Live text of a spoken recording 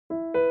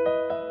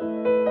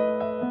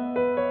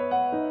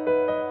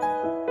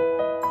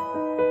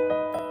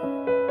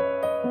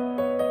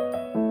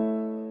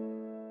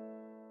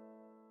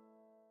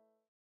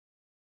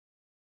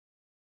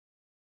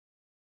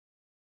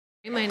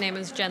name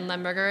is Jen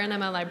Lemberger, and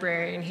I'm a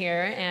librarian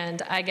here,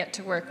 and I get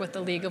to work with the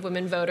League of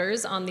Women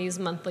Voters on these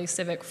monthly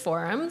civic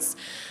forums.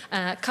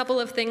 A couple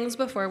of things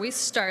before we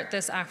start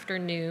this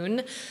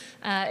afternoon.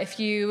 If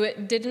you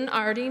didn't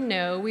already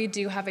know, we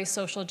do have a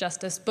social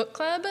justice book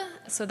club.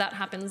 So that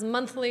happens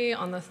monthly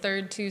on the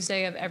third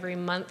Tuesday of every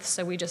month.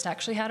 So we just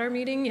actually had our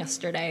meeting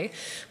yesterday.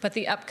 But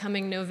the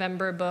upcoming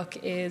November book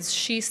is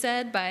She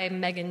Said by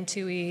Megan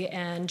Toohey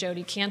and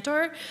Jodi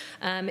Cantor.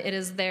 It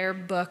is their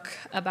book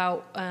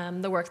about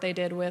the work they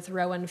did with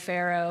Rowan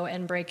Farrow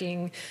and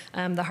breaking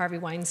the Harvey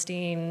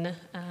Weinstein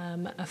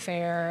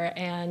affair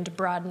and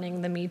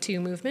broadening the Me Too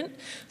movement.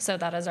 So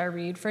that is our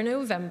read for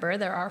November.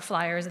 There are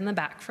flyers in the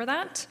back for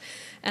that.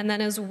 And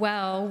then as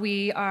well,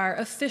 we are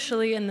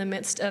officially in the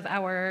midst of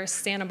our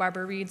Santa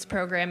Barbara Reads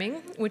programming,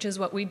 which is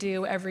what we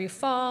do every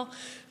fall.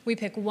 We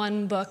pick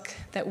one book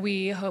that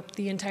we hope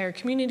the entire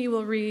community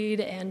will read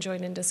and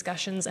join in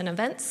discussions and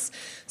events.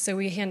 So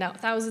we hand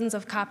out thousands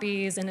of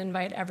copies and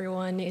invite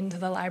everyone into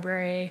the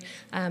library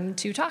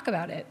to talk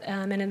about it.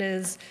 And it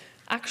is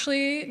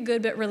actually a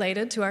good bit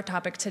related to our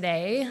topic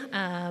today.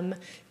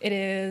 It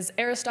is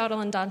Aristotle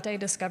and Dante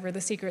discover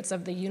the secrets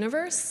of the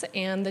universe,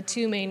 and the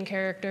two main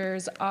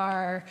characters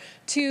are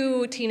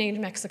two teenage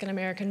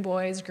Mexican-American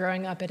boys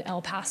growing up in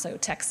El Paso,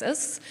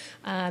 Texas.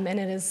 And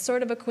it is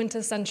sort of a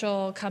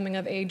quintessential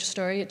coming-of-age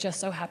story. It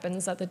just so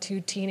happens that the two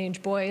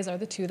teenage boys are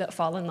the two that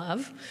fall in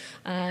love.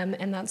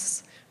 And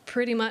that's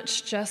pretty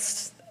much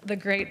just the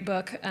great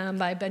book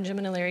by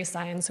Benjamin O'Leary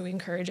Science, so we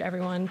encourage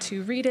everyone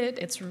to read it.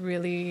 It's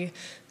really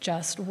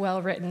just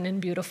well-written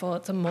and beautiful.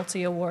 It's a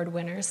multi-award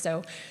winner.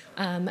 So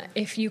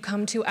if you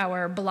come to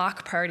our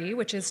block party,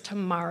 which is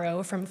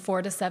tomorrow from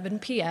 4 to 7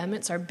 p.m.,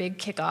 it's our big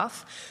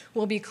kickoff.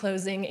 We'll be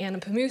closing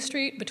Anapamu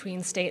Street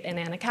between State and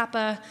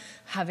Anacapa,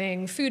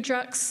 having food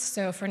trucks.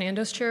 So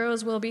Fernando's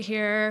Churros will be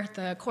here,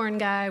 the corn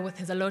guy with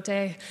his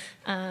elote,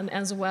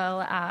 as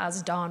well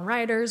as Dawn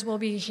Riders will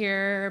be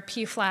here,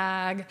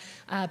 P-Flag,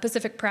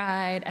 Pacific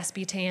Pride,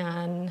 SB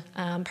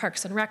Tan,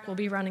 Parks and Rec will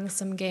be running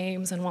some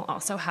games, and we'll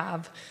also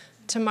have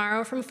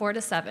tomorrow from 4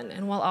 to 7,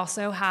 and we'll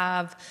also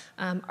have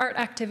art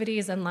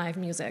activities and live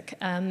music,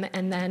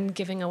 and then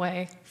giving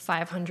away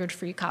 500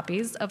 free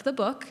copies of the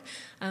book.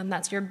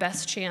 That's your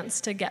best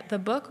chance to get the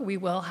book. We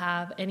will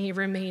have any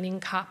remaining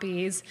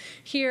copies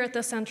here at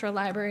the Central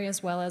Library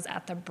as well as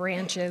at the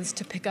branches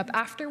to pick up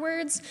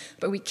afterwards,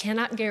 but we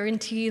cannot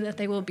guarantee that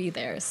they will be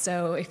there.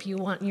 So if you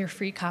want your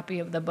free copy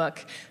of the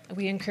book,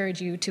 we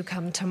encourage you to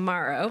come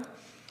tomorrow.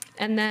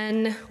 And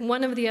then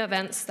one of the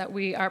events that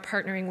we are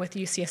partnering with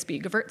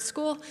UCSB Gewurz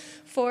School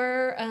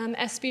for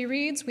SB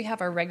Reads, we have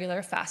our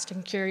regular Fast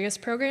and Curious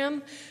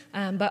program,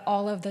 but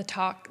all of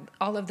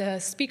the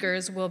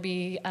speakers will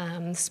be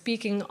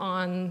speaking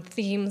on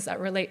themes that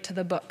relate to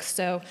the book.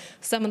 So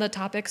some of the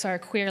topics are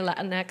queer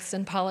Latinx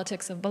and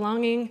politics of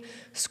belonging,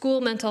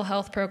 school mental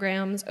health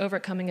programs,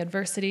 overcoming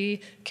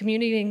adversity,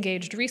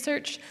 community-engaged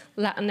research,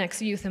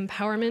 Latinx youth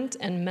empowerment,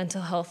 and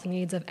mental health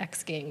needs of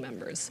ex-gang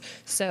members.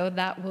 So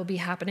that will be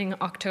happening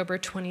October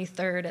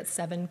 23rd at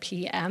 7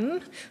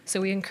 p.m.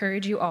 So we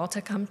encourage you all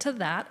to come to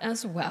that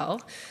as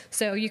well.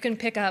 So you can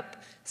pick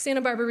up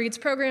Santa Barbara Reads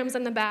programs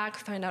in the back,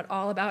 find out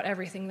all about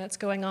everything that's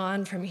going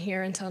on from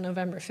here until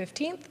November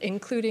 15th,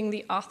 including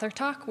the author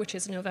talk, which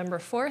is November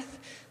 4th,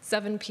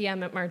 7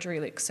 p.m. at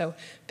Marjorie Luke. So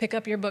pick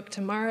up your book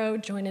tomorrow,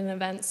 join in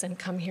events, and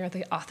come here at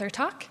the author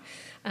talk.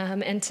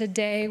 And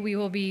today we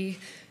will be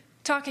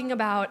talking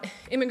about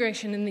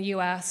immigration in the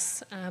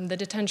U.S., the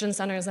detention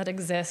centers that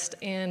exist,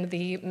 and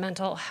the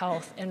mental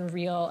health and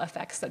real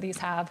effects that these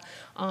have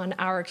on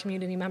our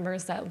community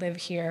members that live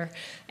here.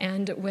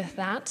 And with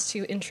that,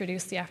 to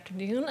introduce the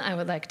afternoon, I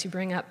would like to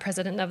bring up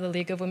President of the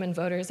League of Women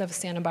Voters of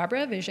Santa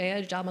Barbara,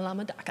 Vijaya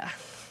Jamalamadaka.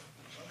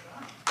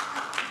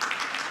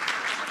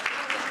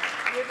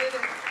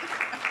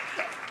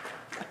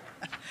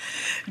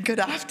 Good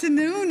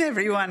afternoon,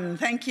 everyone.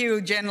 Thank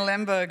you, Jen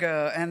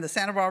Lemberger and the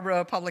Santa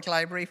Barbara Public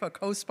Library for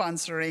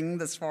co-sponsoring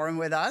this forum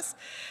with us.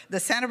 The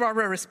Santa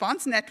Barbara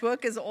Response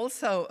Network is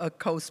also a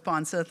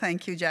co-sponsor.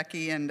 Thank you,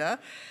 Jackie and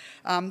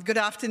Inda. Good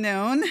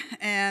afternoon.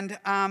 And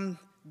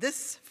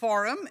this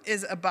forum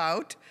is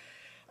about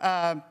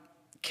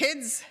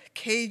kids,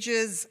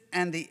 cages,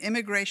 and the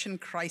immigration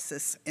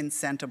crisis in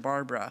Santa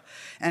Barbara.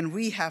 And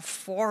we have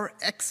 4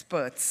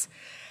 experts.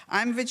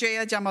 I'm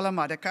Vijaya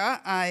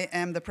Jamalamadaka. I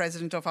am the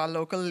president of our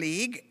local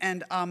league,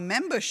 and our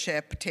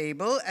membership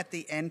table at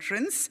the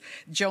entrance,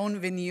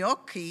 Joan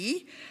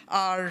Vignoki,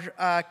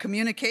 our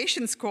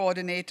communications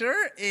coordinator,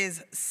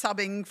 is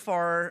subbing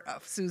for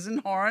Susan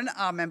Horn,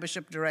 our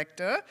membership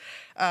director.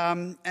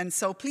 And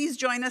so please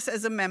join us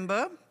as a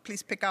member.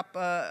 Please pick up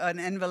an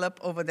envelope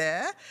over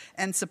there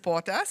and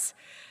support us.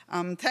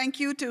 Thank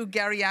you to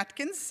Gary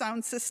Atkins,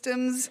 Sound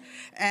Systems,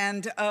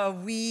 and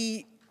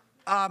we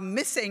are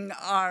missing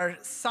our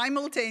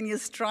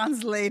simultaneous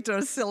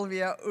translator,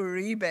 Sylvia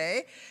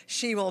Uribe.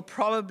 She will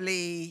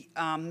probably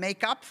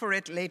make up for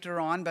it later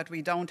on, but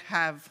we don't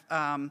have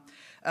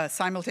a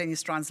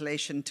simultaneous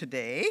translation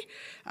today.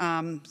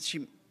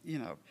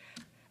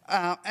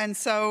 And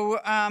so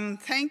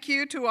thank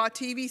you to our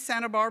TV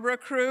Santa Barbara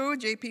crew,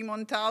 JP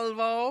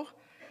Montalvo,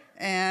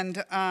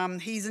 and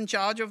he's in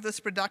charge of this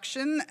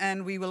production,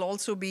 and we will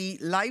also be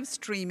live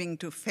streaming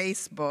to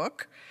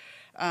Facebook,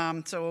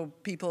 so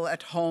people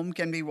at home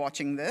can be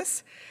watching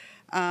this.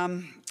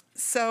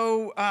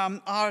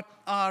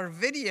 Our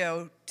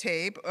video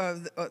tape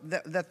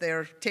that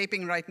they're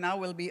taping right now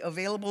will be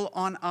available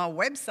on our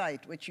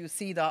website, which you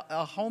see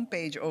our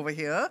homepage over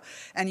here.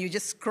 And you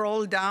just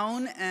scroll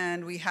down,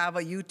 and we have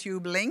a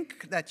YouTube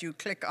link that you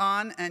click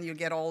on, and you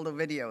get all the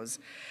videos.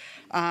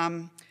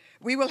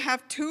 We will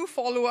have 2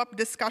 follow-up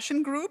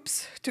discussion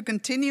groups to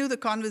continue the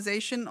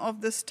conversation of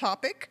this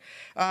topic.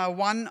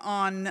 One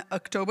on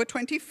October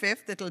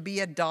 25th, it'll be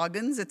at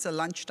Dargan's. It's a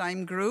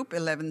lunchtime group,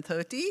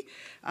 11:30.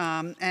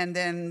 And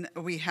then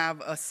we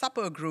have a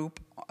supper group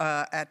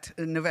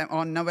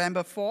on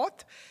November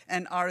 4th,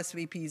 and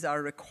RSVPs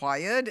are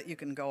required. You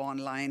can go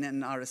online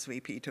and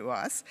RSVP to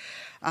us.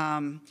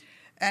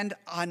 And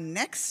our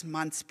next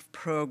month's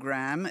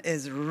program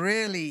is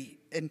really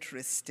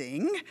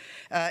interesting.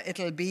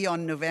 It'll be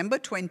on November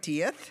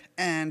 20th,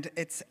 and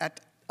it's at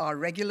our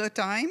regular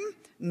time,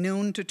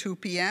 noon to 2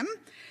 p.m.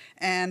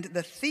 And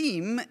the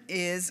theme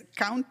is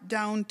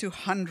Countdown to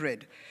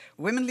 100.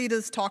 Women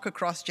leaders talk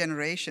across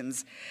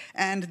generations.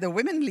 And the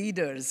women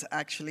leaders,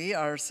 actually,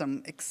 are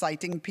some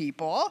exciting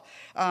people.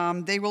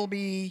 They will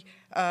be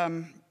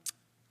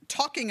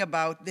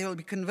they will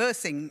be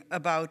conversing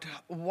about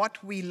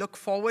what we look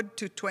forward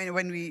to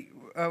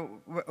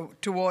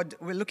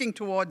we're looking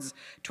towards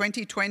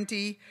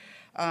 2020,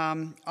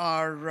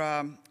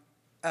 our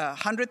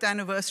 100th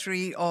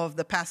anniversary of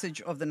the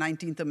passage of the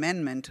 19th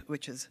Amendment,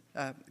 which is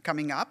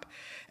coming up,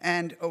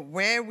 and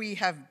where we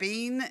have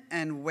been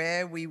and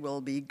where we will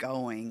be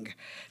going.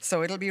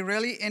 So it'll be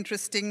really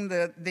interesting.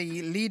 The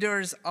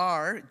leaders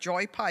are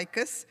Joy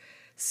Pikus,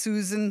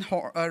 Susan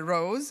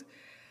Rose,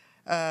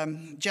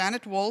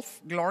 Janet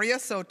Wolf, Gloria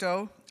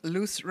Soto,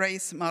 Luz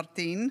Reyes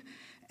Martin,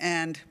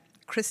 and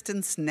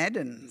Kristen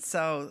Snedden.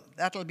 So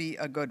that'll be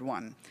a good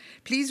one.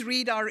 Please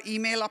read our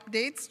email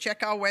updates.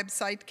 Check our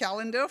website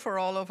calendar for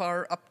all of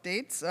our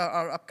updates,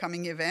 our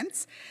upcoming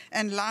events.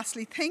 And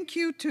lastly, thank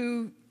you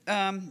to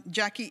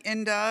Jackie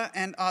Inda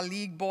and our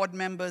league board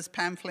members,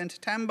 Pam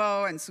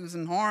Flint-Tambo and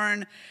Susan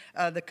Horn,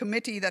 the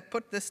committee that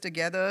put this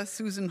together.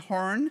 Susan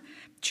Horn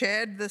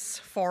chaired this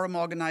forum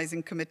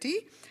organizing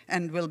committee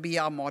and will be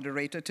our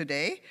moderator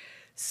today.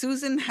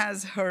 Susan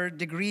has her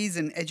degrees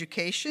in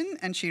education,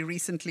 and she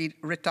recently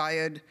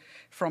retired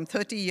from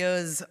 30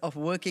 years of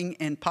working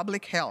in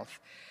public health.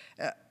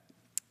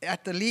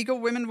 At the League of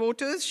Women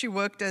Voters, she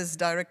worked as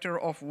Director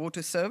of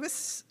Voter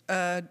Service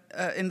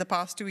in the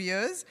past 2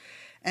 years.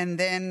 And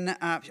then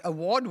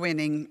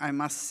award-winning, I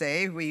must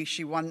say.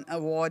 She won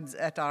awards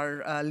at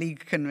our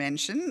league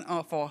convention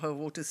for her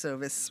voter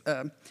service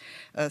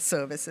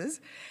services,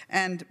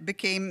 and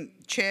became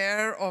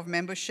chair of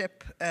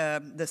membership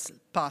this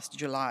past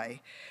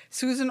July.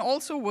 Susan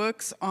also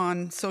works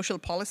on social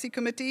policy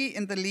committee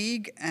in the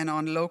league and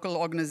on local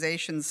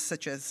organizations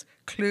such as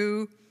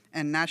CLUE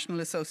and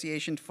National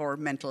Association for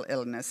Mental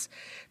Illness.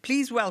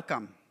 Please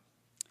welcome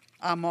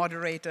our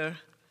moderator,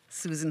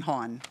 Susan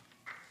Horn.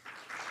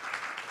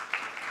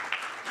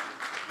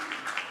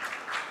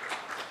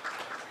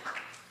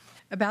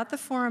 About the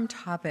forum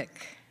topic,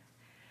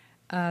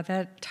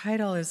 that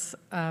title is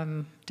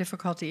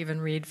difficult to even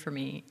read for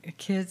me.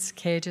 Kids,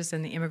 Cages,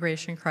 and the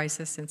Immigration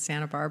Crisis in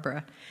Santa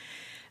Barbara.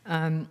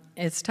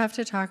 It's tough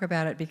to talk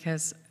about it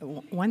because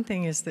one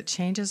thing is that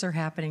changes are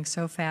happening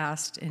so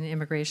fast in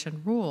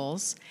immigration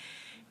rules,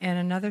 and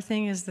another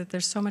thing is that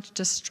there's so much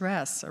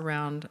distress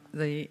around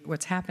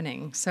what's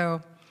happening.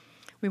 So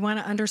we want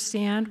to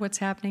understand what's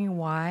happening,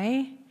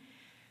 why,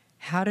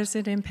 how does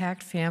it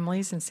impact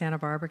families in Santa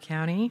Barbara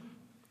County,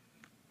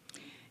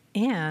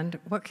 and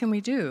what can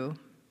we do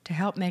to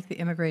help make the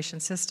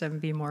immigration system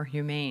be more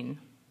humane,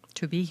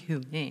 to be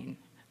humane,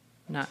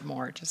 not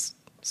more, just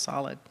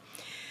solid.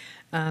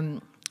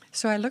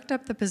 So I looked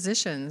up the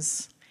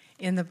positions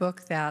in the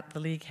book that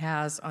the League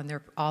has on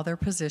all their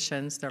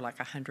positions. They're like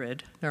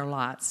 100, there are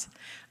lots,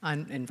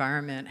 on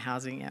environment,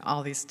 housing,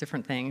 all these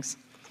different things.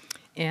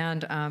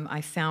 And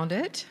I found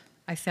it.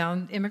 I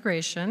found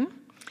immigration.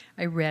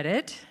 I read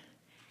it.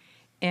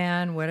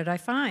 And what did I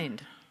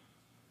find?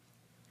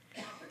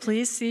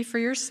 Please see for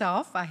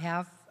yourself.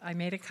 I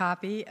made a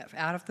copy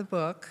out of the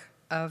book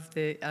of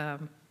the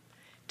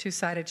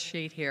two-sided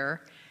sheet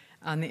here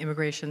on the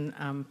immigration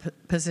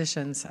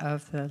positions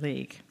of the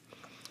League.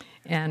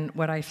 And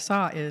what I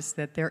saw is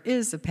that there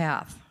is a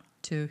path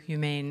to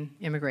humane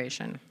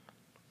immigration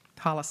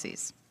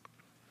policies.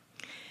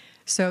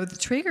 So the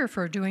trigger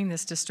for doing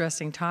this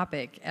distressing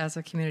topic as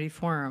a community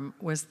forum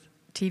was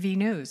TV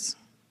news.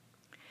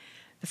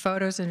 The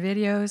photos and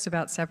videos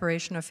about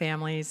separation of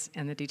families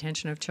and the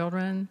detention of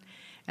children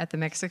at the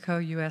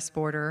Mexico-U.S.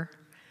 border,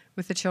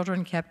 with the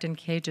children kept in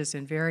cages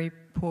in very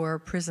poor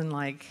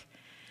prison-like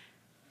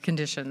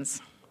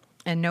conditions,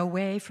 and no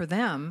way for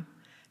them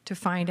to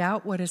find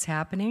out what is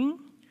happening,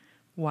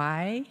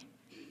 why,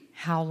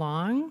 how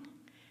long,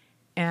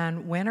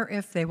 and when or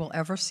if they will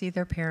ever see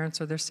their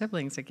parents or their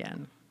siblings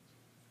again.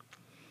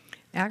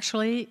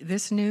 Actually,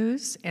 this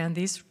news and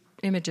these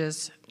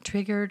images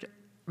triggered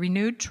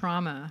renewed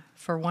trauma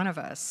for one of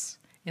us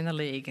in the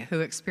League who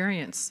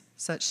experienced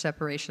such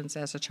separations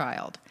as a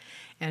child.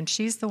 And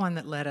she's the one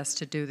that led us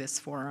to do this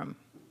forum,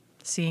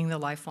 seeing the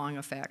lifelong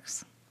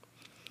effects.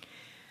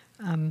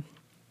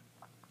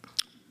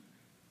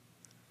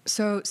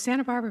 So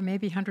Santa Barbara may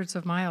be hundreds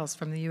of miles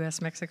from the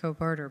U.S.-Mexico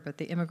border, but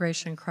the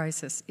immigration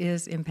crisis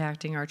is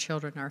impacting our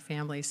children, our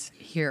families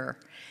here.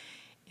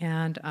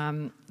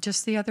 And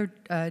just the other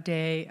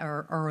day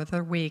or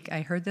other week,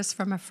 I heard this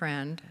from a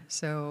friend,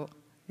 so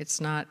it's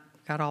not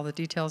got all the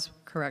details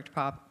correct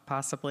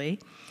possibly,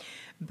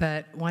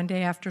 but one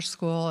day after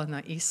school on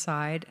the east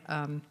side,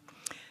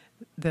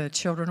 the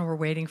children were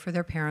waiting for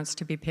their parents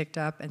to be picked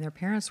up, and their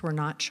parents were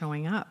not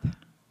showing up.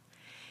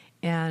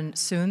 And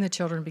soon the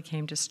children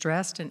became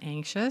distressed and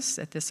anxious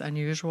at this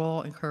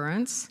unusual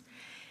occurrence.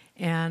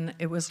 And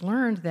it was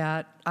learned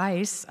that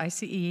ICE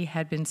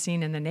had been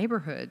seen in the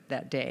neighborhood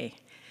that day.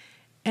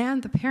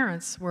 And the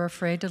parents were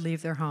afraid to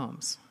leave their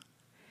homes.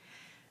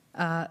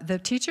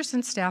 The teachers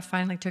and staff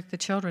finally took the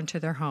children to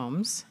their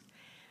homes.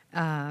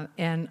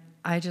 And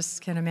I just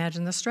can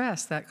imagine the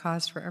stress that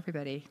caused for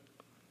everybody.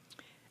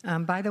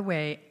 By the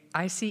way,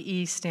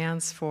 ICE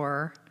stands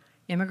for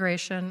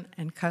Immigration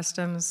and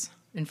Customs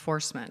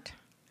Enforcement,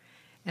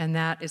 and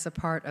that is a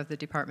part of the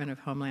Department of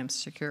Homeland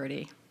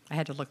Security. I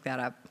had to look that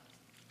up.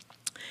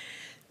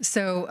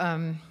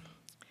 So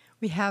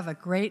we have a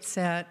great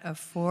set of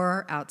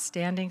 4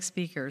 outstanding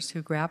speakers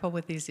who grapple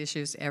with these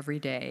issues every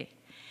day.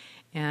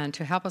 And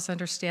to help us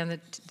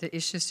understand the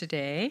issues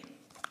today,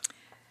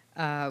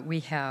 we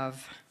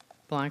have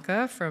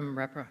Blanca from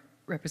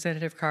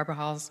Representative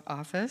Carbajal's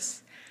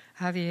office,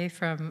 Javier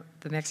from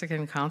the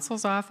Mexican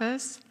Consul's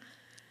office,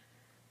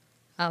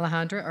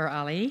 Alejandra, or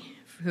Ali,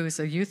 who's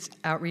a youth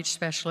outreach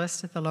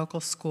specialist at the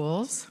local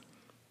schools,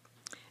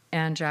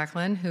 and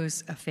Jacqueline,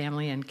 who's a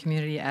family and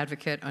community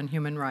advocate on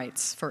human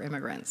rights for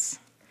immigrants.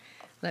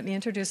 Let me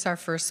introduce our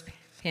first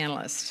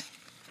panelist.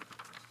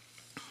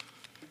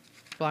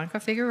 Blanca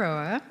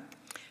Figueroa.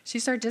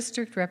 She's our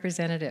district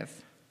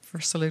representative for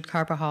Salud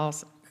Carbajal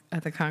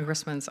at the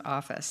Congressman's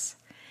office.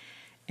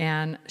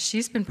 And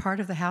she's been part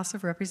of the House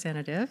of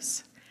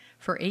Representatives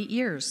for 8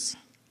 years.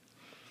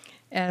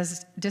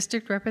 As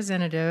district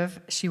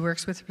representative, she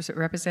works with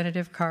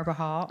Representative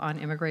Carbajal on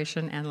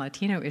immigration and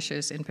Latino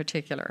issues in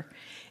particular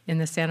in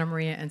the Santa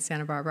Maria and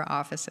Santa Barbara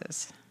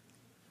offices.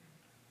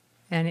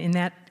 And in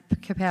that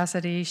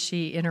capacity,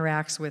 she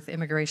interacts with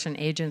immigration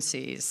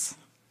agencies,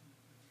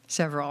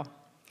 several.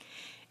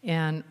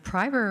 And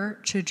prior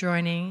to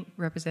joining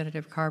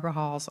Representative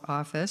Carbajal's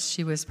office,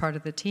 she was part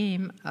of the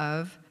team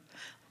of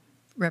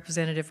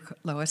Representative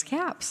Lois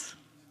Capps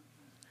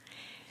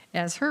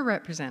as her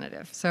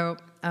representative. So,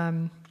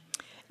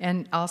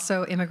 and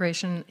also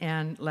Immigration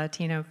and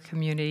Latino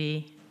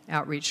Community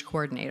Outreach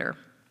Coordinator.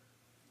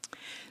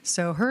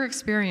 So her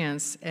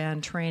experience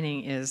and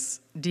training is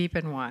deep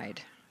and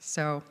wide.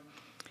 So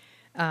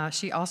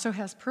she also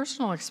has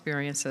personal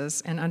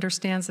experiences and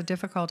understands the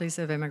difficulties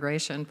of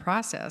immigration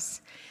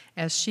process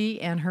as she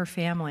and her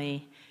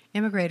family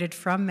immigrated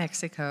from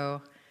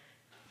Mexico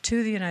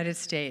to the United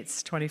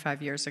States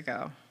 25 years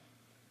ago.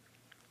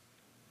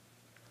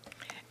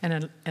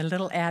 And a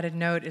little added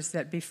note is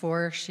that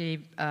before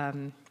she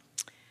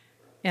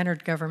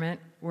entered government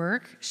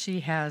work, she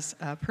has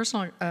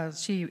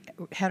she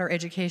had her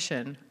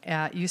education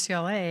at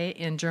UCLA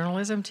in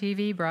journalism,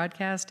 TV,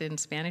 broadcast in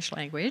Spanish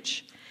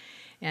language,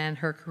 and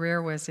her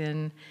career was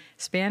in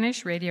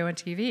Spanish, radio, and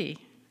TV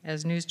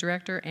as news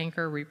director,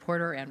 anchor,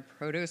 reporter, and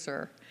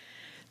producer.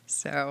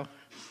 So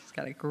she's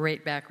got a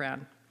great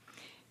background.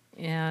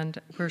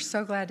 And we're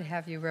so glad to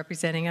have you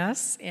representing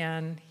us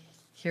and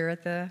here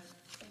at the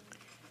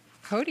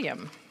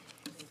podium.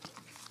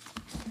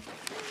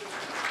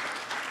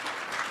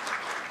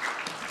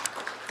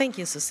 Thank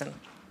you, Susan.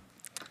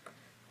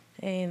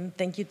 And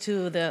thank you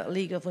to the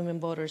League of Women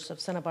Voters of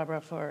Santa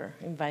Barbara for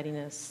inviting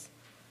us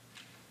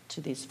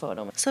to this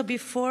forum. So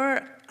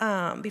before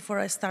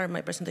I start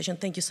my presentation,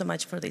 thank you so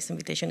much for this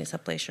invitation. It's a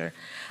pleasure.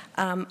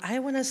 I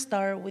want to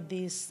start with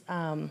this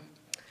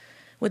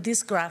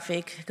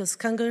graphic because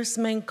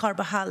Congressman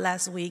Carbajal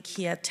last week,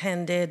 he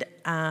attended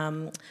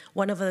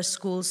one of the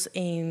schools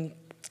in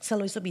San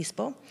Luis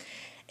Obispo,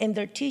 and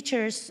their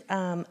teachers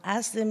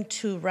asked them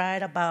to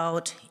write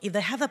about, if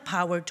they have the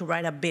power to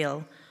write a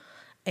bill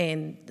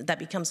and that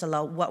becomes a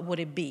law, what would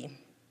it be?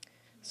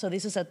 So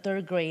this is a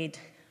third grade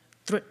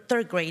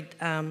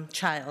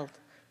child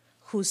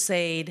who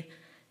said,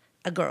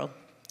 a girl,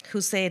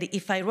 who said,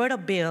 if I wrote a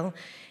bill,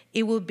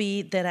 it would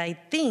be that I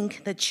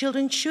think that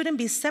children shouldn't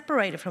be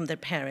separated from their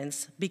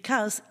parents,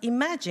 because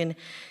imagine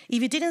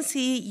if you didn't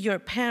see your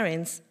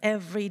parents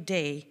every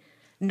day,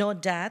 no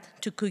dad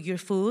to cook your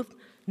food,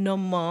 no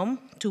mom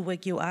to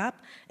wake you up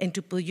and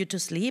to put you to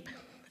sleep.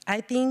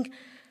 I think,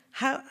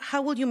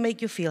 how will you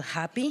make you feel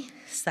happy,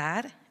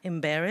 sad,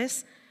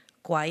 embarrassed,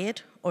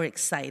 quiet, or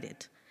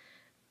excited?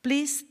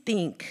 Please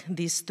think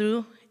this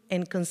through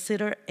and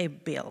consider a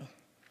bill.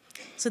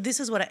 So this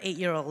is what an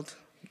 8-year-old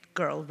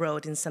girl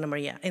wrote in Santa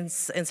Maria, in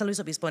San Luis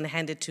Obispo, and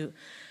handed to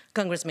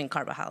Congressman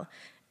Carbajal.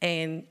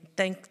 And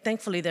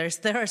thankfully, there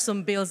are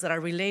some bills that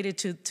are related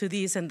to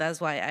these, and that's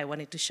why I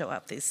wanted to show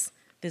up this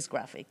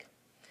graphic.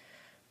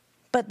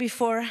 But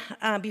before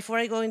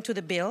I go into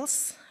the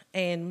bills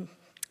and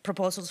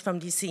proposals from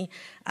DC,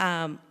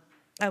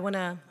 I want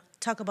to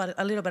talk about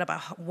a little bit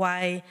about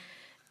why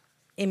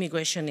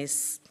immigration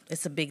is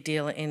a big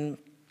deal and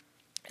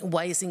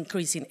why it's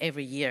increasing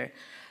every year.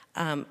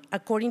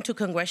 According to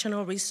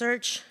Congressional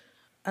Research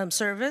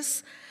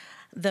Service,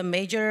 the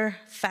major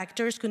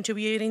factors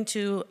contributing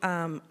to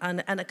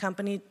an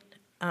unaccompanied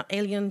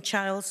alien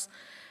child's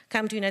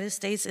come to the United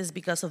States is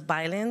because of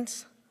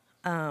violent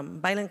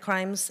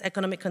crimes,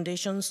 economic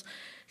conditions,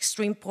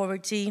 extreme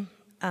poverty,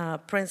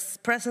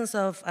 presence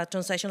of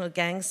transnational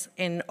gangs,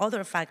 and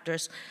other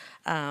factors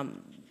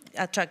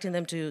attracting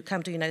them to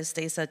come to the United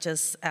States, such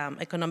as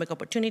economic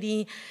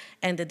opportunity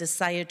and the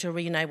desire to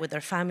reunite with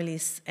their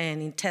families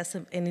and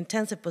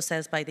intensive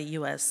possessed by the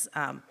U.S.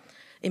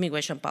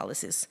 Immigration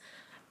policies.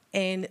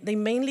 And they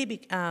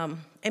mainly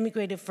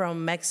emigrated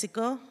from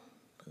Mexico,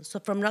 so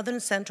from northern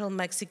central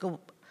Mexico,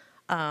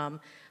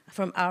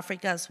 from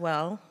Africa as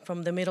well,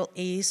 from the Middle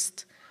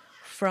East,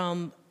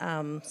 from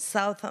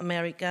South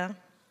America,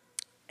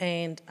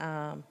 and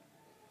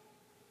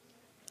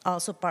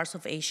also parts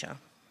of Asia.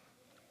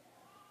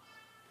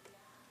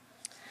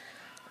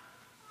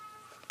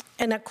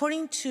 And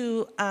according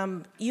to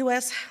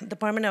U.S.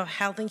 Department of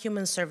Health and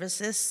Human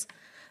Services,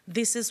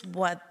 this is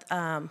what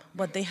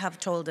they have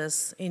told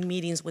us in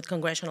meetings with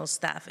congressional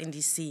staff in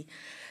D.C.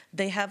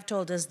 They have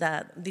told us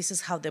that this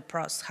is how they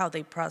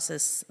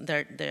process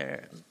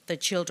their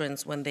children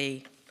when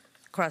they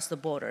cross the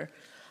border.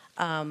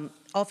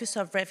 Office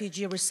of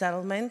Refugee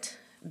Resettlement,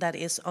 that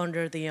is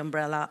under the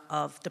umbrella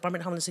of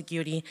Department of Homeland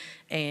Security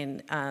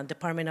and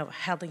Department of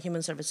Health and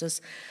Human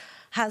Services,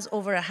 has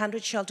over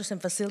 100 shelters and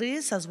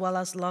facilities, as well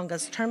as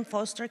long-term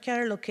foster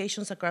care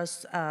locations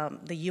across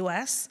the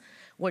U.S.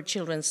 where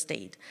children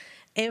stayed.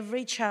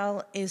 Every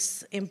child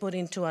is input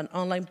into an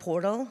online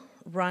portal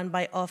run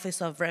by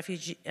Office of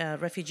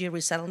Refugee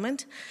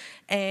Resettlement.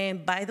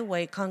 And by the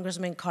way,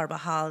 Congressman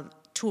Carbajal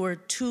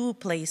toured two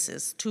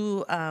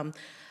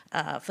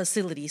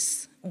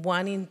facilities,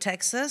 one in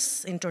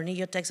Texas, in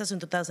Tornillo, Texas in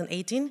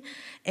 2018,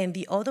 and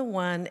the other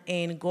one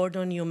in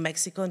Gordon, New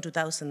Mexico in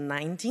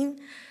 2019.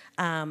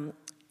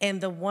 And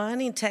the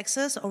one in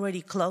Texas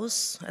already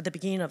closed at the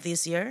beginning of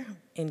this year,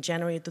 in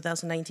January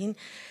 2019.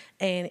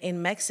 And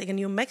in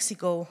New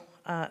Mexico,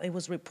 it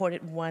was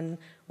reported one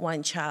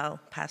child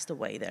passed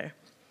away there.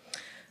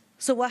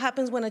 So what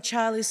happens when a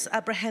child is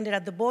apprehended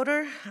at the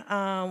border?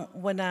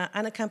 When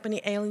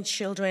unaccompanied alien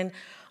children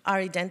are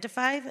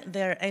identified,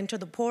 they're entered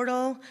the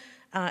portal.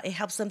 It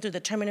helps them to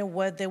determine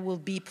where they will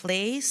be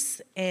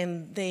placed,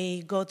 and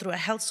they go through a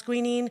health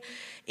screening.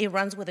 It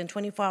runs within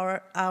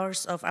 24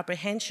 hours of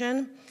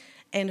apprehension,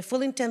 and a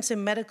full intensive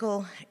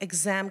medical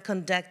exam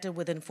conducted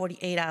within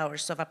 48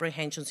 hours of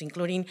apprehensions,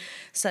 including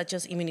such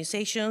as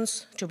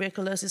immunizations,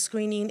 tuberculosis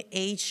screening,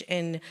 age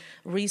and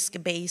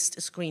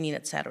risk-based screening,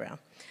 etc.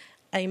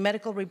 A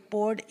medical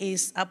report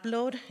is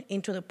uploaded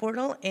into the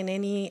portal, and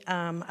any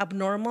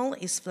abnormal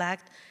is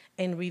flagged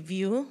and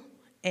reviewed,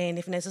 and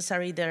if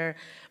necessary, they're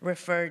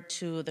referred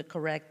to the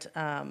correct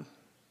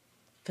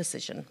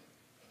physician.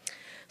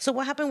 So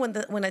what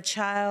happens when a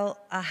child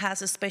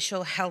has a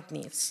special health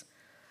needs?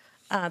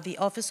 The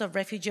Office of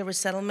Refugee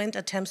Resettlement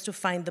attempts to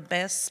find the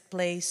best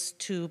place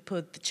to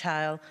put the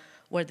child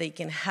where they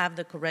can have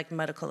the correct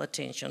medical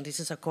attention.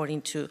 This is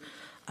according to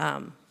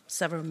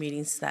several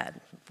meetings that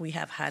we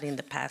have had in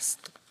the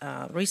past,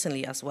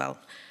 recently as well,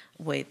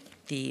 with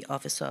the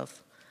Office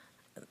of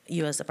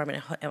U.S.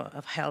 Department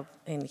of Health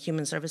and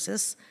Human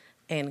Services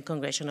and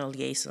congressional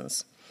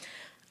liaisons.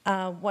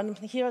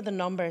 Here are the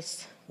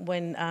numbers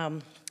when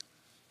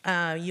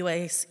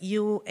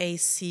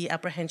UAC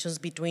apprehensions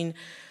between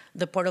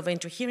the port of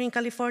entry here in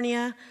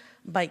California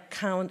by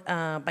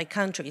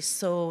countries.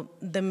 So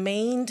the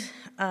main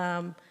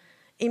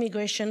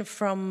immigration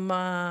from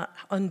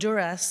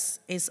Honduras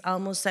is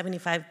almost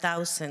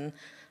 75,000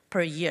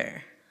 per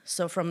year.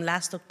 So from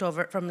last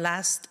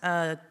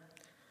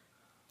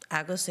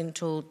August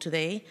until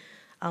today,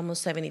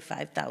 almost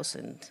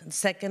 75,000. The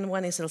second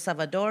one is El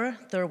Salvador,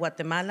 third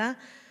Guatemala,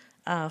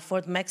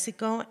 fourth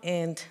Mexico,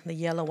 and the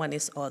yellow one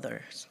is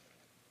others.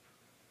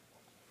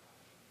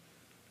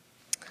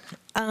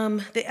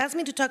 They asked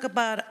me to talk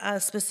about a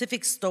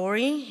specific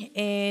story,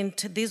 and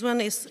this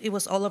one it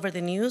was all over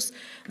the news.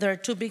 There are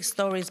two big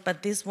stories,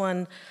 but this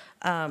one,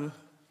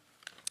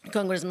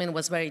 Congressman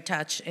was very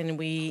touched, and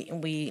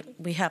we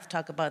have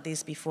talked about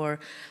this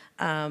before.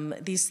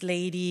 This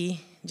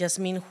lady,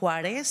 Jasmine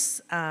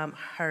Juarez,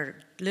 her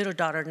little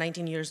daughter,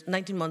 19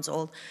 months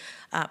old,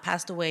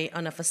 passed away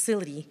on a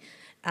facility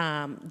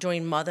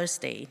during Mother's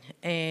Day,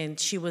 and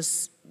she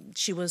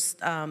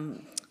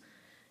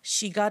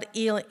got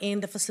ill in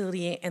the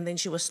facility, and then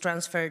she was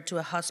transferred to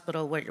a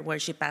hospital where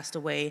she passed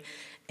away,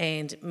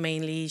 and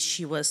mainly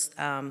she was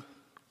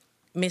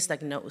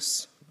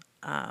misdiagnosed.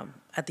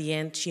 At the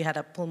end, she had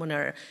a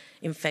pulmonary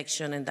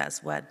infection, and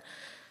that's what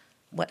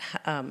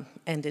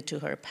ended to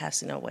her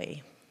passing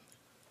away.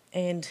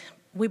 And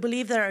we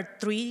believe there are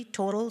 3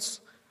 total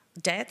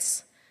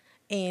deaths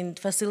in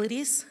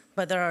facilities,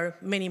 but there are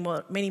many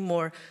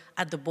more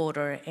at the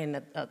border and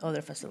at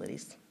other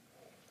facilities.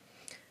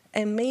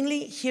 And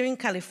mainly here in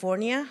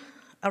California,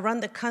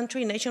 around the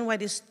country,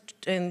 nationwide is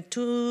in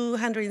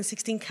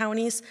 216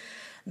 counties,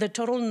 the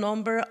total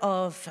number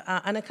of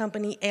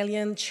unaccompanied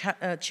alien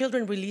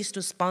children released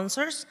to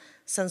sponsors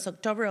since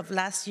October of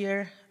last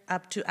year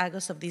up to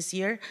August of this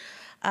year.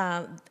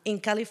 In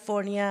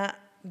California,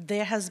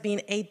 there has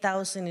been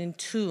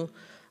 8,002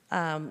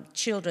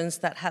 children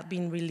that have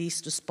been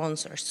released to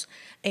sponsors.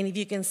 And if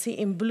you can see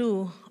in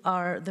blue,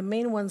 the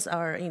main ones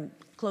are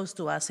close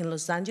to us in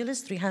Los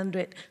Angeles,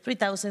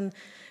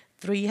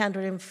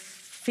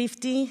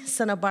 3,350,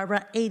 Santa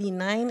Barbara,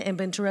 89, and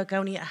Ventura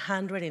County,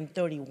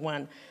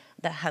 131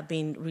 that have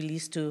been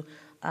released to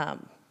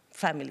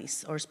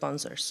families or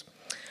sponsors.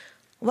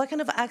 What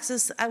kind of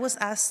access? I was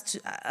asked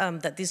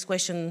that this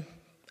question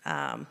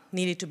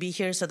needed to be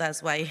here, so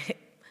that's why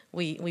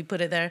we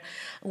put it there.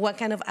 What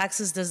kind of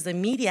access does the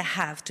media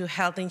have to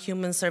Health and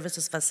Human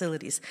Services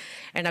facilities?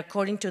 And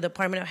according to the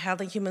Department of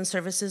Health and Human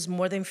Services,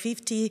 more than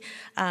 50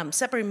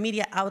 separate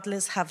media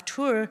outlets have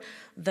toured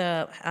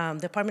the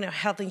Department of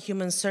Health and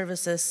Human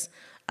Services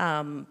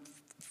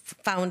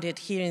founded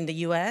here in the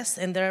US,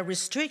 and there are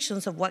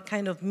restrictions of what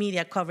kind of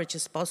media coverage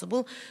is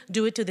possible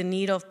due to the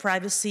need of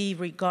privacy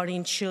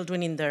regarding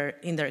children in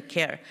their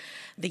care.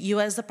 The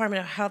US Department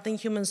of Health and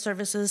Human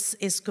Services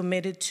is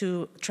committed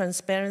to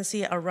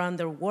transparency around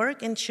their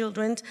work and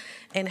children,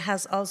 and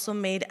has also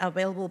made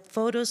available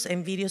photos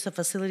and videos of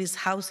facilities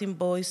housing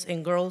boys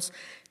and girls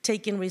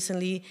taken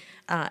recently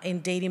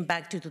and dating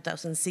back to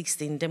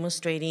 2016,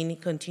 demonstrating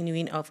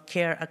continuing of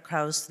care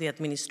across the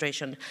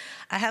administration.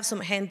 I have some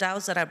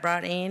handouts that I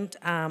brought in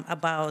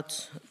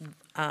about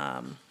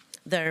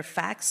their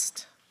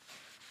facts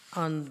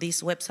on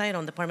this website,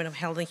 on the Department of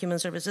Health and Human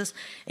Services,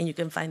 and you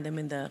can find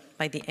them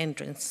by the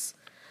entrance.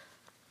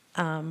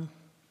 And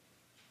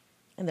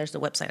there's the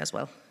website as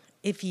well.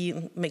 If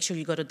you make sure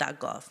you go to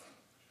 .gov,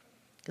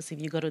 because if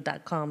you go to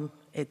 .com,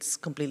 it's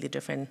completely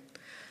different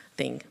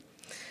thing.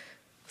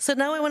 So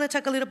now I want to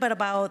talk a little bit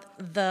about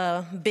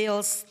the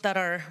bills that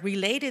are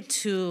related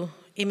to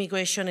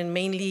immigration and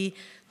mainly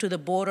to the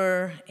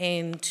border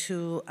and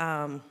to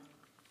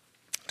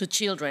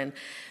children.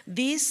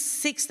 These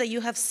 6 that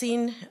you have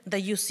seen,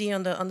 that you see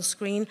on the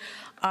screen,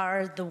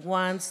 are the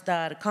ones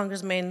that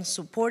congressmen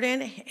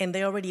supported, and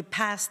they already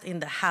passed in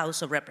the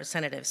House of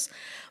Representatives.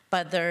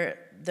 But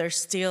there's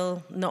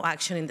still no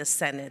action in the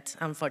Senate,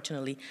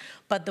 unfortunately.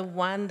 But the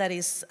one that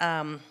is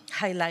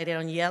highlighted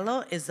on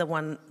yellow is the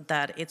one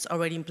that it's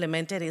already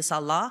implemented, is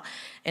a law,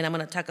 and I'm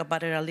gonna talk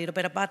about it a little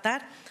bit about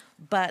that.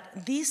 But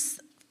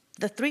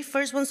the 3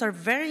 first ones are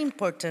very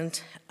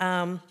important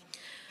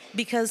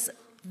because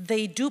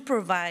they do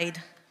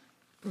provide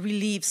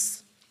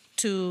reliefs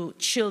to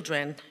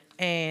children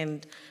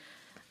and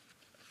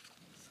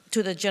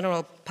to the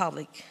general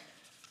public,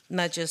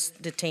 not just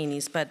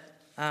detainees, but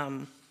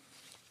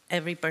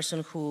every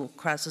person who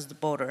crosses the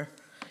border.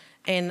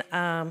 And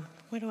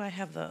where do I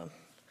have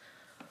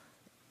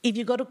if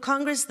you go to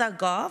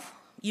congress.gov,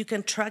 you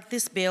can track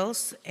these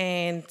bills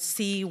and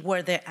see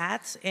where they're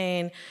at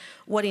and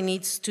what it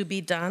needs to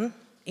be done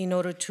in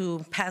order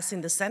to pass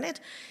in the Senate.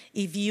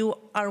 If you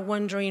are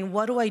wondering,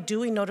 what do I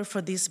do in order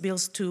for these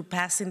bills to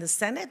pass in the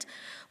Senate?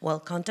 Well,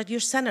 contact your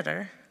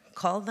senator,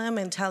 call them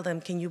and tell them,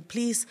 can you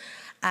please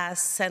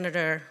ask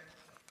Senator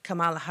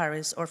Kamala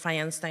Harris or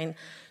Feinstein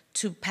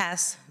to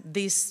pass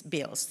these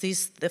bills.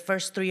 The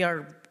first 3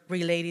 are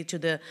related to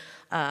the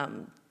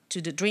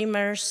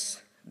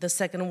Dreamers, the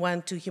second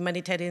one to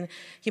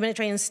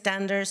humanitarian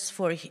standards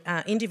for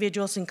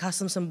individuals in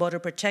Customs and Border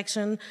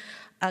Protection,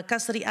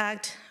 Custody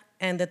Act,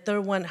 and the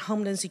third one,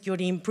 Homeland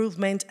Security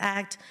Improvement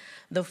Act.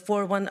 The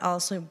fourth one,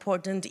 also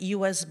important,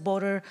 U.S.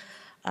 Border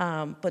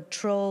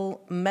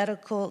Patrol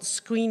Medical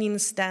Screening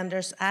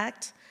Standards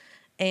Act,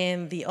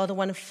 and the other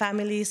one,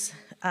 Families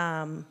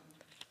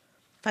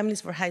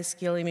for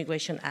High-Skilled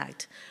Immigration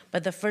Act.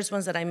 But the first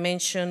ones that I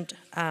mentioned,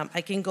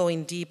 I can go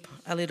in deep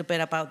a little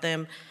bit about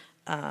them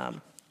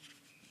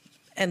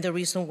and the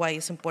reason why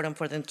it's important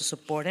for them to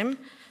support them.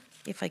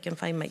 If I can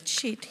find my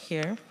sheet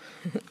here.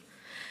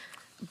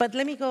 But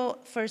let me go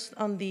first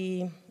on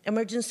the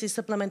emergency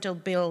supplemental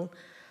bill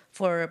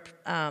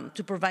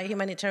to provide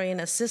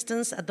humanitarian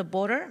assistance at the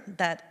border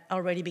that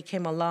already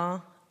became a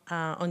law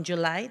on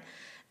July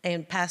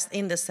and passed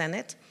in the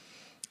Senate.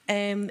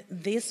 And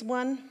this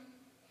one,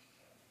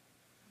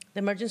 the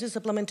emergency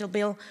supplemental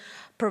bill,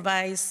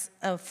 provides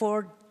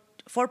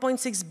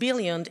 $4.6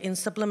 billion in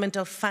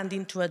supplemental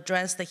funding to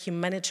address the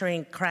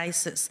humanitarian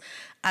crisis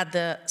at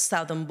the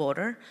southern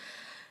border,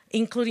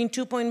 including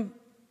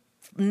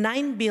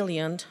 $2.9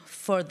 billion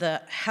for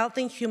the Health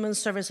and Human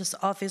Services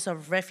Office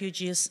of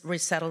Refugees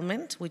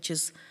Resettlement, which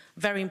is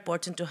very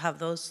important to have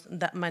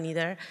that money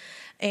there.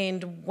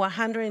 And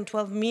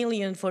 $112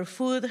 million for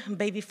food,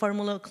 baby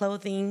formula,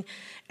 clothing,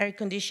 air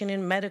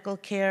conditioning, medical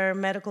care,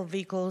 medical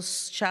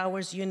vehicles,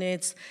 showers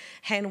units,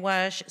 hand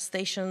wash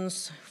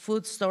stations,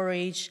 food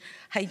storage,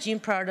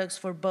 hygiene products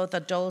for both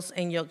adults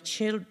and young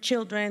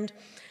children.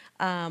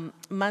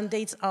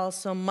 Mandates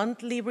also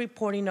monthly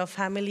reporting of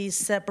family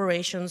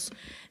separations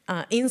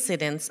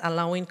incidents,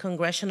 allowing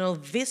congressional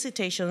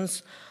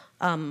visitations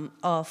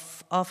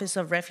of Office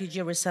of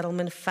Refugee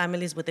Resettlement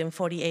families within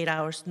 48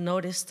 hours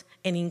notice,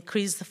 and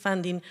increase the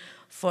funding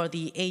for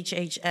the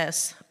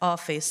HHS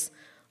Office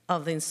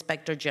of the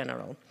Inspector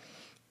General.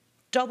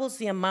 Doubles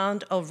the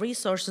amount of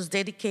resources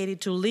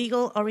dedicated to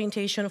legal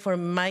orientation for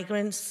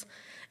migrants,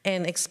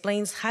 and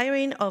explains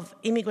hiring of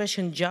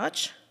immigration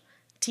judge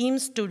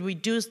teams to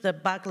reduce the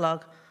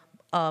backlog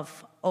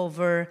of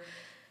over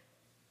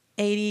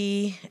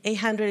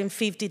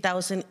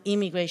 850,000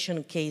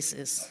 immigration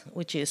cases,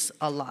 which is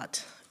a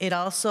lot. It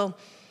also,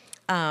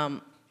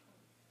 the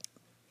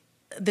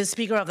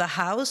Speaker of the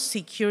House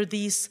secured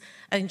these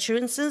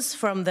insurances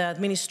from the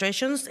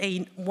administrations,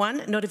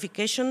 one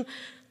notification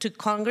to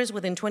Congress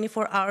within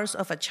 24 hours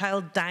of a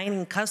child dying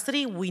in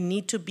custody. We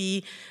need to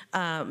be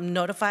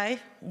notified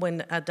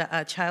when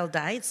a child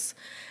dies,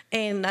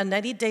 and a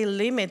 90-day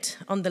limit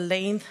on the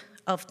length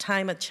of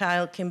time a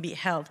child can be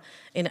held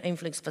in an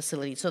influx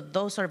facility. So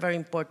those are very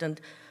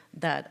important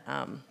that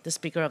the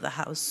Speaker of the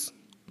House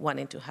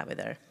wanted to have it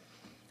there.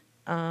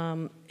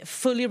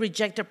 Fully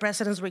rejected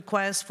President's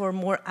request for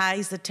more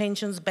ICE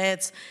detention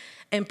beds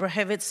and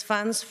prohibits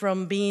funds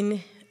from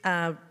being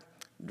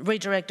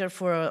redirected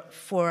for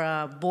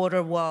a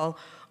border wall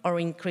or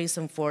increased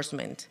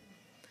enforcement.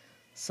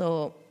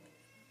 So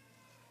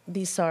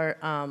these are,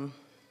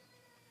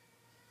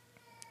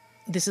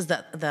 this is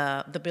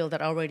the bill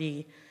that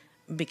already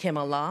became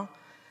a law.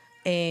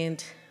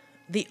 And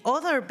the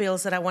other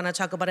bills that I want to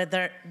talk about,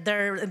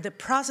 they're in the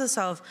process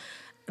of,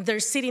 they're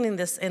sitting in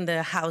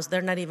the House.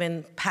 They're not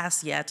even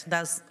passed yet.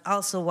 That's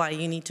also why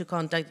you need to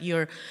contact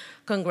your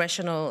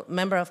congressional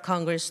member of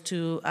Congress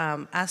to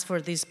ask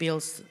for these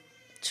bills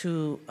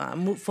to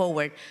move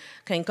forward.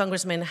 Can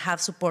congressmen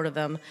have support of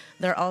them?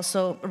 They're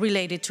also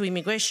related to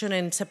immigration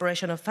and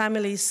separation of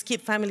families,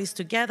 keep families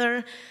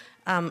together.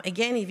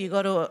 Again, if you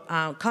go to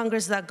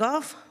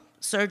congress.gov,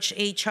 search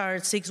HR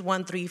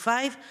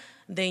 6135,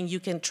 then you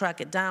can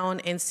track it down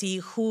and see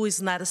who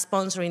is not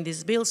sponsoring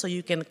this bill, so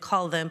you can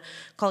call them,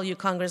 call your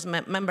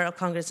member of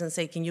Congress and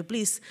say, can you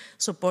please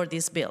support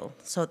this bill?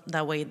 So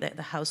that way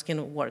the House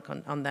can work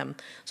on them.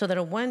 So there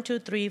are 1, 2,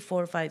 3,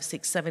 4, 5,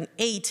 6, 7,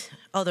 8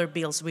 other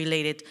bills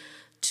related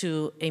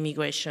to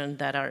immigration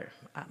that are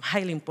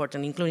highly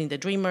important, including the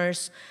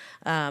Dreamers,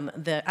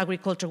 the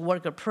Agriculture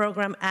Worker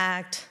Program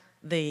Act,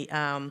 the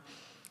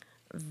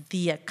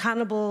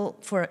Accountable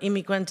for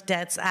Immigrant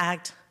Debts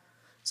Act.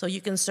 So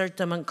you can search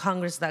them on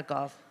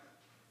congress.gov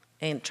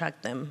and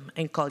track them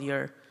and call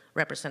your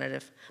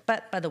representative.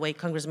 But by the way,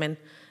 Congressman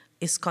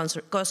is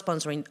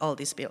co-sponsoring all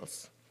these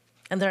bills.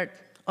 And there are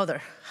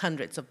other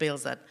hundreds of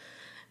bills that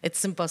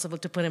it's impossible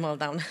to put them all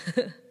down.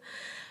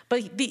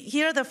 But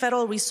here are the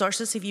federal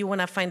resources if you want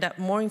to find out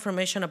more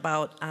information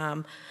about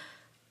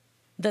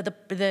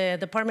the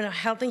Department of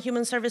Health and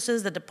Human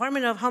Services, the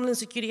Department of Homeland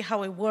Security,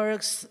 how it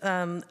works.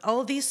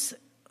 All these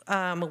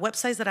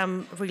websites that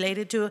I'm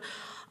related to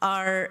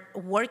are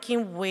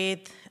working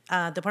with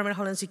Department of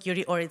Homeland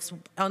Security, or it's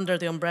under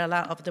the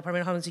umbrella of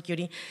Department of Homeland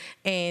Security,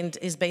 and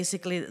is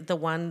basically the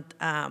one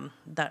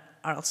that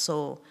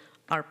also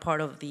are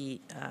part of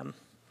the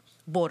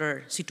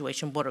border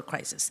situation, border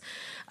crisis.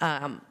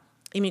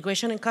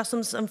 Immigration and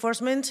Customs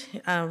Enforcement,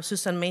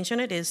 Susan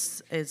mentioned it,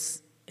 is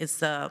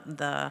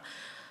the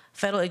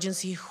federal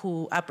agency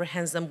who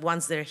apprehends them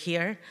once they're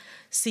here.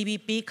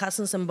 CBP,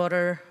 Customs and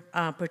Border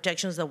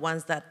Protection, is the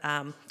ones that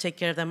take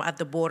care of them at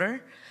the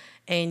border.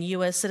 And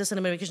U.S. Citizen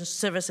Immigration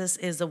Services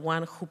is the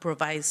one who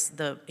provides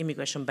the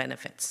immigration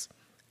benefits.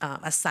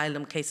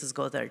 Asylum cases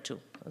go there too,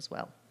 as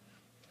well.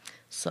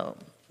 So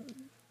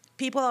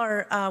people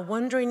are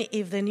wondering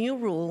if the new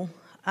rule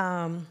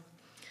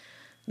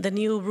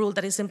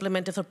that is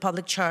implemented for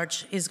public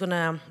charge is going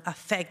to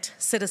affect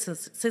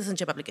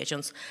citizenship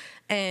applications.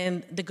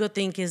 And the good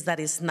thing is that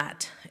it's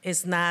not.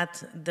 It's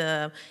not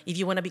if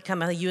you want to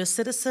become a U.S.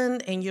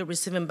 citizen and you're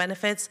receiving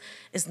benefits,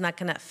 it's not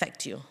going to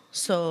affect you.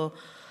 So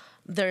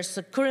there's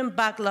a current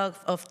backlog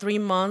of 3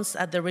 months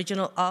at the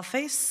regional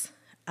office.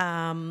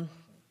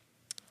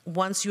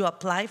 Once you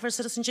apply for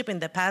citizenship, in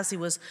the past it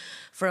was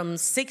from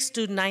 6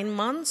 to 9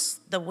 months,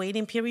 the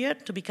waiting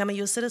period to become a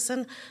U.S.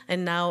 citizen,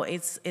 and now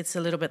it's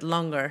a little bit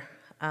longer.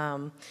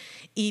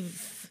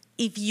 If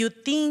you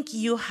think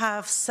you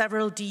have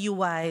several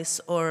DUIs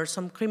or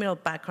some criminal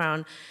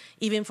background,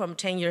 even from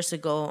 10 years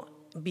ago,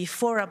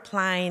 before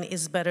applying,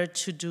 it's better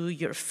to do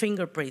your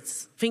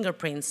fingerprints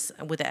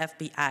with the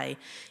FBI.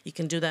 You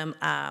can do them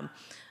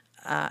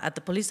at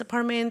the police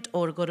department,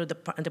 or go to the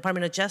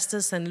Department of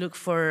Justice and look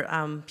for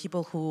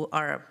people who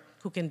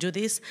can do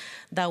this.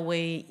 That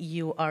way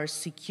you are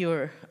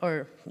secure,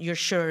 or you're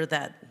sure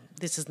that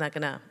this is not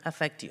going to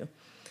affect you.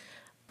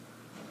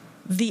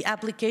 The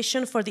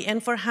application for the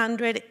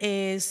N400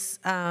 is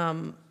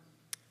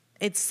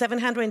it's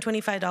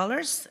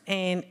 $725,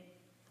 and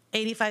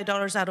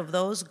 $85 out of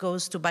those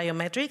goes to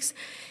biometrics.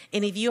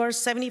 And if you are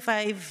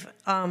 75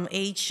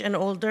 age and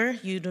older,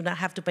 you do not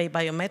have to pay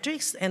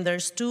biometrics. And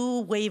there's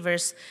two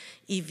waivers.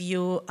 If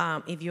you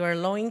are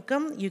low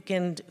income, you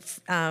can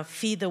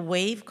fee the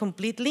waive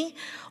completely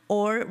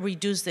or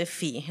reduce the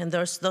fee. And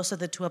those are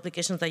the two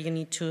applications that you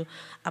need to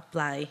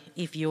apply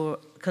if you're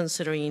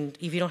considering,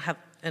 if you don't have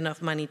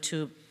enough money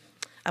to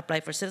apply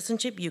for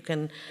citizenship. You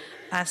can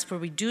ask for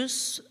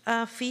reduced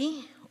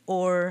fee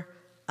or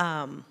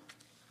not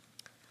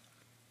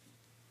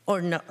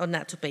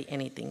to pay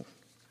anything.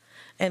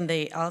 And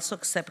they also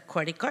accept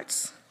credit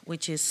cards,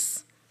 which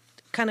is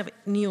kind of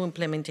new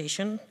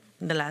implementation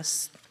in the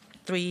last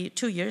 2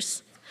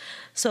 years.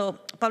 So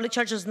public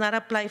charge does not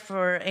apply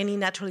for any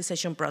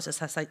naturalization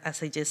process, as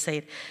I just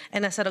said.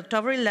 And as of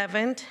October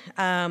 11th,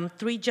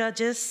 3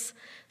 judges,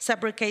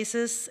 separate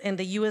cases in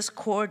the U.S.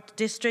 court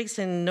districts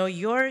in New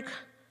York,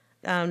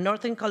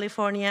 Northern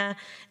California,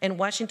 and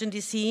Washington,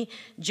 D.C.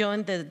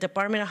 joined the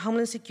Department of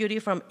Homeland Security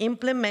from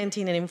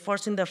implementing and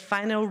enforcing the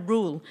final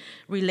rule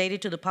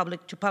related to the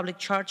public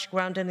charge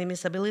ground and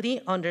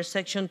admissibility under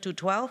Section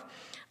 212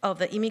 of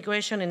the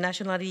Immigration and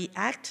Nationality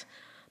Act,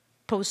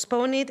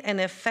 postponing an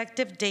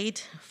effective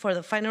date for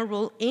the final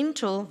rule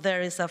until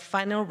there is a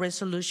final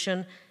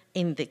resolution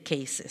in the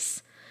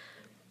cases.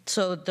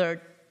 So the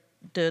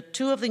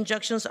 2 of the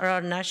injunctions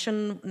are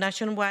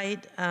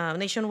nationwide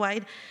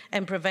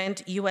and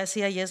prevent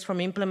USCIS from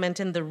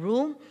implementing the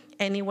rule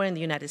anywhere in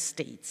the United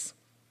States.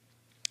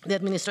 The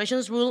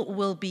administration's rule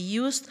will be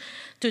used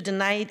to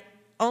deny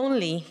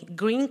only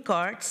green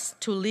cards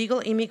to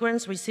legal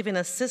immigrants receiving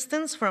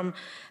assistance from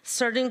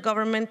certain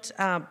government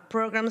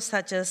programs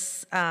such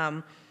as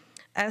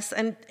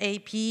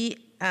SNAP,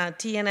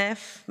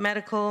 TNF,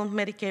 medical,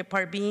 Medicare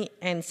Part B,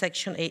 and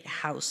Section 8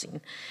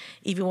 housing.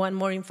 If you want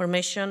more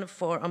information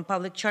on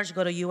public charge,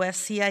 go to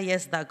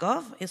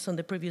uscis.gov. It's on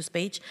the previous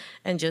page,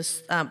 and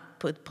just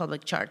put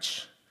public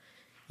charge,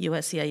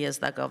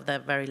 uscis.gov,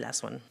 that very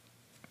last one.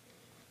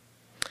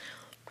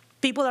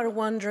 People are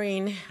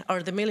wondering,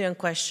 or the million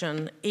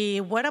question,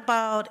 what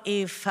about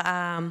if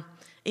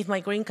my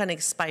green card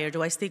expires?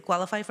 Do I still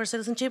qualify for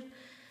citizenship?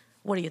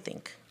 What do you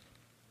think?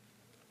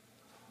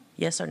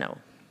 Yes or no?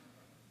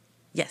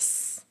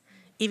 Yes.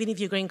 Even if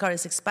your green card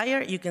is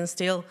expired, you can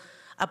still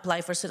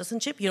apply for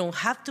citizenship. You don't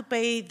have to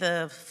pay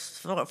the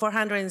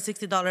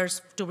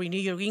 $460 to renew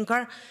your green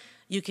card.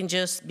 You can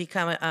just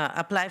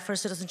apply for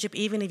citizenship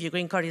even if your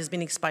green card has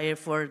been expired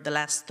for the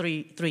last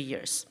three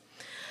years.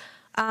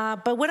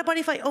 But what about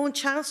if I own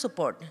child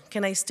support?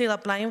 Can I still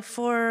apply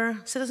for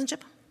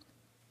citizenship?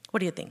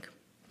 What do you think?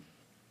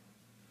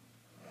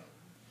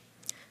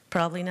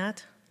 Probably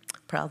not.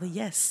 Probably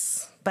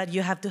yes. But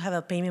you have to have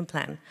a payment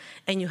plan,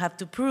 and you have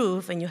to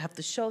prove, and you have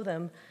to show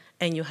them,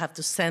 and you have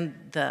to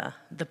send the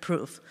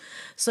proof.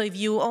 So if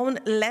you own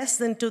less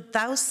than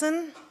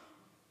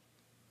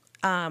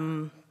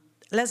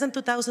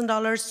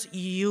 $2,000,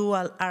 you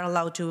are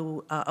allowed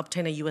to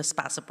obtain a U.S.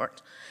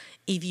 passport.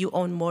 If you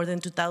own more than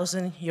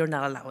 $2,000, you're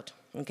not allowed,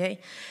 okay?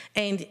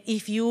 And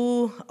if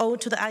you owe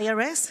to the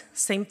IRS,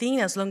 same thing,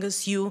 as long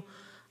as you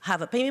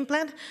have a payment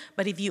plan.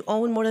 But if you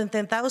own more than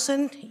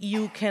 $10,000,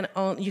 you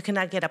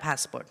cannot get a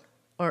passport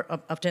or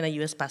obtain a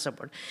U.S.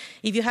 passport.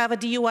 If you have a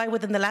DUI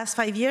within the last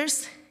 5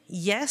 years,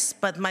 yes,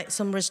 but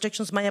some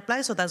restrictions might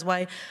apply, so that's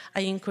why I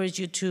encourage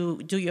you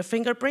to do your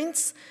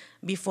fingerprints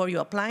before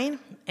you apply,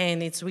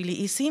 and it's really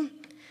easy.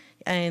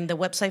 And the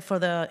website for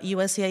the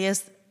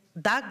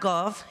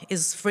USCIS.gov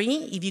is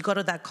free. If you go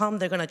to .com,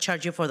 they're gonna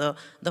charge you for the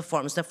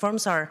forms. The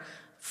forms are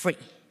free.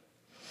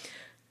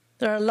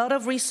 There are a lot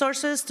of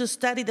resources to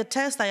study the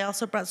test. I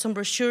also brought some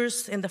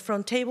brochures in the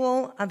front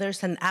table, and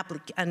there's an app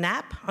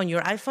on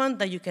your iPhone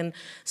that you can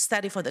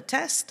study for the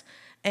test.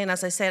 And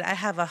as I said, I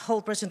have a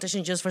whole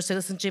presentation just for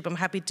citizenship. I'm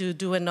happy to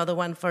do another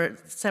one for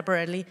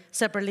separately.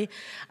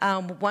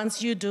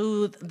 Once you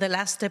do, the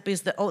last step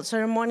is the oath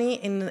ceremony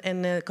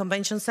in the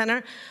convention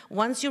center.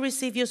 Once you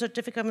receive your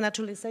certificate of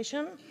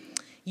naturalization,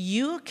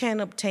 you can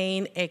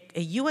obtain a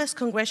U.S.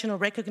 congressional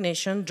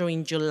recognition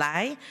during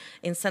July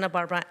in Santa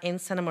Barbara and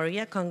Santa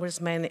Maria.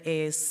 Congressman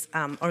is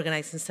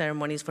organizing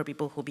ceremonies for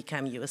people who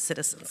become U.S.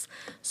 citizens.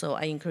 So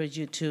I encourage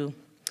you to,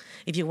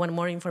 if you want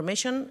more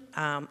information,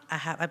 I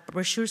have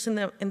brochures in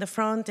the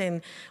front,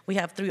 and we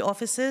have 3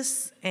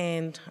 offices,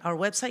 and our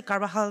website,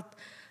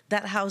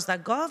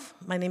 Carbajal.house.gov.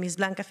 My name is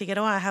Blanca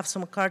Figueroa. I have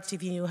some cards.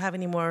 If you have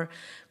any more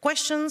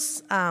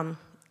questions,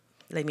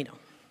 let me know.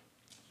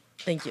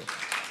 Thank you.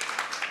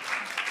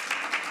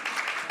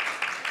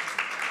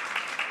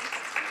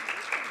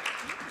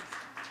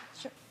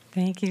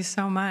 Thank you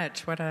so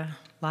much. What a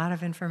lot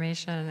of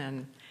information,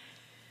 and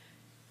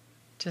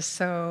just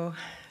so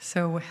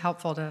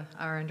helpful to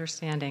our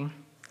understanding.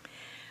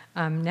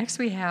 Next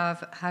we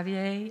have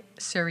Javier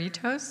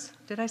Cerritos.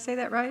 Did I say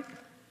that right?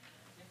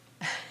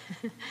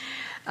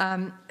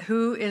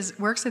 Who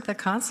works at the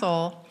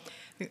consul,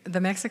 the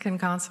Mexican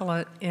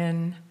consulate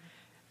in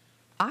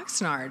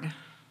Oxnard.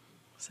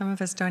 Some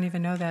of us don't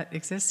even know that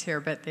exists here,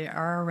 but they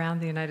are around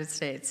the United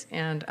States.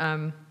 And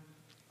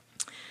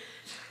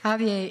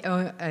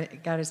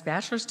Javier got his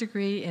bachelor's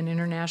degree in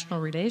international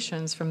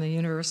relations from the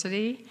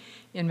university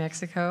in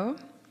Mexico.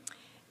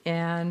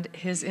 And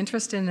his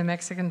interest in the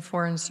Mexican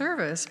Foreign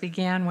Service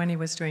began when he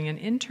was doing an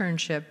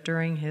internship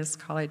during his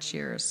college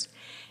years.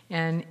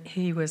 And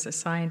he was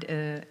assigned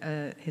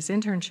his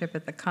internship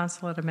at the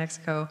Consulate of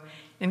Mexico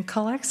in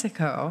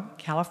Calexico,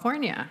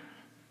 California.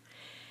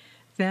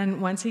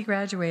 Then once he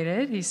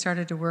graduated, he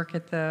started to work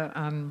at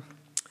the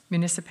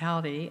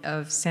municipality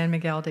of San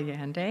Miguel de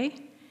Allende.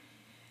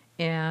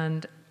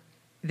 And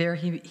there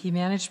he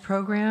managed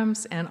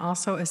programs and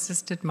also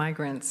assisted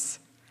migrants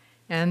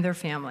and their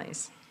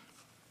families.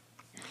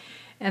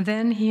 And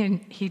then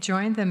he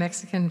joined the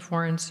Mexican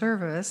Foreign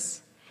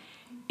Service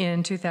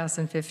in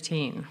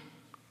 2015.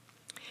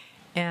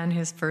 And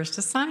his first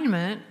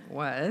assignment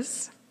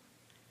was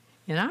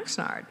in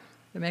Oxnard,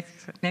 the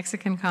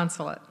Mexican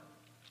Consulate.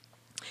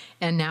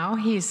 And now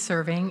he's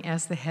serving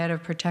as the head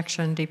of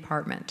protection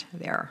department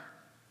there.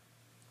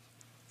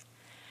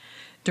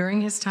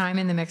 During his time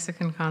in the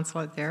Mexican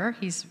Consulate there,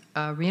 he's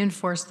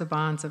reinforced the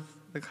bonds of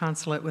the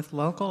consulate with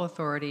local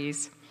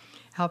authorities,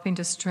 helping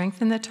to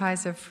strengthen the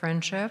ties of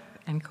friendship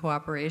and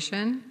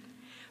cooperation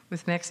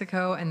with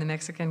Mexico and the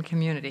Mexican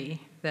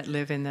community that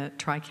live in the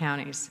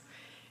Tri-Counties.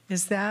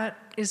 Is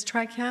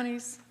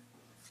Tri-Counties?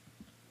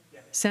 Yeah.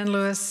 San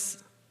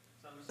Luis,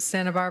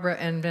 Santa Barbara,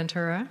 and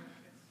Ventura?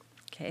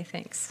 Okay,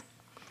 thanks.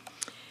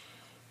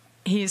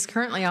 He is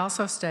currently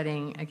also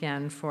studying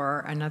again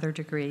for another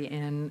degree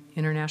in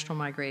international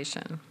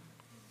migration.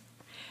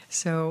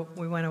 So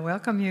we want to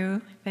welcome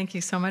you. Thank you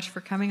so much for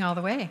coming all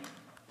the way.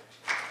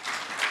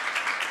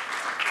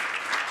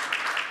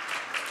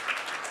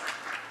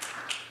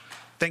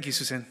 Thank you,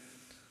 Susan.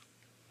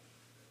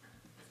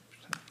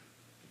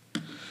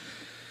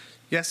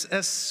 Yes,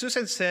 as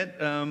Susan said,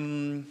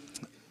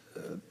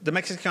 the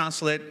Mexican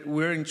Consulate,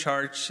 we're in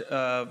charge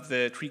of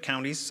the 3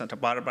 counties, Santa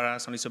Barbara,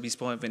 San Luis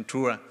Obispo, and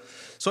Ventura.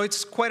 So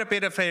it's quite a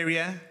bit of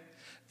area.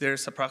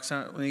 There's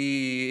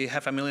approximately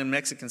 500,000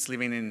 Mexicans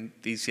living in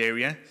this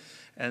area.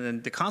 And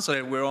then the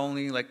consulate, we're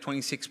only like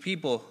 26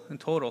 people in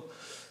total.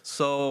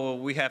 So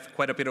we have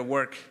quite a bit of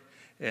work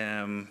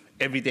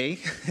every day.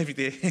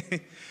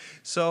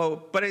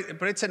 So, but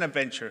it's an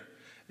adventure.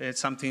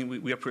 It's something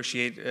we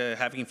appreciate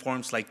having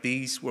forums like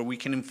these where we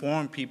can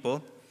inform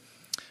people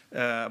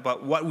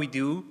about what we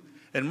do,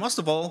 and most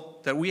of all,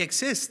 that we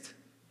exist.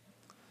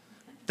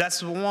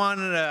 That's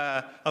one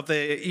of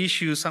the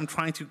issues I'm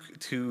trying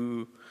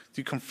to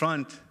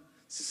confront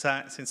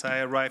since I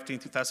arrived in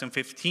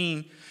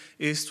 2015,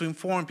 is to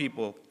inform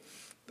people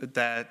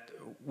that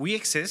we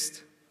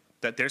exist,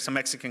 that there's a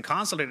Mexican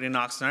consulate in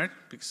Oxnard,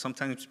 because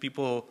sometimes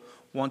people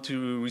want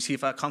to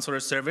receive a consular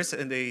service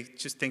and they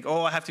just think,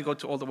 oh, I have to go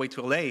all the way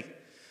to LA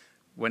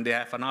when they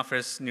have an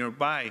office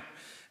nearby.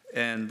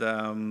 And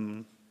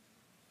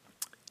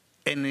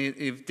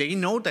if they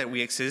know that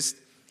we exist,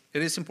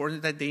 it is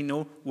important that they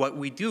know what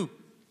we do.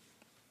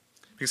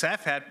 Because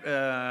I've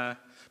had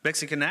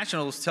Mexican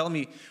nationals tell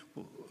me,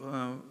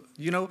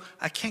 you know,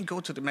 I can't go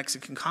to the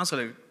Mexican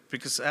consulate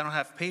because I don't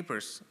have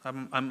papers.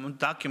 I'm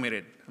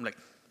undocumented. I'm like,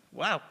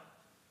 wow.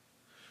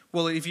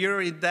 Well, if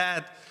you're in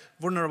that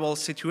vulnerable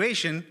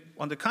situation,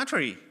 on the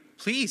contrary,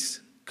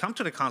 please come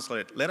to the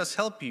consulate. Let us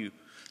help you.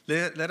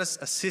 Let us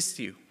assist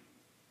you.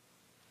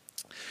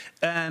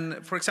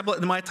 And for example,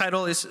 my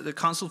title is the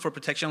Consul for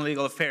Protection and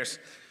Legal Affairs.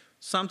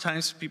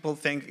 Sometimes people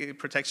think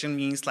protection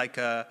means like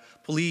a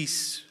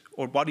police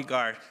or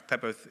bodyguard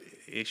type of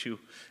issue.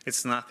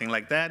 It's nothing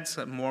like that. It's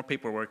more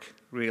paperwork,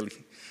 really.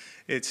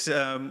 It's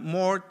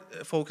more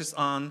focused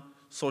on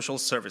social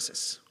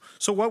services.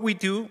 So what we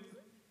do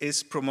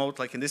is promote,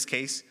 like in this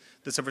case,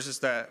 the services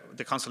that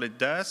the consulate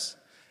does,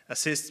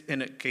 assist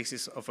in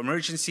cases of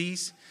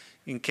emergencies,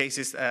 in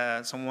cases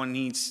someone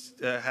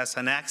has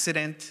an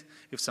accident,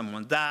 if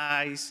someone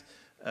dies,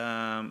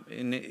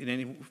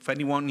 if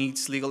anyone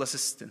needs legal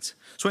assistance.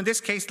 So in this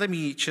case, let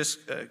me just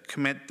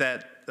comment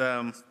that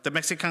the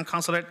Mexican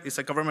Consulate is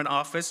a government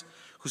office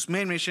whose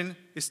main mission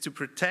is to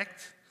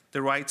protect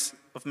the rights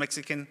of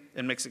Mexican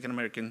and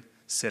Mexican-American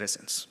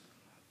citizens.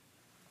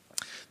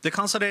 The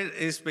consulate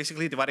is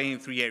basically divided in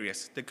 3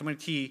 areas. The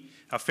Community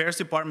Affairs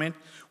Department,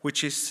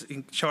 which is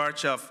in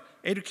charge of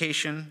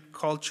education,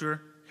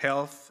 culture,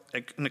 health,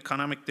 and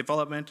economic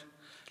development,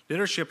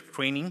 leadership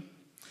training,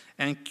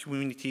 and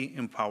community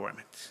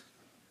empowerment.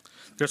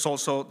 There's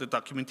also the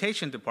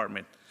Documentation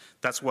Department.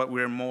 That's what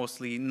we're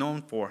mostly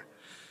known for.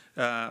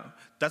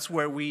 That's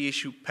where we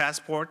issue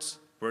passports,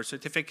 birth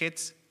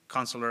certificates,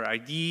 consular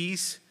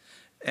IDs,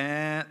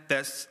 and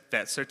death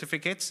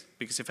certificates,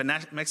 because if a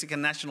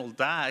Mexican national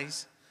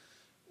dies,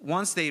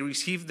 once they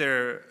receive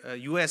their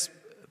U.S.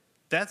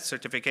 death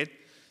certificate,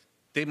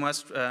 they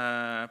must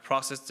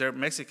process their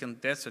Mexican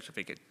death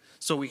certificate.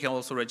 So we can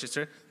also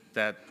register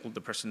that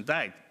the person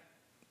died.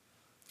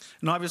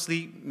 And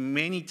obviously,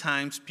 many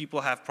times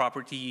people have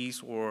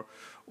properties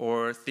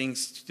or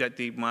things that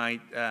they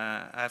might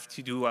have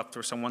to do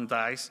after someone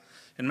dies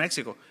in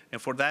Mexico.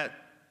 And for that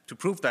to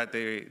prove that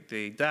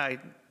they died,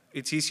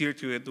 it's easier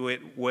to do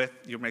it with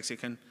your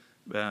Mexican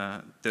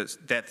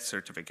death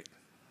certificate.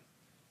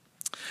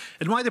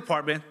 In my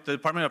department, the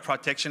Department of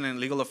Protection and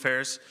Legal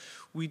Affairs,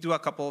 we do a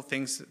couple of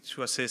things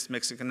to assist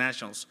Mexican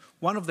nationals.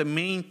 One of the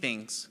main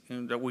things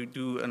that we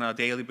do on a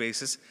daily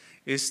basis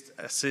is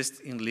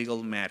assist in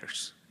legal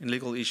matters, in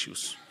legal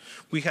issues.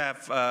 We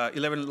have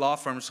 11 law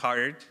firms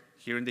hired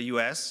here in the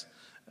US,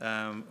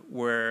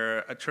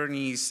 where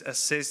attorneys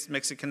assist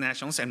Mexican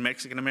nationals and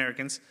Mexican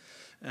Americans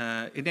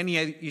in any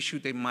issue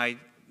they might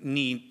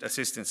need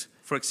assistance.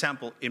 For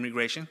example,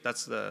 immigration,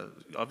 that's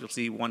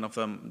obviously one of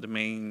them, the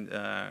main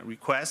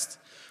requests,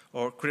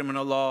 or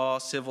criminal law,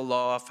 civil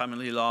law,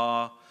 family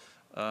law,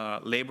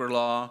 labor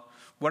law,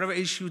 whatever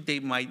issue they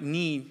might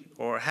need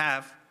or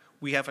have,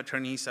 we have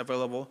attorneys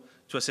available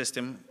to assist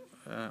them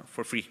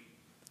for free.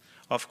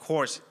 Of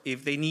course,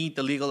 if they need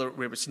the legal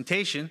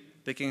representation,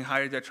 they can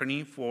hire the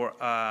attorney for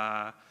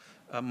a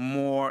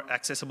more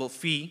accessible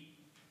fee.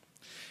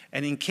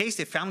 And in case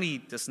the family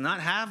does not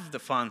have the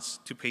funds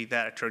to pay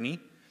that attorney,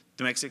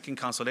 the Mexican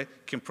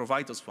Consulate can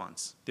provide those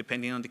funds,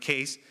 depending on the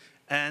case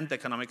and the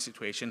economic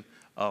situation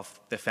of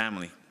the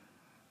family.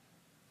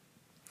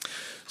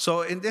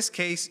 So in this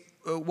case,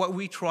 what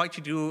we try to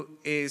do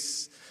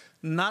is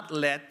not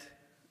let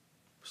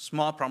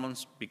small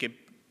problems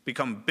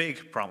become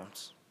big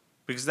problems,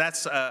 because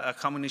that's a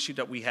common issue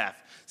that we have.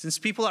 Since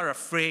people are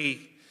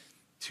afraid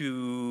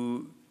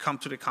to come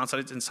to the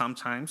consulate, and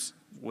sometimes,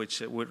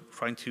 which we're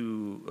trying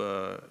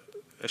to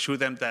assure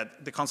them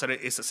that the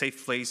consulate is a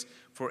safe place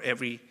for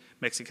every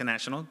Mexican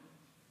national.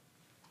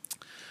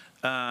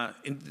 We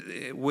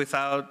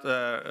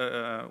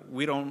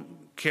don't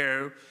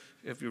care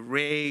if your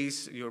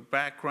race, your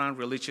background,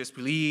 religious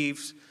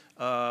beliefs,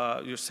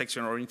 your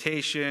sexual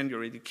orientation,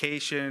 your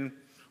education.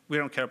 We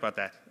don't care about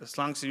that. As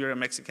long as you're a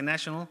Mexican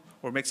national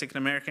or Mexican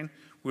American,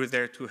 we're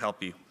there to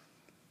help you.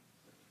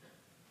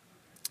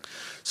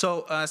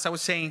 So as I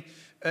was saying,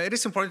 it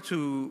is important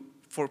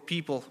for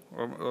people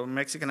or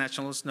Mexican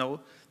nationals know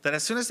that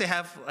as soon as they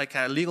have like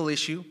a legal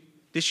issue,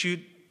 they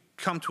should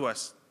come to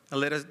us and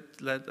let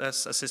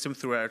us assist them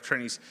through our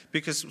attorneys,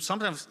 because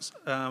sometimes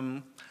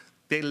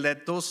they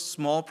let those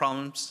small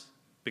problems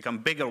become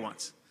bigger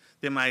ones.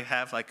 They might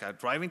have like a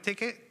driving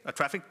ticket, a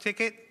traffic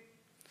ticket.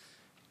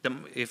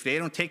 If they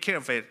don't take care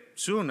of it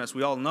soon, as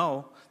we all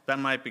know, that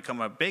might become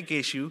a big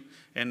issue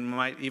and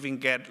might even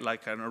get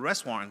like an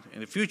arrest warrant in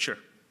the future.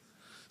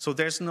 So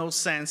there's no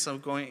sense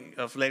of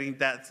letting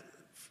that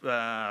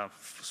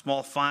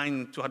small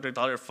fine,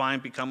 $200 fine,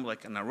 become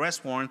like an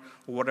arrest warrant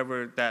or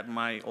whatever that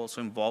might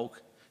also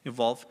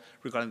involve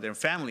regarding their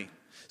family.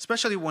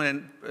 Especially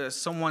when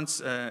someone's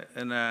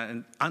in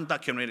an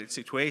undocumented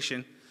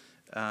situation,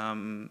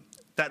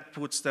 that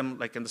puts them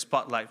like in the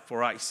spotlight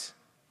for ICE.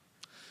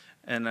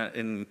 And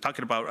in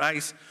talking about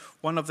ICE,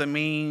 one of the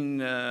main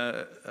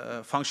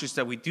functions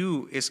that we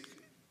do is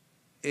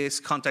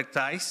contact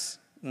ICE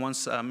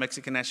once a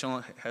Mexican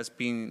national has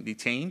been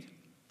detained,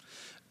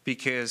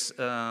 because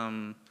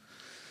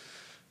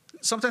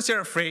sometimes they're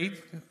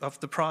afraid of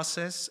the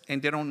process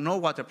and they don't know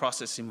what the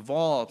process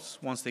involves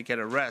once they get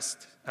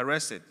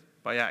arrested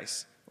by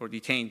ICE or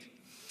detained.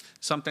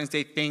 Sometimes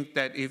they think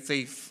that if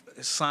they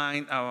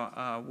sign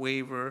a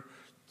waiver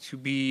to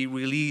be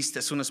released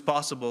as soon as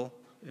possible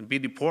and be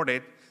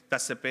deported,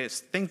 that's the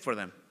best thing for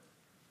them.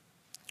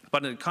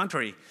 But on the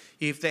contrary,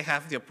 if they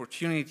have the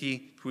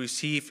opportunity to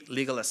receive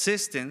legal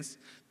assistance,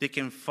 they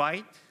can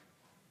fight,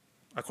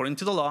 according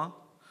to the law,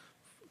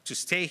 to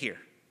stay here.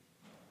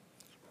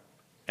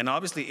 And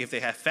obviously, if they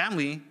have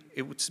family,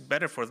 it's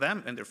better for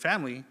them and their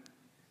family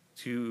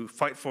to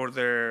fight for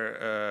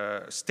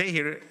their stay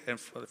here and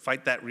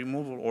fight that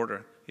removal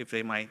order if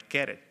they might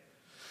get it.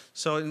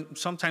 So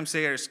sometimes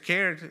they are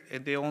scared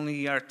and they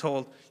only are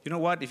told, you know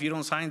what, if you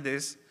don't sign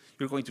this,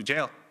 you're going to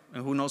jail,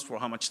 and who knows for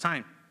how much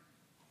time.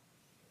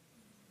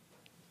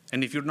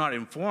 And if you're not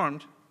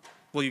informed,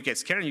 well, you get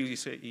scared and you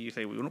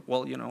say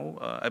well, you know,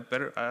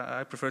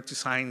 I prefer to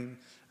sign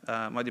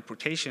my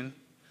deportation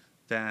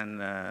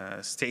than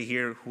stay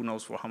here, who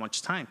knows for how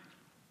much time.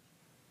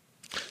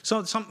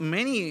 So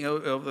many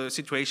of the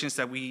situations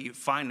that we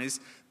find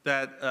is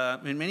that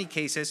in many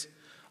cases,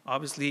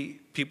 obviously,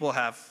 people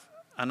have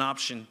an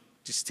option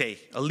to stay,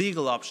 a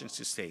legal option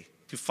to stay,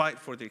 to fight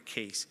for their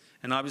case.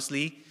 And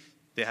obviously,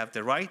 they have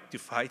the right to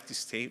fight to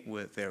stay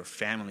with their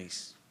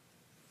families.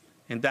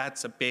 And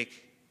that's a big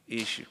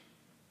issue.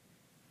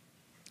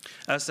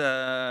 As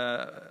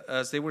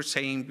they were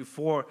saying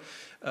before,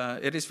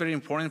 it is very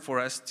important for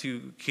us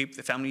to keep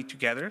the family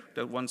together.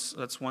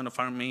 That's one of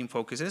our main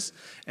focuses.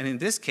 And in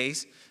this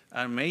case,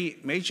 a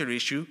major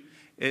issue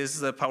is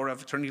the power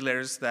of attorney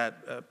letters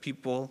that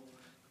people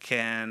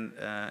can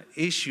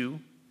issue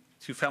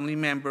to family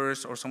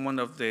members or someone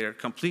of their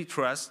complete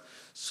trust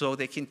so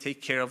they can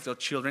take care of their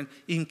children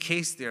in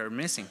case they are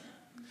missing.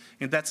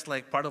 And that's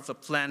like part of the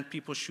plan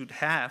people should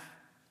have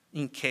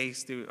in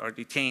case they are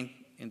detained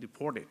and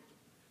deported.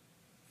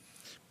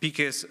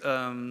 Because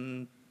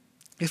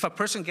if a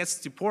person gets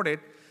deported,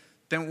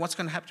 then what's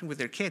going to happen with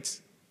their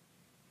kids,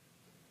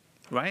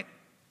 right?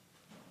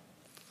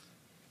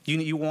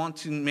 You want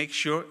to make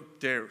sure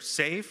they're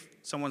safe.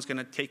 Someone's going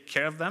to take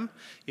care of them.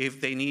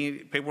 If they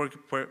need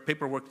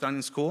paperwork done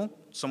in school,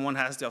 someone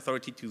has the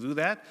authority to do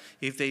that.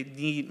 If they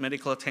need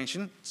medical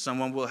attention,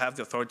 someone will have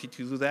the authority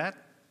to do that.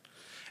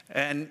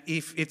 And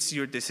if it's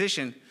your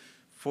decision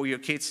for your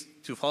kids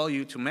to follow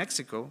you to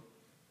Mexico,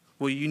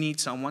 well, you need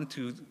someone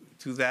to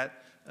do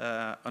that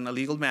on a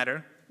legal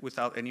matter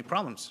without any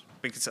problems.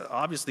 Because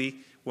obviously,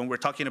 when we're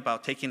talking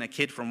about taking a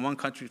kid from one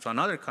country to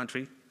another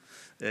country,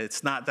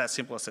 it's not that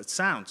simple as it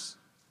sounds.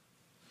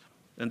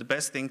 And the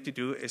best thing to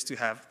do is to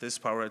have this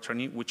power of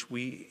attorney, which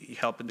we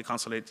help in the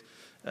consulate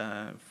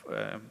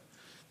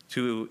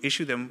to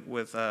issue them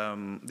with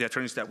the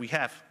attorneys that we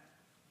have,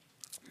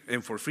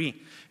 and for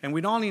free. And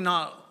we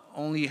not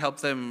only help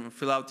them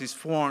fill out these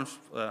forms,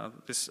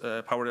 this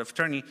power of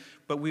attorney,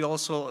 but we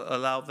also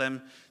allow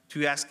them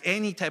to ask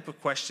any type of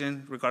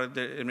question regarding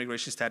their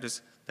immigration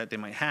status that they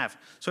might have.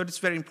 So it's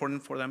very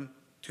important for them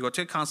to go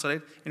to the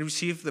consulate and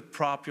receive the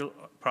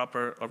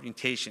proper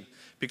orientation.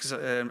 Because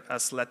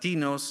as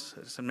Latinos,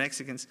 as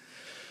Mexicans,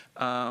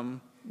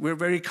 we're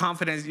very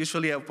confident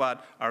usually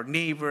about our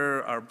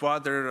neighbor, our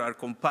brother, our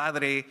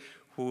compadre,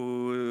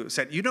 who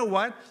said, you know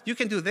what, you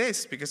can do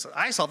this because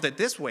I solved it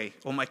this way,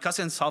 or my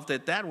cousin solved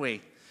it that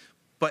way.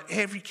 But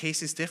every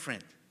case is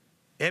different.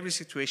 Every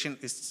situation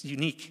is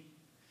unique.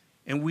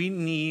 And we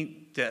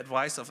need the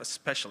advice of a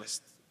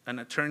specialist, an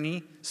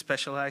attorney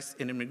specialized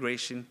in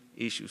immigration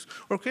issues,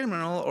 or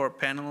criminal, or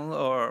penal,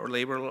 or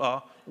labor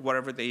law,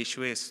 whatever the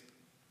issue is.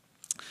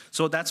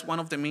 So that's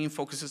one of the main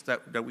focuses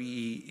that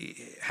we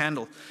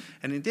handle.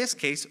 And in this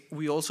case,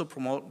 we also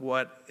promote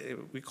what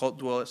we call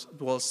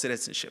dual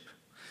citizenship.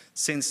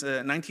 Since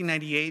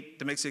 1998,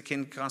 the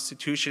Mexican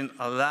Constitution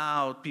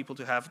allowed people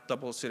to have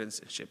double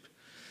citizenship.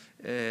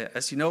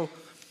 As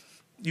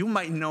you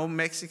might know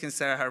Mexicans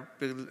that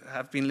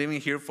have been living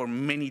here for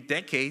many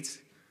decades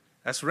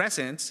as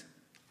residents,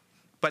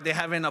 but they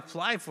haven't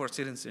applied for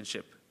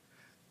citizenship.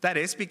 That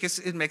is because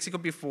in Mexico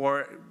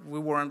before, we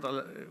weren't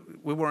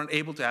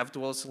able to have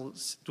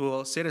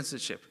dual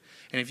citizenship.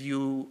 And if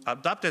you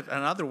adopted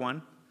another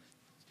one,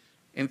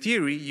 in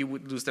theory, you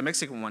would lose the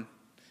Mexican one.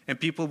 And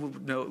people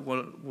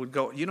would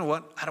go, you know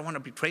what, I don't want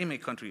to betray my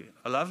country.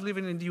 I love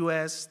living in the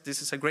US,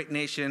 this is a great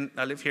nation,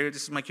 I live here,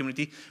 this is my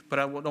community, but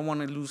I don't want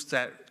to lose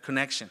that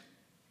connection.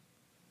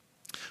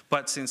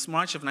 But since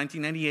March of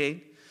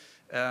 1998,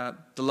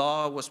 the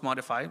law was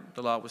modified,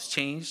 the law was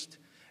changed,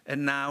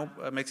 and now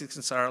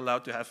Mexicans are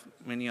allowed to have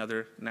many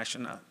other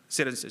national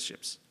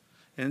citizenships.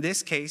 In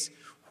this case,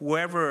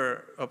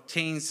 whoever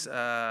obtains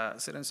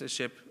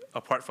citizenship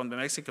apart from the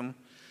Mexican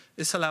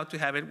is allowed to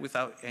have it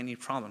without any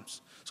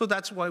problems. So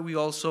that's why we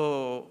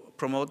also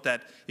promote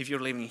that if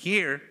you're living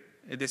here,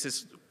 this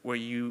is where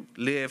you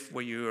live,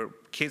 where your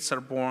kids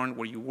are born,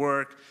 where you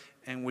work,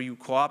 and where you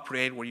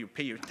cooperate, where you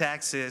pay your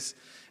taxes,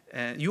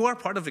 and you are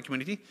part of the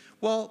community,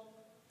 well,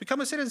 become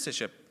a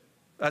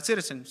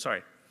citizen,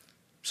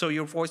 so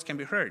your voice can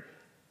be heard,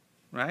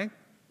 right?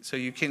 So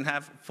you can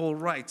have full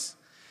rights.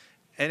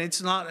 And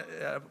it's not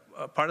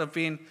a part of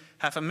being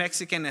half a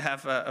Mexican and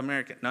half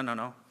American.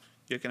 No.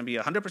 You're going to be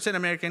 100%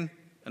 American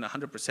and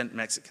 100%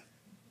 Mexican.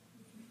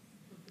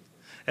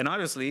 And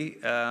obviously,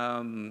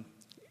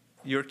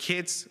 your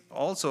kids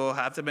also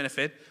have the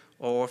benefit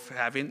of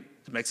having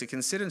the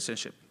Mexican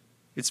citizenship.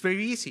 It's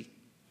very easy.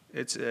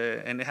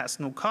 And it has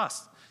no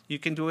cost. You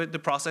can do it, the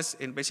process,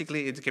 and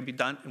basically it can be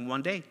done in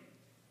one day.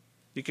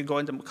 You can go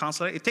into the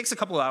consulate. It takes a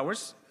couple of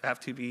hours, I have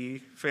to be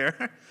fair,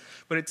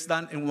 but it's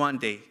done in one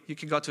day. You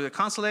can go to the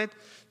consulate,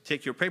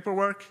 take your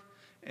paperwork,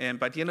 and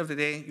by the end of the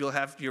day, you'll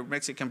have your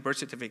Mexican birth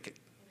certificate.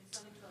 It's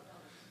only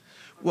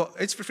 $12. Well,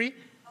 it's for free.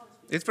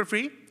 It's for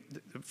free.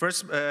 The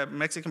first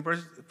Mexican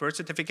birth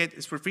certificate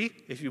is for free.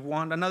 If you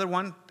want another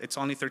one, it's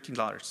only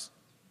 $13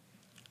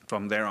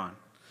 from there on.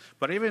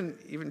 But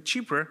even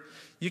cheaper,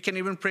 you can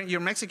even print your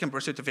Mexican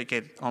birth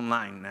certificate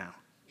online now.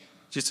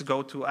 Just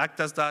go to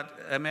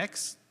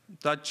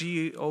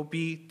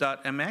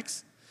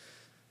actas.mx.gov.mx,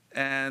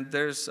 and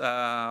there's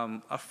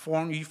a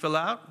form you fill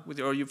out with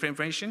your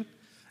information,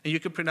 and you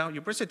can print out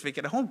your birth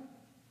certificate at home.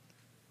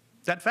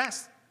 That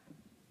fast,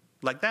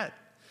 like that.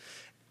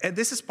 And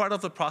this is part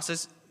of the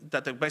process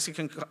that the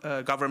Mexican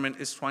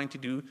government is trying to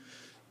do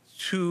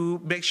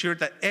to make sure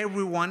that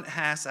everyone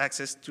has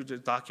access to the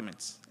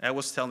documents. I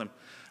always tell them,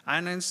 I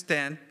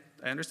understand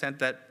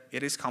that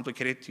it is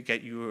complicated to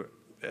get your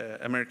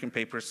American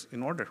papers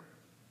in order.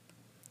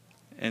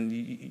 And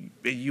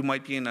you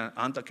might be in an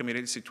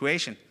undocumented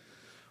situation,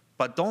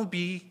 but don't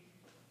be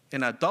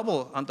in a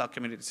double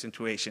undocumented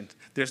situation.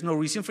 There's no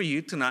reason for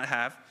you to not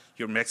have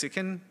your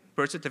Mexican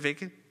birth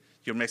certificate,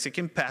 your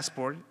Mexican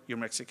passport, your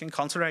Mexican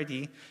consular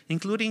ID,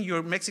 including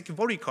your Mexican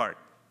voting card.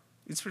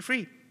 It's for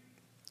free,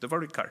 the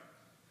voting card.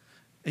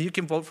 And you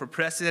can vote for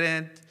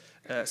president,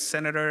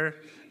 senator,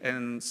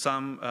 and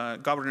some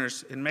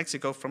governors in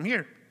Mexico from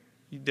here.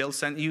 They'll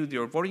send you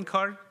your voting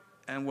card,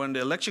 and when the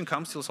election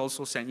comes, they'll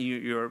also send you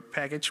your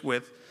package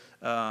with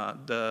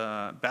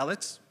the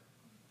ballots,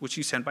 which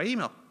you send by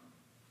email.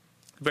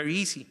 Very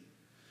easy.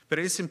 But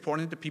it is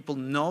important that people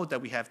know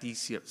that we have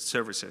these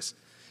services.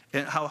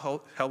 and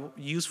how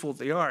useful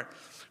they are.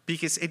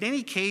 Because in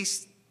any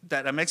case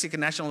that a Mexican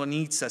national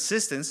needs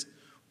assistance,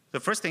 the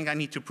first thing I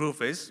need to prove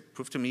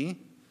to me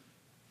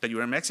that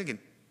you're a Mexican.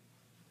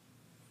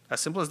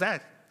 As simple as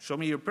that. Show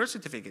me your birth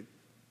certificate.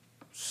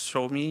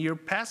 Show me your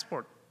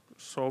passport.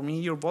 Show me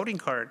your voting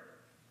card,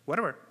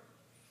 whatever.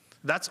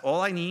 That's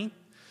all I need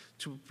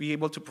to be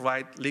able to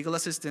provide legal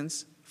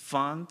assistance,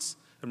 funds,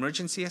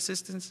 emergency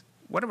assistance,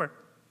 whatever.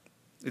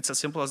 It's as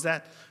simple as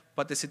that.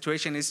 But the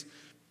situation is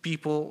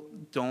people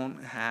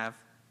don't have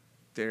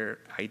their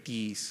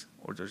IDs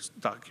or their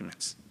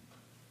documents.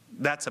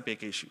 That's a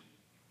big issue.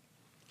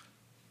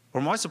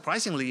 Or more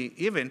surprisingly,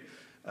 even,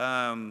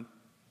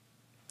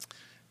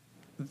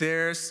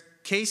 there's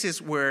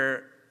cases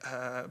where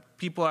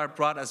people are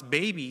brought as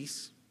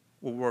babies,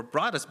 or were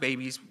brought as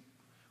babies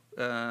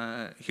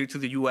here to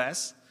the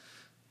US,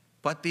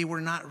 but they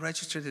were not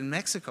registered in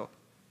Mexico.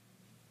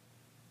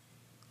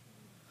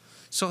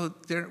 So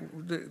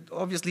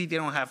obviously they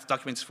don't have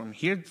documents from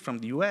here, from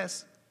the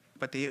US,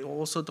 but they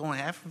also don't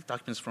have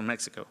documents from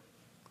Mexico.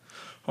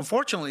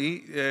 Unfortunately,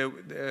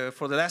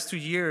 for the last 2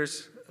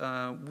 years,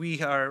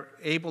 we are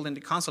able in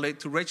the consulate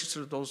to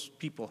register those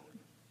people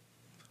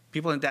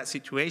in that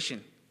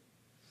situation.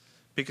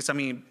 Because, I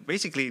mean,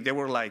 basically they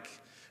were like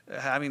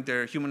having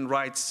their human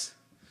rights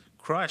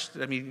crushed.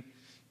 I mean,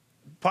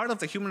 part of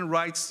the human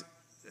rights,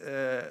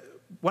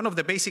 one of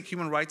the basic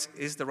human rights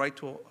is the right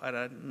to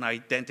an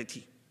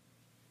identity.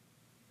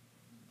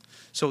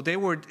 So they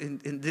were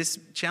in this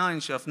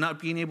challenge of not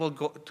being able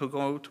to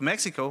go to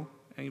Mexico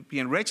and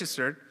being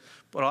registered,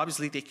 but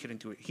obviously they couldn't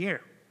do it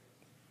here.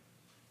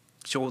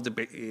 So,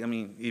 I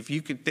mean, if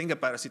you could think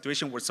about a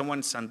situation where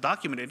someone's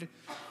undocumented,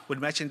 would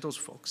mention those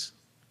folks.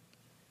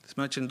 Let's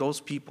mention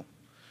those people,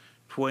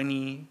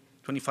 20,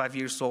 25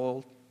 years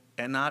old,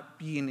 and not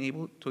being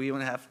able to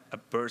even have a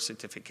birth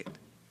certificate.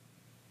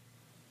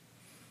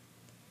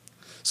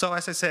 So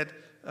as I said,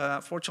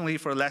 fortunately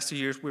for the last 2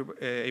 years, we were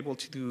able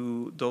to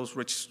do those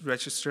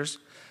registers.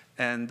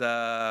 And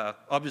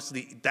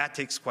obviously that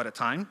takes quite a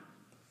time.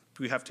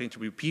 We have to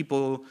interview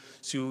people,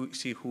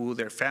 see who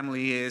their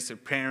family is, their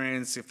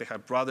parents, if they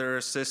have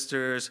brothers,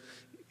 sisters,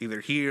 either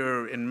here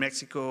or in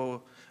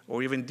Mexico,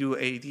 or even do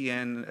a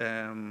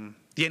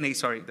DNA,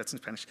 sorry, that's in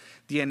Spanish,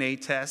 DNA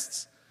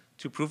tests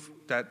to prove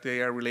that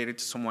they are related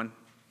to someone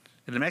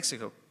in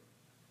Mexico.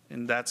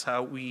 And that's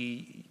how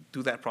we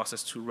do that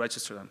process to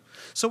register them.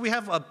 So we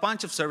have a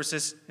bunch of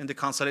services in the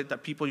consulate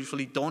that people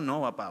usually don't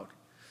know about.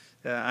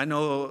 I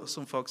know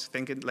some folks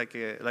thinking like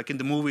in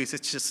the movies,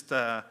 it's just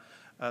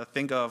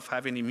think of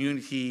having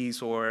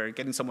immunities or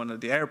getting someone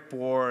at the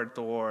airport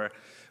or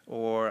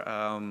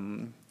I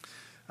don't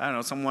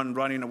know, someone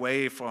running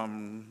away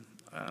from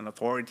an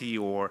authority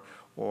or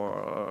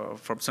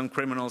from some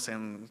criminals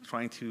and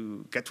trying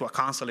to get to a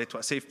consulate, to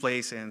a safe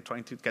place, and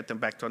trying to get them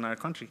back to another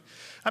country.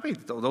 I mean,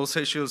 those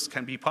issues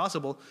can be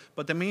possible,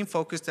 but the main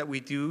focus that we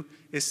do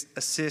is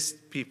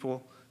assist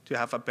people to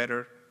have a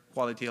better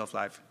quality of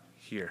life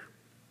here.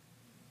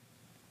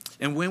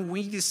 And when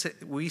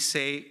we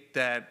say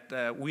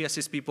that we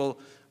assist people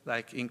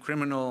like in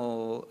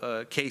criminal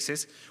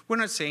cases, we're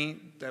not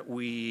saying that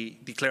we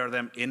declare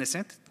them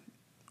innocent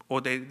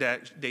or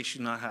that they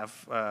should not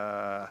have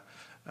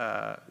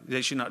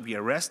they should not be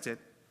arrested.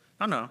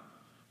 No.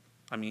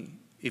 I mean,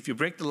 if you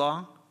break the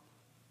law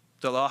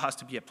has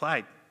to be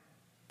applied.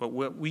 But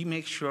what we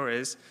make sure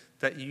is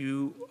that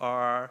you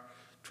are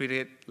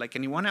treated like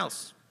anyone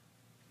else.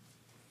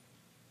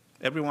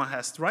 Everyone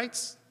has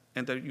rights,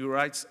 and that your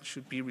rights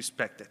should be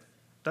respected.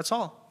 That's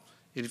all.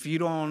 If you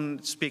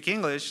don't speak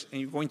English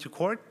and you're going to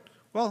court,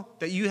 well,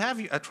 that you have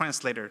a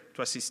translator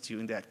to assist you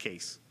in that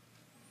case.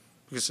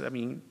 Because, I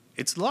mean,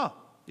 it's law.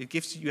 It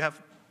gives you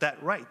have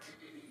that right.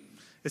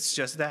 It's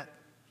just that.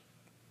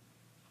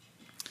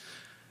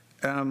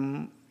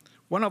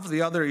 One of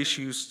the other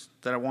issues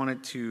that I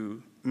wanted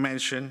to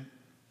mention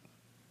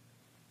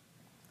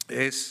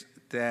is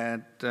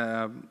that,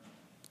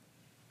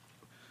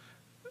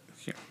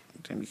 here,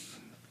 let me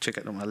check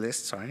it on my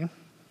list, sorry.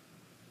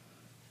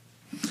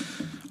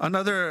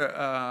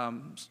 Another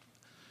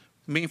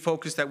main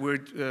focus that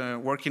we're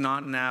working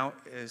on now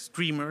is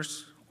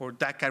dreamers or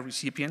DACA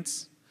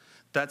recipients.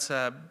 That's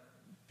a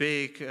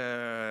big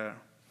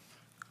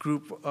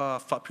group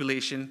of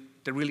population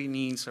that really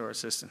needs our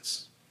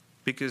assistance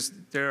because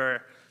there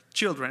are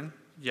children,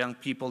 young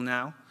people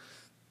now,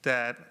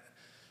 that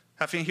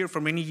have been here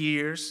for many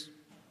years,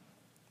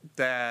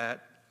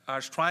 that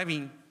are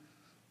striving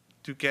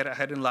to get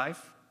ahead in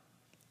life,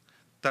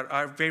 that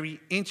are very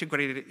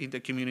integrated in the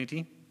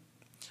community.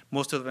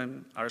 Most of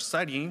them are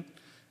studying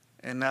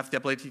and have the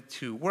ability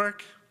to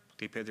work,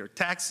 they pay their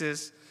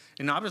taxes,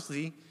 and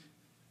obviously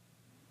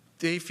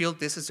they feel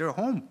this is their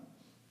home.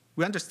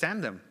 We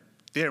understand them.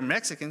 They're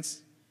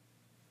Mexicans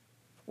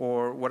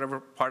or whatever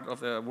part of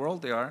the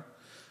world they are,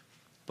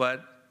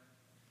 but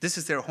this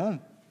is their home.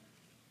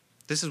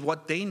 This is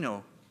what they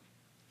know.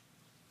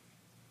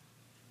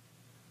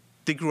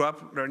 They grew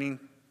up learning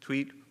to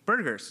eat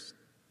burgers.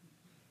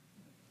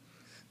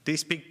 They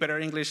speak better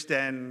English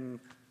than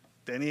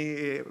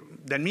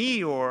than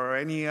me or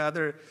any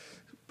other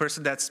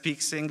person that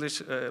speaks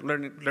English,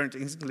 learned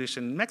English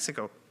in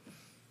Mexico.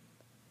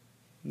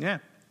 Yeah.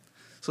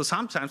 So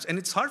sometimes, and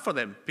it's hard for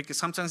them because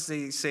sometimes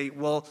they say,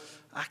 well,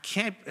 I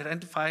can't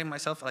identify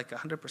myself like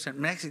 100%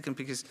 Mexican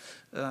because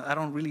I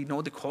don't really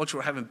know the culture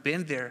or haven't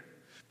been there.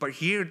 But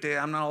here,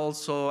 I'm not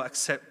also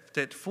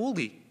accepted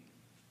fully.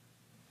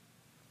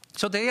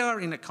 So they are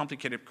in a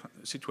complicated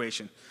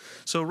situation.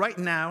 So right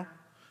now,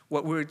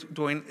 what we're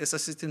doing is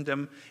assisting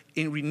them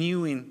in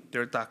renewing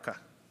their DACA.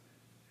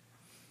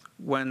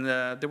 When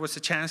there was a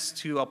chance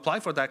to apply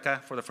for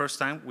DACA for the first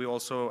time, we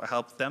also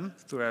helped them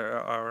through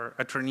our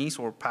attorneys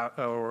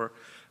or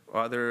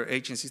other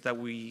agencies that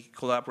we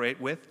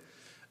collaborate with.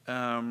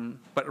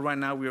 But right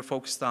now, we are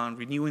focused on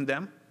renewing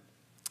them.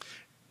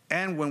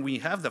 And when we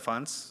have the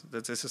funds,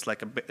 this is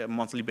like a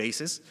monthly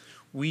basis,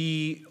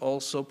 we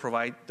also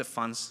provide the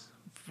funds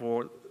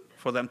for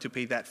them to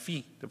pay that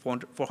fee, the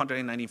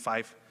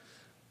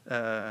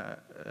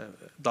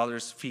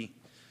 $495 fee.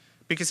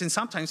 Because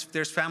sometimes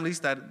there's families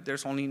that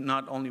there's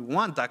not only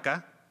one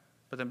DACA,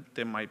 but then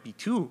there might be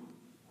 2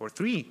 or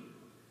 3.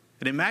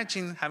 And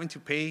imagine having to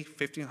pay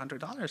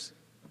 $1,500.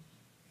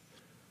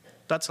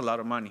 That's a lot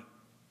of money.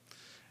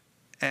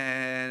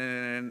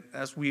 And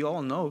as we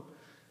all know,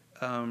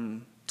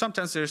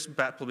 sometimes there's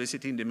bad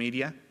publicity in the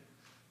media.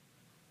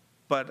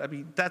 But I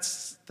mean,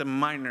 that's the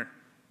minor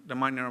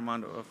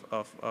amount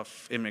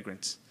of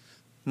immigrants.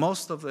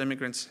 Most of the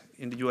immigrants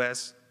in the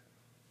US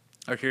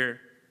are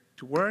here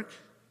to work,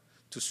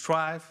 to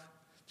strive,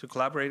 to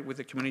collaborate with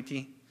the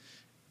community,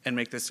 and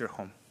make this their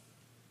home.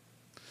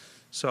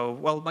 So,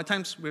 well, my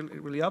time's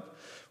really up.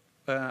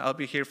 I'll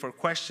be here for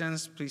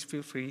questions. Please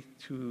feel free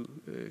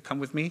to come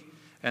with me.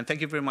 And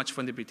thank you very much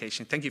for the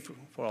invitation. Thank you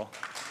for all.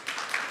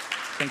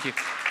 Thank you.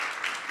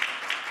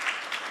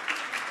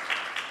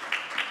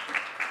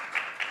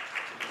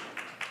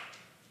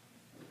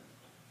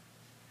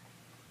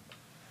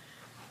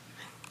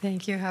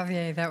 Thank you,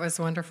 Javier. That was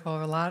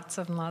wonderful. Lots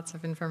and lots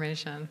of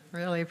information.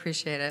 Really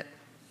appreciate it.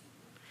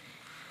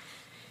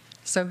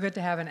 So good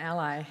to have an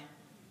ally.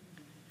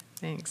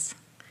 Thanks.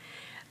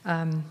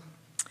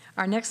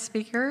 Our next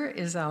speaker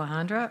is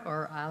Alejandra,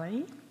 or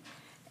Ali.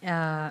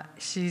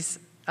 She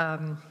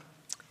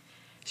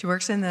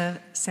works in the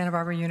Santa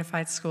Barbara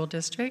Unified School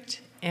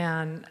District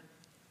and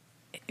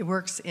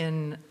works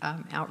in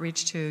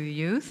outreach to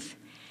youth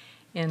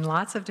in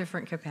lots of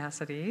different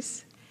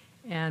capacities.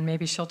 And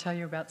maybe she'll tell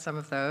you about some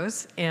of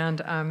those. And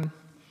her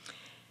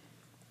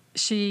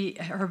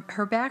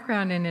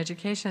background in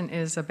education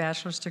is a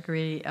bachelor's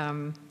degree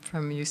from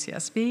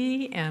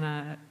UCSB and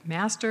a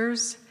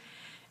master's,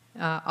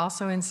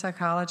 also in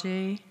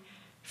psychology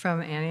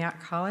from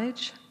Antioch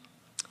College.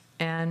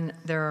 And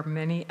there are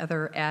many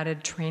other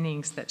added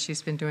trainings that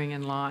she's been doing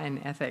in law and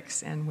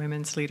ethics and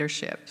women's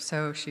leadership.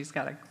 So she's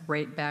got a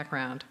great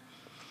background.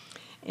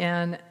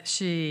 And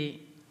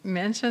she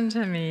mentioned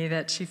to me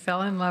that she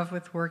fell in love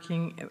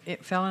working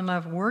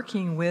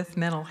with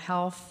mental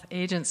health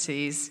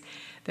agencies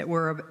that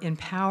were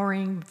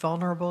empowering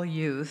vulnerable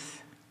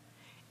youth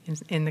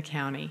in the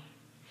county.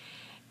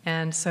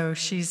 And so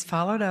she's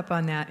followed up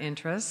on that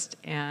interest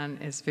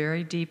and is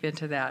very deep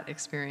into that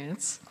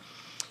experience.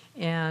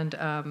 And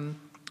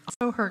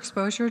also her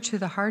exposure to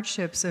the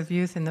hardships of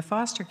youth in the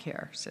foster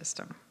care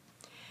system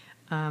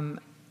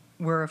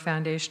were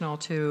foundational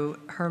to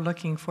her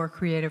looking for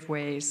creative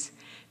ways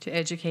to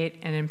educate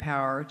and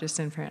empower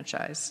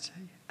disenfranchised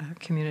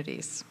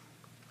communities.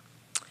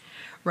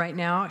 Right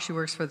now, she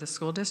works for the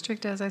school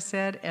district, as I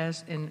said,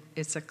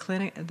 it's a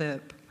clinic.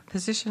 The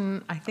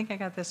position, I think I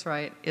got this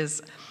right,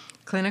 is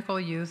clinical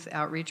youth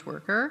outreach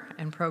worker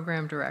and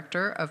program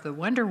director of the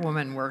Wonder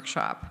Woman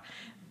workshop.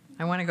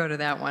 I want to go to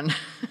that one.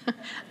 I'm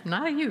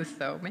not a youth,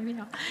 though. Maybe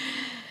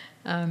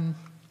I'll.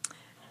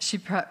 She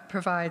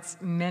provides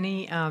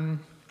many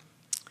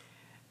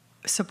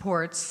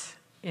supports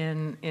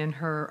in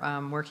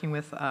her working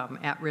with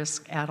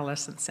at-risk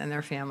adolescents and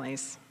their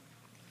families.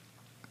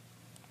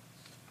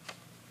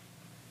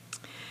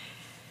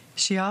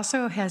 She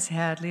also has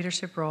had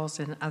leadership roles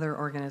in other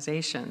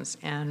organizations,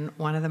 and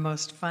one of the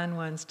most fun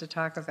ones to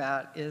talk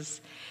about is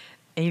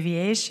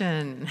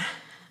aviation.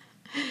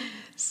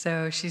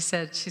 So she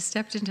said she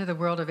stepped into the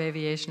world of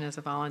aviation as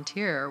a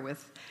volunteer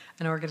with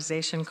an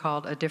organization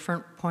called A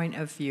Different Point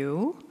of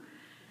View,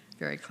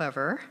 very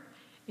clever,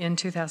 in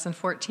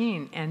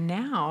 2014. And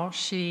now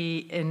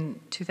in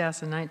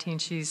 2019,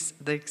 she's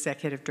the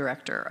executive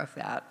director of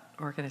that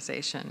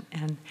organization.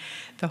 And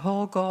the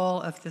whole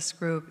goal of this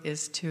group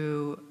is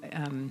to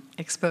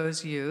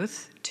expose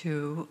youth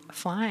to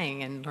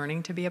flying and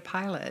learning to be a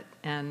pilot,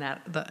 and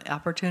that the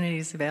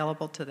opportunities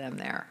available to them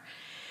there.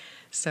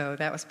 So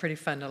that was pretty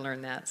fun to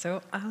learn that.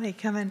 So Ali,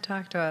 come and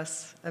talk to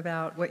us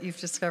about what you've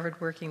discovered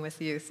working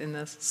with youth in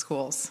the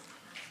schools.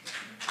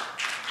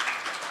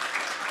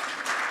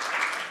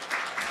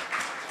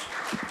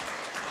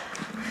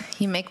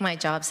 You make my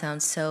job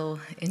sound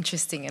so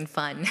interesting and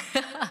fun,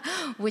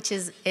 which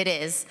it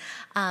is.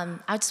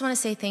 I just want to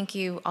say thank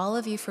you, all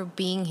of you, for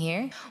being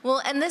here.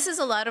 Well, and this is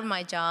a lot of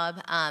my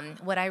job.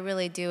 What I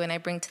really do and I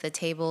bring to the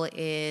table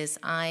is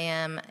I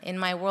am, in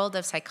my world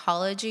of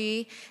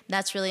psychology,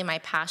 that's really my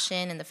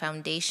passion and the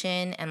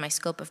foundation and my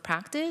scope of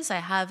practice. I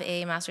have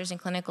a master's in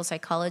clinical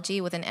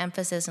psychology with an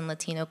emphasis in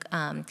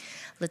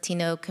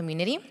Latino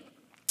community.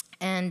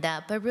 And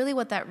but really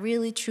what that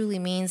really truly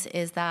means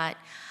is that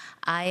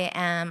I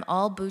am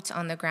all boots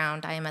on the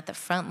ground. I am at the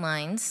front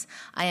lines.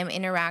 I am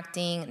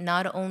interacting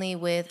not only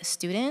with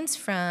students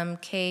from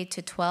K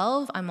to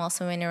 12, I'm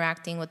also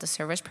interacting with the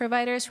service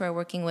providers who are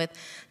working with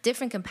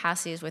different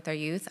capacities with our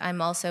youth. I'm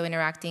also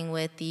interacting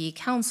with the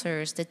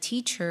counselors, the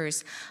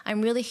teachers.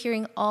 I'm really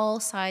hearing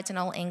all sides and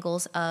all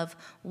angles of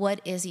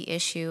what is the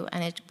issue,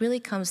 and it really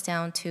comes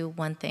down to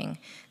one thing.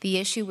 The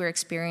issue we're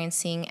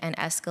experiencing and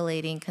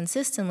escalating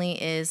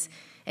consistently is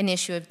an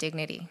issue of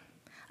dignity,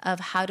 of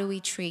how do we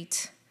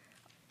treat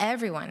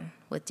everyone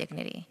with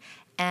dignity,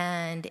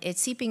 and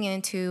it's seeping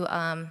into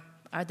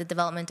the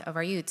development of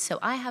our youth. So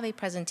I have a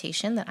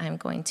presentation that I'm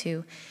going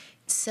to.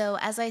 So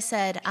as I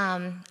said,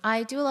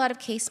 I do a lot of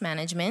case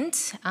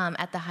management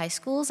at the high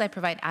schools. I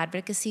provide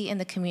advocacy in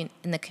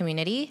the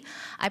community.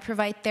 I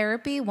provide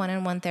therapy,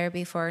 one-on-one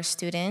therapy for our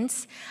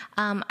students.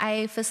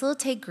 I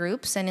facilitate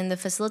groups, and in the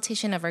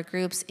facilitation of our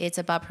groups, it's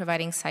about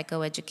providing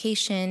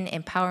psychoeducation,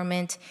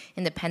 empowerment,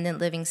 independent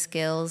living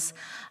skills.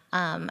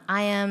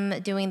 I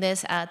am doing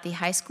this at the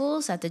high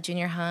schools, at the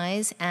junior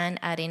highs, and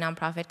at a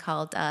nonprofit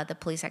called the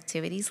Police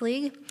Activities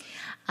League.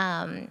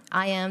 I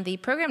am the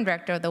program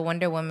director of the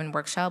Wonder Woman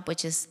Workshop,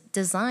 which is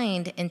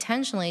designed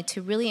intentionally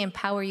to really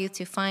empower youth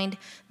to find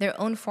their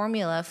own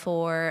formula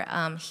for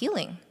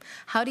healing.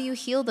 How do you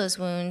heal those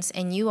wounds?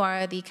 And you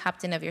are the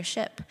captain of your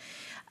ship.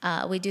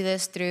 We do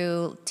this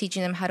through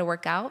teaching them how to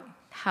work out,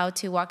 how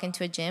to walk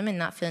into a gym and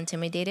not feel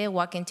intimidated,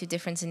 walk into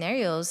different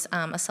scenarios,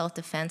 a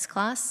self-defense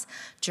class,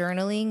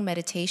 journaling,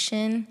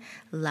 meditation,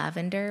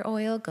 lavender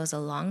oil goes a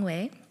long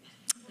way.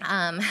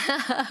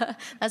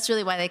 That's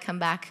really why they come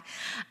back.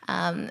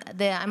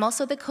 I'm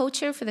also the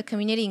co-chair for the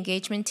community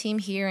engagement team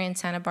here in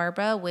Santa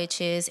Barbara,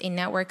 which is a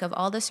network of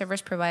all the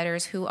service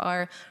providers who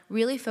are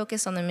really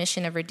focused on the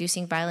mission of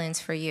reducing violence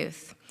for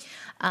youth.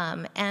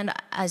 And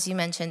as you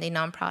mentioned, a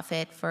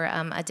nonprofit for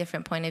a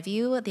different point of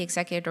view, the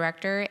executive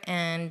director,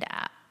 and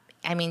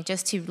I mean,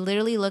 just to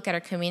literally look at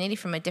our community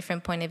from a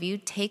different point of view,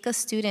 take a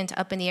student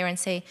up in the air and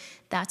say,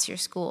 that's your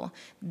school,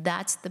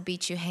 that's the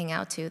beach you hang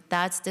out to,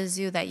 that's the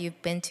zoo that you've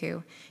been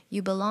to,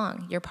 you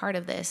belong, you're part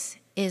of this,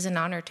 is an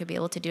honor to be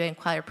able to do it and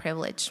quite a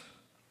privilege.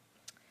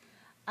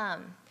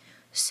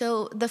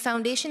 So the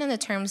foundation and the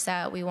terms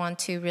that we want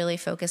to really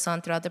focus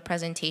on throughout the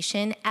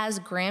presentation, as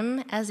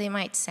grim as they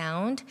might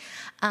sound,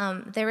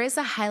 there is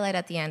a highlight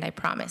at the end, I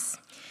promise.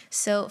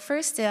 So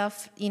first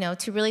off,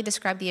 to really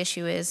describe the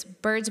issue is,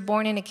 birds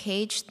born in a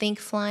cage think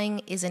flying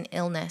is an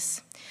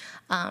illness.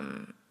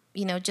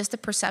 Just the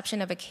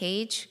perception of a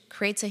cage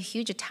creates a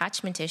huge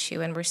attachment issue,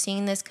 and we're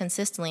seeing this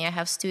consistently. I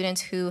have students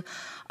who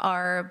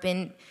are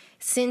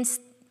since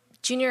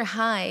junior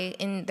high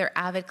in their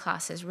AVID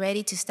classes,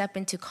 ready to step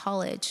into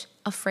college,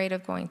 afraid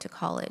of going to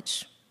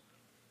college.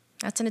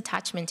 That's an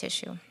attachment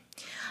issue.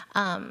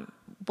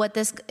 What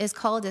this is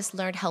called is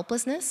learned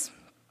helplessness,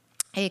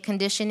 a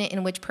condition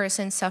in which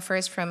person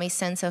suffers from a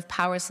sense of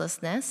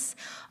powerlessness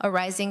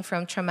arising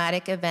from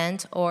traumatic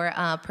event or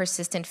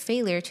persistent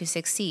failure to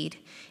succeed.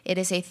 It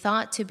is a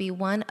thought to be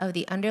one of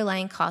the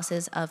underlying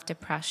causes of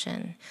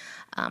depression.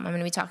 I'm going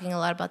to be talking a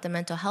lot about the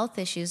mental health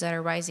issues that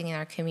are rising in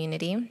our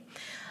community.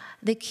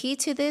 The key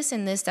to this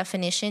in this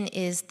definition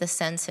is the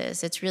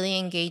senses. It's really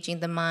engaging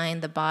the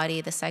mind, the body,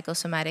 the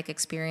psychosomatic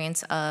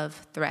experience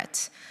of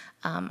threat.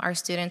 Our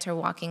students are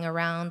walking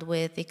around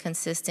with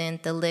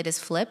the lid is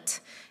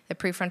flipped, the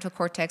prefrontal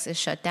cortex is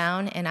shut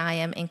down, and I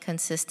am in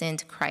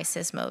consistent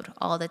crisis mode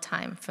all the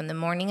time, from the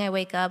morning I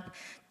wake up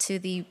to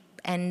the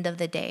end of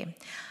the day.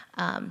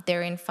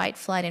 They're in fight,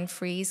 flight, and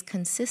freeze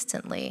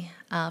consistently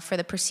for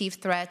the perceived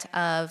threat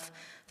of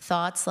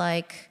thoughts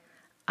like,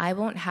 I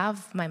won't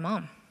have my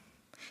mom.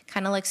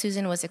 Kind of like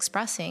Susan was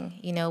expressing,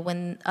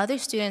 when other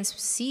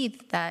students see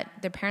that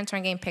their parents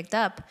aren't getting picked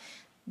up,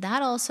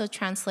 that also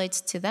translates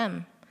to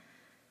them.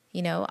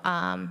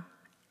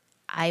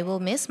 I will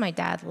miss my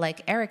dad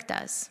like Eric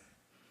does.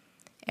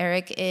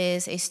 Eric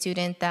is a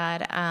student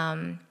that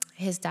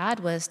his dad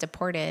was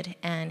deported,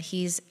 and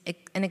he's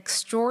an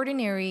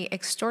extraordinary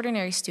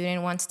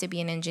student, wants to be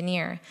an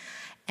engineer.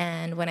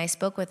 And when I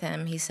spoke with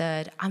him, he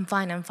said, I'm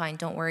fine,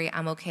 don't worry,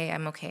 I'm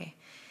okay.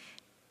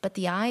 But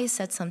the eyes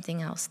said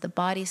something else. The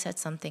body said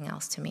something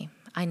else to me.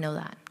 I know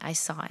that. I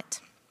saw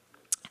it.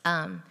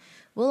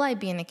 Will I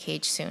be in a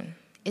cage soon?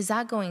 Is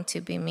that going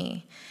to be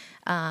me?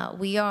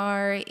 We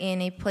are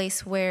in a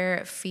place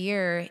where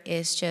fear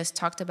is just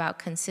talked about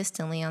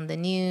consistently on the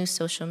news,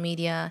 social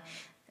media.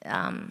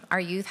 Our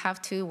youth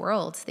have two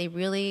worlds. They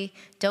really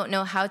don't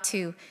know how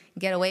to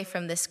get away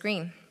from the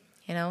screen.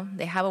 You know,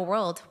 they have a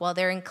world. While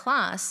they're in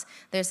class,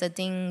 there's a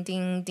ding,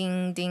 ding,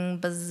 ding, ding,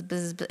 buzz,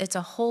 buzz, buzz. It's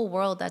a whole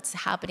world that's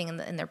happening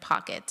in their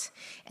pocket,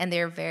 and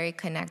they're very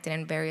connected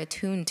and very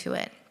attuned to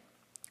it.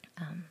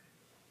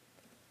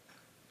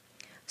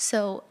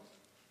 So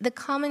the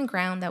common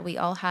ground that we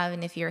all have,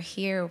 and if you're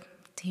here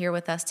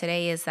with us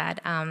today, is that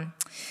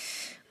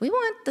we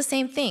want the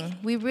same thing.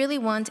 We really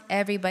want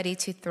everybody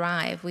to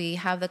thrive. We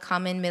have the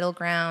common middle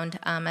ground,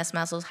 as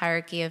Maslow's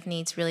hierarchy of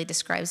needs really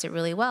describes it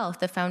really well.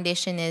 The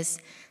foundation is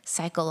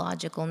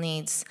psychological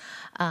needs.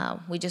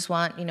 We just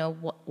want,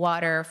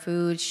 water,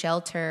 food,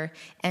 shelter,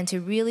 and to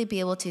really be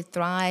able to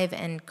thrive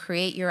and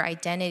create your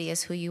identity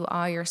as who you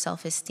are, your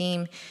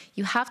self-esteem.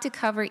 You have to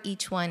cover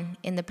each one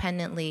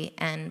independently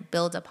and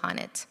build upon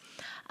it.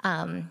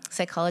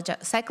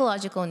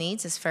 Psychological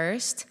needs is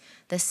first.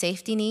 The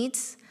safety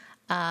needs.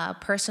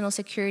 Personal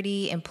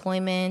security,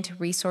 employment,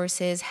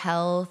 resources,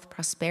 health,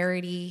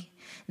 prosperity.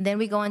 Then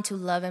we go into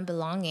love and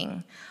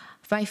belonging.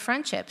 My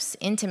friendships,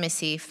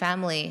 intimacy,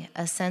 family,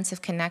 a sense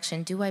of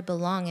connection. Do I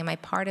belong? Am I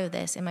part of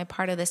this? Am I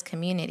part of this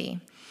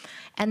community?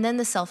 And then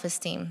the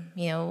self-esteem,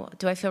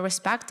 do I feel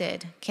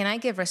respected? Can I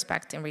give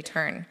respect in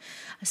return?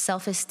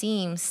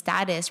 Self-esteem,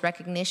 status,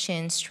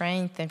 recognition,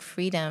 strength, and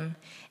freedom.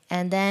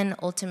 And then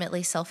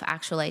ultimately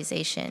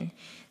self-actualization.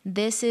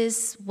 This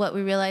is what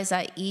we realize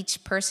that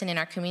each person in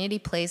our community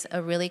plays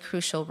a really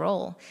crucial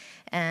role.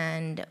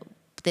 And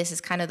this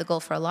is kind of the goal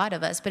for a lot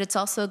of us, but it's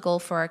also a goal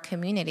for our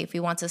community. If we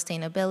want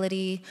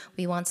sustainability,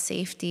 we want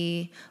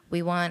safety,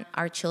 we want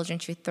our children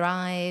to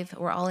thrive,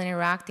 we're all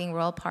interacting, we're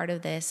all part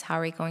of this. How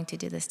are we going to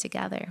do this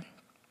together?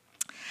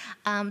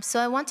 So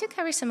I want to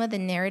cover some of the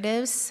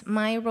narratives.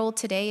 My role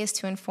today is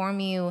to inform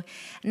you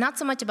not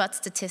so much about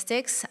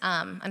statistics,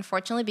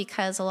 unfortunately,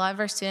 because a lot of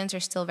our students are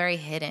still very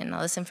hidden.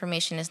 All this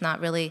information is not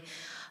really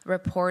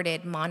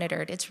reported,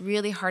 monitored. It's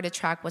really hard to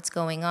track what's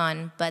going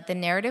on. But the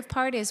narrative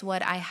part is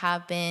what I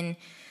have been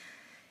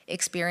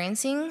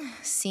experiencing,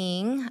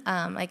 seeing.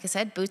 Like I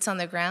said, boots on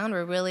the ground.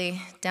 We're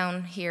really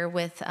down here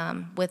with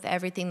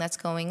everything that's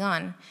going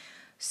on.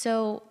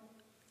 So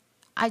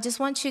I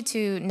just want you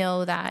to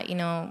know that,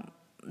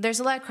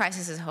 there's a lot of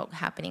crises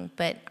happening,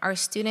 but our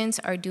students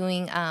are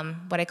doing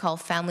what I call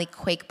family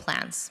quake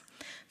plans.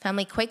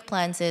 Family quake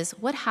plans is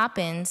what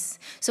happens.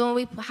 So when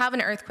we have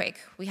an earthquake,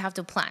 we have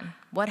to plan.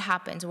 What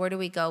happens? Where do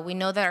we go? We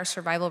know that our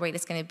survival rate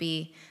is going to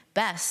be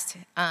best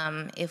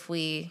if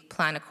we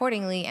plan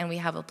accordingly and we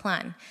have a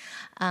plan.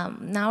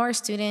 Now our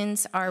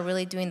students are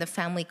really doing the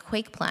family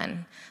quake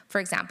plan.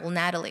 For example,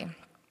 Natalie.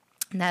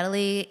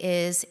 Natalie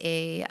is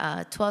a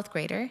 12th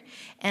grader,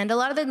 and a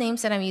lot of the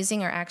names that I'm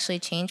using are actually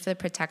changed for the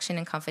protection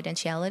and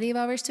confidentiality of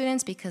our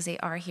students because they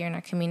are here in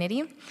our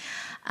community.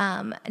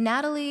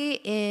 Natalie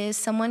is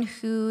someone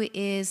who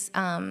is,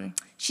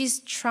 she's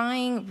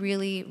trying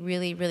really,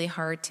 really, really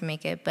hard to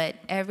make it, but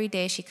every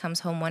day she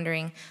comes home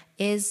wondering,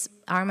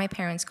 are my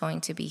parents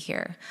going to be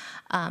here?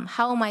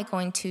 How am I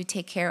going to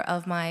take care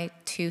of my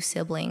 2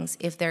 siblings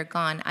if they're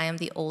gone? I am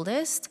the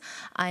oldest.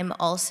 I'm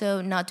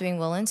also not doing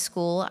well in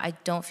school. I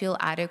don't feel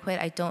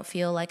adequate. I don't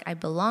feel like I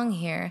belong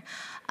here.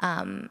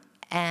 And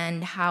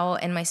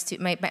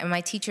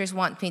my teachers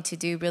want me to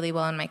do really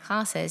well in my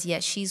classes,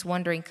 yet she's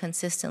wondering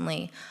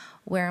consistently,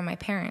 where are my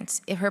parents?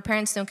 If her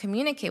parents don't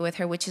communicate with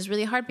her, which is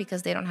really hard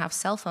because they don't have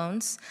cell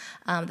phones,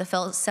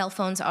 cell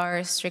phones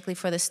are strictly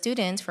for the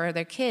students, for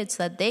their kids,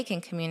 so that they can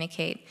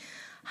communicate.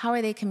 How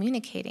are they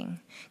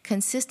communicating?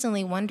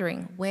 Consistently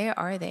wondering, where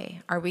are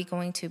they? Are we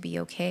going to be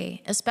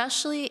okay?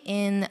 Especially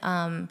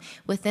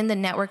within the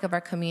network of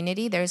our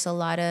community, there's a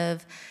lot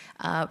of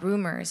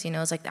rumors.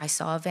 It's like, I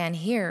saw a van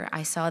here,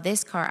 I saw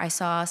this car, I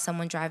saw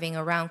someone driving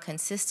around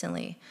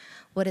consistently.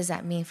 What does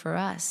that mean for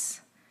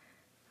us,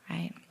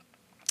 right?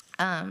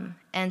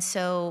 And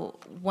so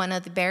one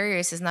of the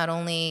barriers is not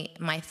only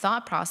my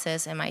thought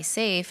process, am I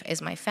safe,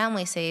 is my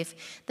family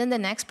safe, then the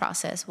next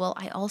process, well,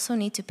 I also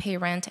need to pay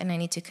rent and I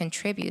need to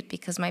contribute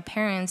because my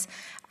parents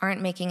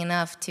aren't making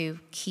enough to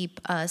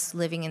keep us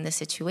living in this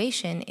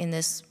situation in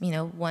this,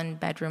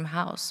 1-bedroom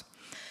house.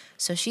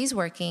 So she's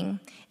working,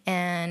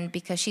 and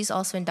because she's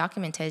also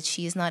undocumented,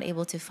 she is not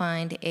able to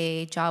find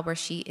a job where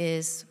she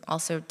is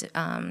also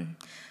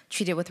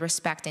treated with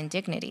respect and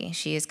dignity.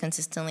 She is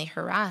consistently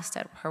harassed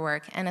at her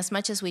work. And as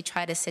much as we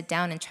try to sit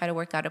down and try to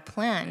work out a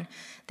plan,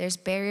 there's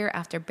barrier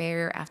after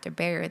barrier after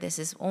barrier. This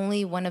is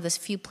only one of those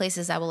few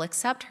places that will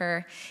accept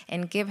her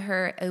and give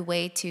her a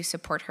way to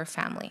support her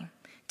family,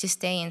 to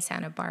stay in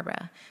Santa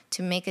Barbara,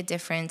 to make a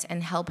difference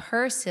and help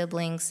her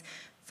siblings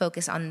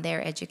focus on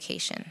their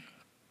education.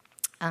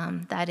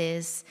 That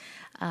is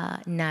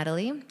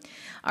Natalie.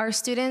 Our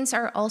students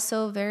are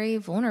also very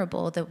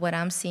vulnerable. What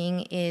I'm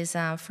seeing is,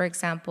 for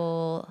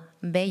example,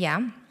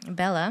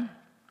 Bella.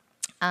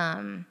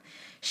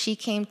 She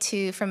came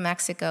from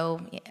Mexico,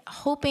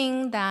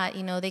 hoping that,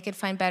 they could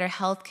find better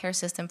healthcare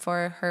system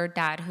for her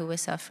dad, who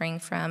was suffering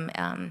from,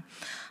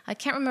 I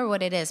can't remember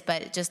what it is,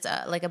 but just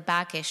like a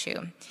back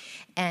issue.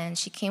 And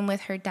she came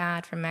with her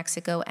dad from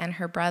Mexico and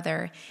her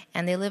brother,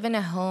 and they live in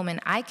a home, and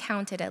I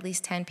counted at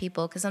least 10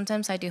 people, because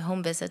sometimes I do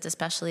home visits,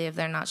 especially if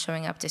they're not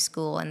showing up to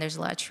school, and there's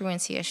a lot of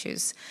truancy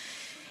issues.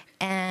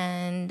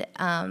 And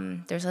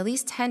there's at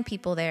least 10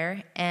 people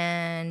there,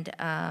 and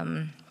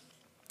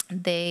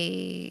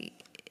the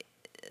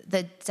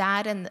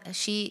dad and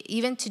she,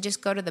 even to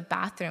just go to the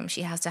bathroom,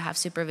 she has to have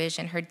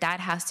supervision. Her dad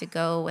has to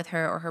go with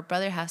her, or her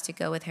brother has to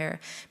go with her,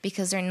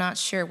 because they're not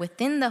sure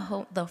within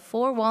the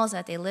 4 walls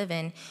that they live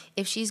in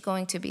if she's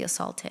going to be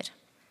assaulted.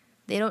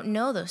 They don't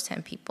know those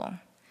 10 people.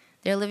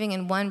 They're living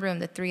in one room,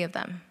 the 3 of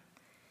them.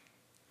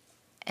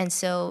 And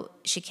so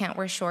she can't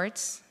wear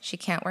shorts. She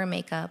can't wear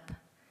makeup.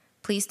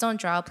 Please don't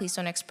draw. Please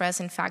don't express.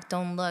 In fact,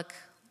 don't look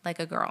like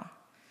a girl.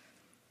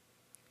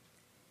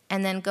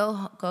 And then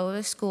go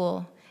to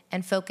school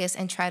and focus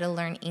and try to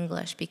learn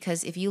English,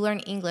 because if you learn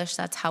English,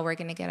 that's how we're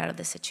going to get out of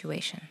this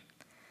situation.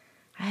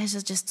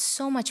 There's just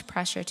so much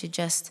pressure to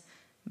just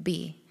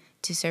be,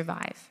 to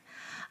survive.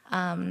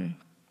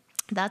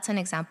 That's an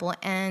example.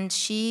 And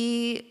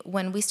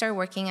when we started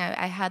working,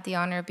 I had the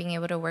honor of being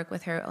able to work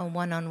with her a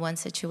one-on-one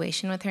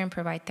situation with her and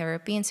provide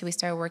therapy. And so we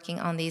started working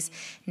on these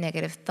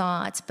negative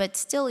thoughts. But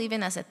still,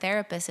 even as a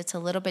therapist, it's a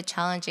little bit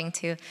challenging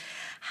to,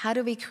 how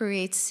do we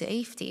create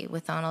safety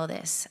within all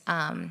this?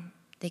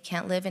 They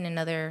can't live in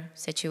another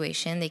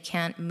situation. They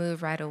can't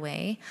move right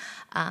away.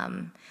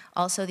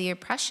 Also, the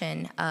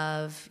oppression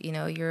of,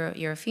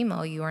 you're a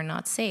female, you are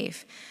not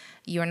safe.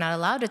 You are not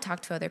allowed to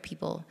talk to other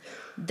people.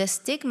 The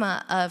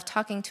stigma of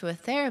talking to a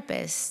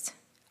therapist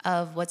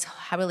of what's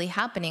really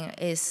happening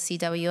is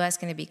CWS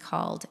going to be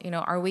called.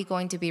 Are we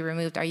going to be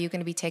removed? Are you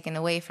going to be taken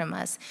away from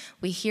us?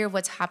 We hear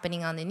what's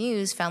happening on the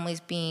news, families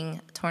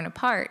being torn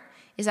apart.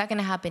 Is that going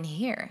to happen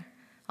here?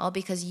 All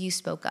because you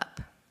spoke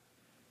up.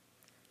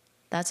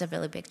 That's a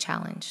really big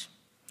challenge.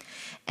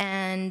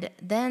 And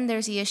then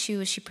there's the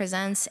issue she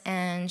presents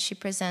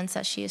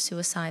that she is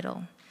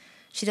suicidal.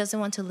 She doesn't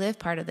want to live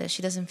part of this.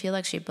 She doesn't feel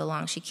like she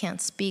belongs. She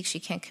can't speak. She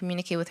can't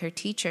communicate with her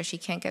teacher. She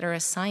can't get her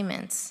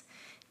assignments.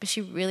 But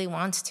she really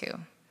wants to.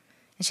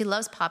 And she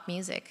loves pop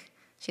music.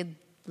 She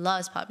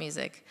loves pop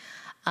music.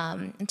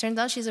 It turns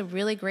out she's a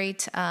really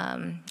great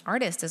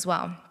artist as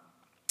well.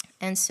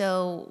 And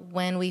so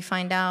when we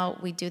find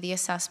out, we do the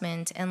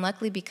assessment, and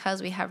luckily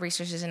because we have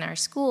resources in our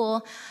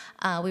school,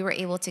 we were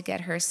able to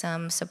get her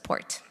some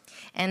support.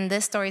 And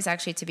this story is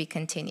actually to be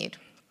continued.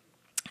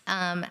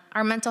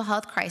 Our mental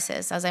health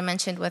crisis, as I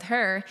mentioned with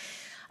her,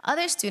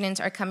 other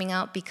students are coming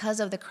out because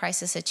of the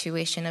crisis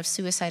situation of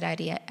suicide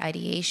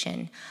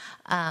ideation.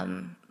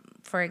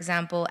 For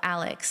example,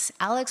 Alex.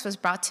 Alex was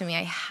brought to me.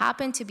 I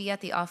happened to be at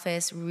the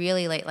office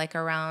really late, like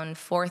around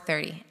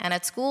 4:30. And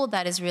at school,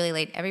 that is really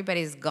late.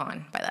 Everybody's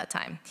gone by that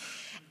time.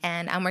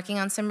 And I'm working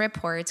on some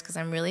reports because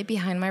I'm really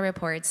behind my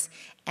reports.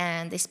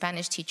 And the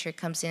Spanish teacher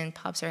comes in,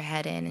 pops her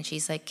head in, and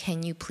she's like,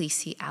 "Can you please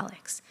see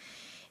Alex?"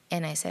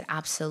 And I said,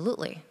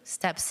 "Absolutely."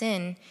 Steps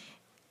in,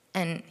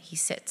 and he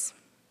sits.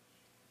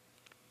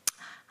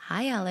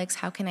 "Hi, Alex.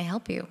 How can I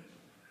help you?"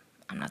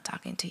 "I'm not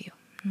talking to you.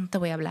 No te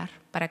voy a hablar.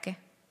 ¿Para qué?"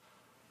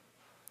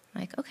 I'm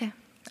like, "Okay,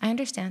 I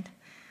understand.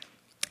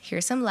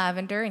 Here's some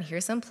lavender and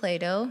here's some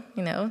Play-Doh,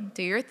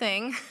 do your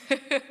thing."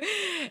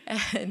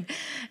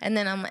 and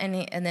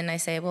then I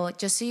say, "Well,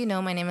 just so you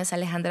know, my name is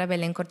Alejandra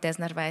Belén Cortes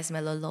Narvaez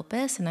Melo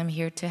Lopez, and I'm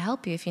here to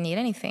help you if you need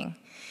anything."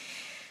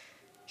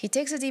 He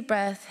takes a deep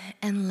breath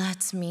and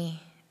lets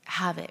me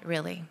have it,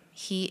 really.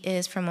 He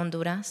is from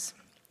Honduras.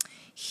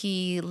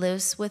 He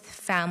lives with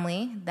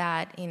family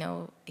that,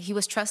 he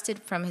was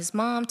trusted from his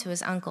mom to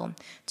his uncle.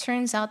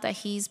 Turns out that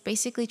he's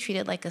basically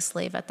treated like a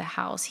slave at the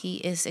house. He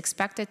is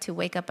expected to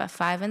wake up at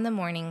 5 in the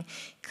morning,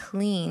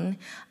 clean,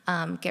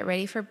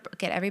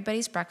 get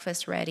everybody's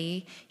breakfast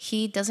ready.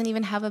 He doesn't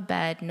even have a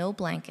bed, no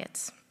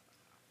blankets.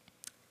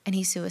 And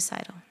he's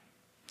suicidal.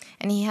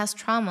 And he has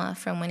trauma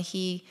from when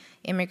he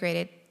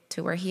immigrated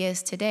to where he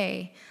is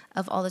today,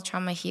 of all the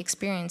trauma he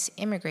experienced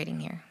immigrating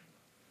here.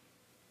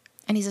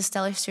 And he's a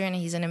stellar student,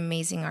 and he's an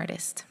amazing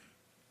artist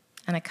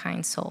and a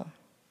kind soul.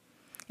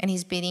 And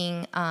he's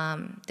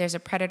there's a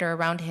predator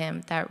around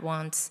him that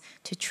wants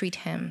to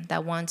treat him,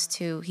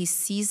 he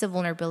sees the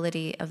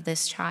vulnerability of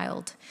this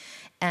child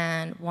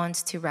and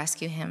wants to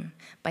rescue him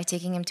by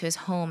taking him to his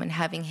home and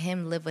having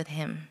him live with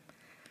him,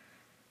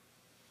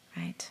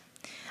 right?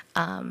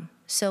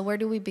 So where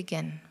do we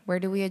begin? Where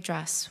do we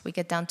address? We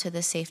get down to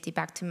the safety,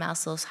 back to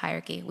Maslow's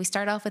hierarchy. We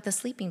start off with a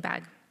sleeping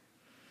bag,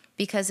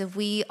 because if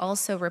we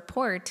also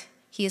report,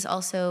 he is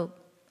also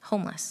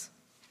homeless.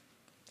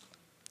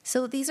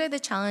 So these are the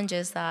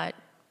challenges that,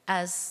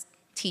 as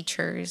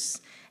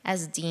teachers,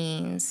 as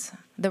deans,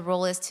 the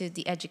role is to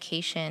the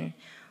education.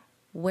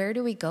 Where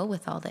do we go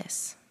with all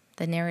this?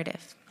 The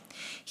narrative.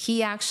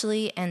 He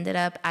actually ended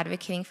up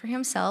advocating for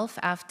himself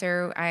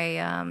after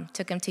I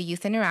took him to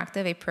Youth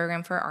Interactive, a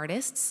program for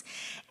artists,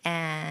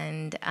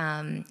 and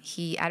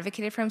he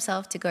advocated for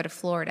himself to go to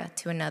Florida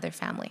to another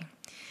family.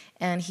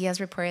 And he has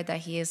reported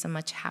that he is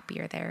much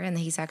happier there, and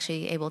he's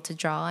actually able to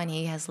draw, and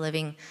he has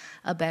living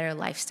a better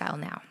lifestyle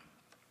now.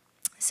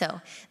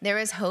 So there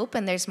is hope,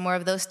 and there's more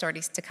of those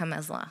stories to come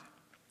as well.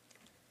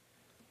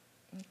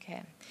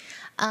 Okay.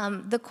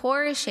 The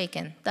core is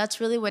shaken. That's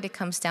really what it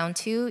comes down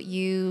to.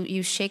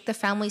 You shake the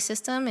family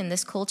system in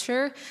this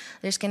culture,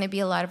 there's going to be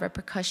a lot of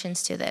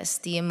repercussions to this.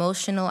 The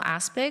emotional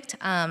aspect,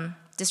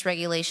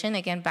 dysregulation,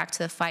 again, back to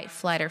the fight,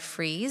 flight, or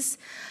freeze,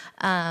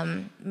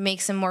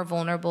 makes them more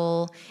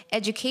vulnerable.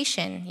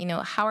 Education,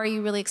 how are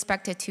you really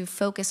expected to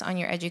focus on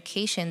your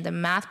education, the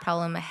math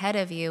problem ahead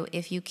of you,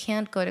 if you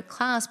can't go to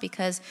class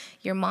because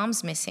your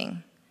mom's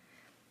missing?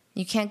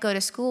 You can't go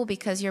to school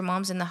because your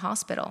mom's in the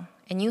hospital,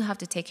 and you have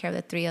to take care of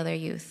the 3 other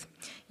youth,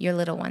 your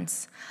little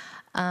ones.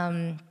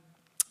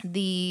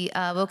 The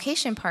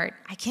vocation part,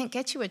 I can't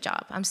get you a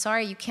job. I'm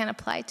sorry, you can't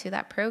apply to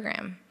that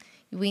program.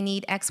 We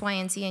need X, Y,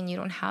 and Z, and you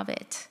don't have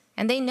it.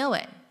 And they know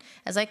it.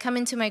 As I come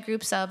into my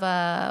groups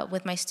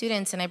with my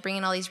students and I bring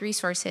in all these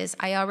resources,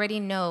 I already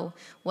know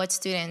what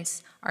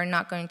students are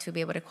not going to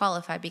be able to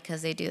qualify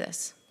because they do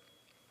this.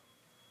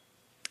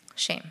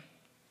 Shame,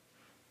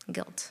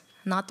 guilt,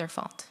 not their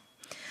fault.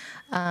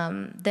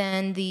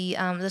 Then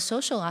the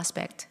social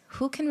aspect,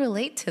 who can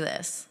relate to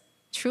this?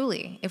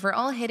 Truly, if we're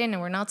all hidden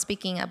and we're not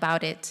speaking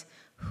about it,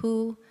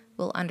 who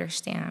will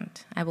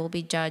understand? I will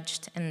be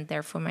judged, and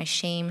therefore my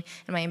shame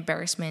and my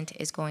embarrassment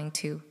is going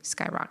to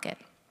skyrocket.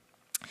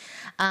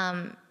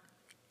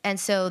 And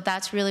so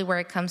that's really where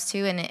it comes to,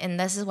 and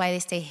this is why they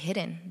stay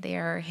hidden. They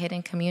are a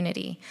hidden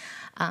community.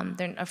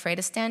 They're afraid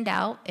to stand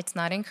out. It's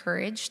not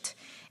encouraged.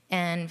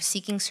 And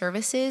seeking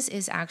services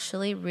is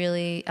actually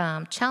really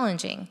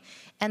challenging.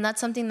 And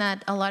that's something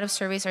that a lot of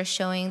surveys are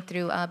showing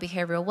through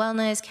behavioral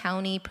wellness,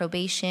 county,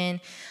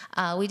 probation.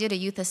 We did a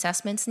youth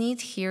assessments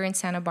needs here in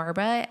Santa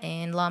Barbara,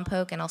 in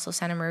Lompoc, and also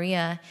Santa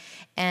Maria.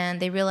 And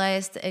they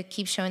realized it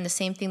keeps showing the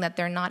same thing, that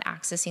they're not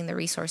accessing the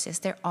resources.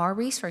 There are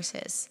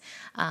resources.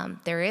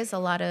 There is a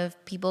lot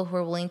of people who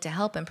are willing to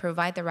help and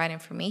provide the right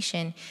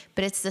information,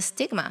 but it's the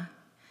stigma.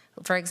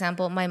 For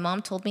example, my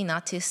mom told me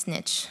not to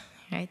snitch,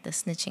 right? The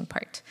snitching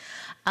part.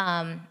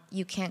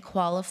 You can't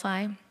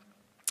qualify.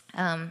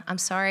 I'm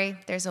sorry,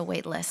 there's a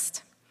wait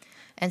list.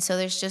 And so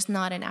there's just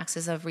not an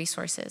access of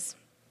resources.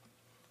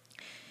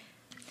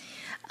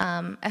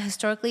 A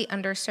historically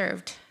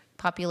underserved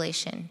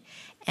population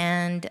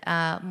and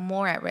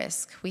more at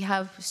risk. We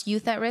have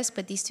youth at risk,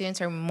 but these students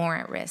are more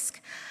at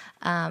risk.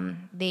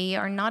 They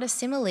are not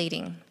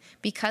assimilating.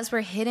 Because we're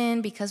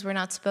hidden, because we're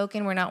not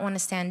spoken, we're not want to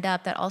stand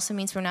up, that also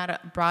means we're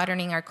not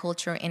broadening our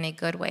culture in a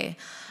good way.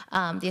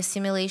 The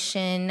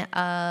assimilation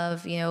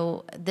of,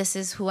 this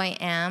is who I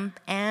am,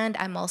 and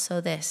I'm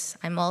also this.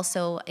 I'm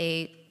also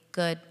a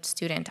good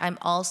student. I'm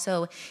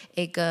also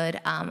a good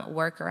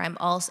worker. I'm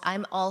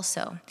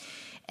also.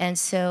 And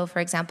so, for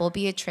example,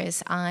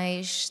 Beatrice,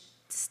 I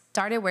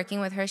started working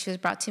with her. She was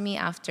brought to me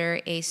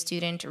after a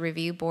student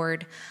review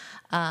board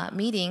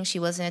meeting. She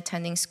wasn't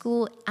attending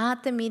school.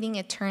 At the meeting,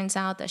 it turns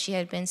out that she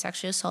had been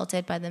sexually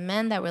assaulted by the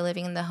men that were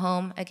living in the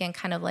home, again,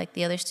 kind of like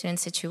the other student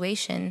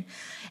situation,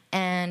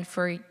 and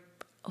for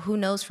who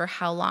knows for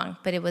how long,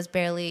 but it was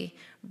barely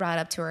brought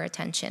up to her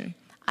attention.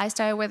 I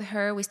started with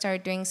her. We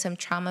started doing some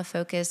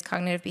trauma-focused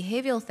cognitive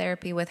behavioral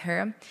therapy with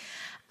her,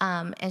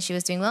 and she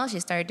was doing well. She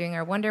started doing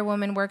our Wonder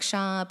Woman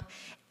workshop,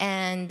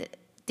 and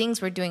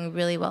things were doing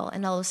really well,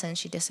 and all of a sudden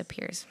she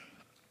disappears.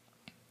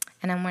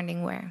 And I'm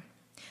wondering where.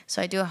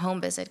 So I do a home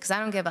visit, because I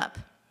don't give up.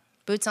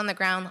 Boots on the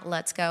ground,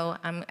 let's go.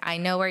 I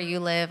know where you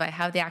live. I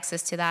have the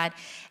access to that.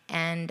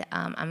 And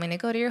I'm going to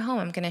go to your home.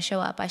 I'm going to show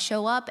up. I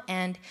show up,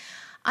 and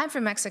I'm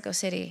from Mexico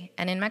City.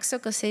 And in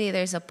Mexico City,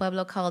 there's a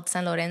pueblo called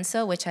San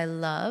Lorenzo, which I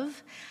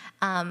love.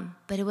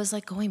 But it was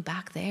like going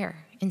back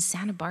there in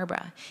Santa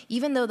Barbara.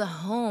 Even though the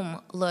home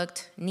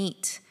looked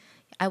neat,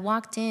 I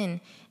walked in.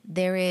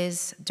 There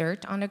is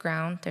dirt on the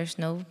ground. There's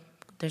no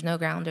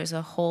ground. There's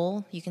a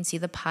hole. You can see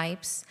the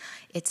pipes.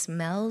 It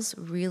smells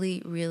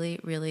really, really,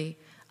 really,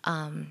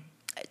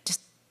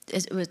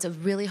 it was a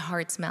really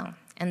hard smell.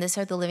 And these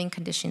are the living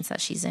conditions that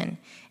she's in. And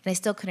I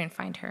still couldn't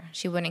find her.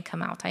 She wouldn't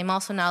come out. I'm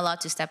also not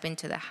allowed to step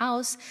into the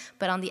house.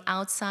 But on the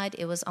outside,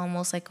 it was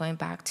almost like going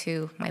back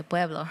to my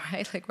pueblo,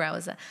 right? Like where I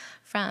was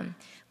from.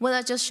 Well,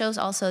 that just shows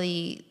also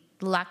the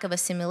lack of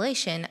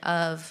assimilation,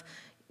 of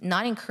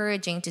not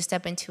encouraging to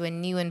step into a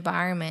new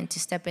environment, to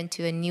step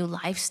into a new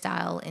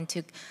lifestyle, and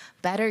to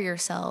better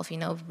yourself,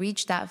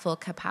 reach that full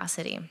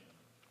capacity.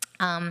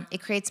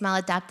 It creates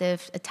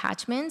maladaptive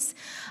attachments.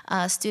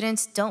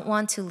 Students don't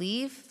want to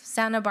leave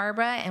Santa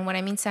Barbara, and when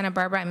I mean Santa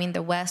Barbara, I mean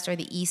the west or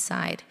the east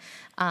side.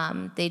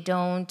 They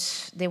want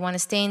to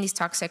stay in these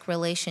toxic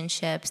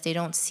relationships. They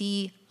don't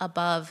see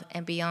above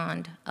and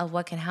beyond of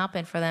what can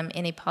happen for them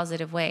in a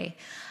positive way.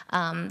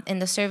 In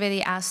the survey,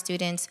 they asked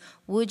students,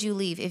 would you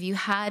leave? If you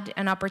had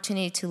an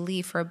opportunity to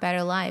leave for a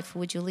better life,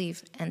 would you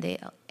leave? And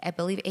I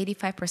believe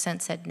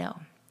 85% said no.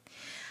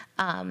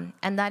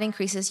 And that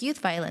increases youth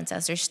violence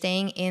as they're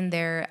staying in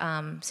their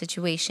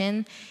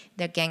situation.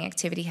 Their gang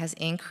activity has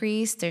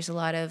increased. There's a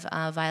lot of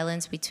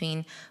violence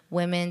between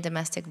women,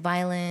 domestic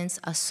violence,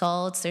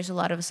 assaults. There's a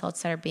lot of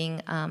assaults that are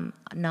being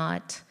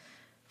not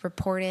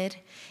reported.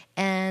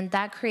 And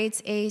that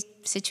creates a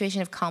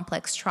situation of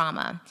complex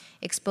trauma,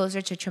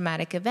 exposure to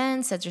traumatic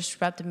events that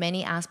disrupt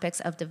many aspects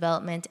of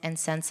development and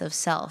sense of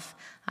self.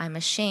 I'm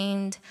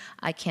ashamed,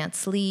 I can't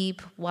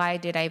sleep, why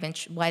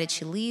did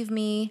she leave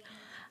me?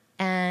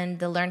 And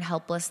the learned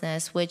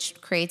helplessness,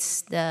 which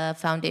creates the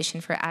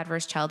foundation for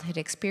adverse childhood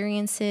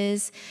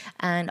experiences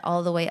and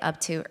all the way up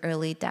to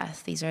early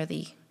death.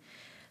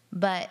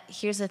 But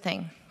here's the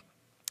thing.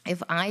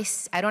 If I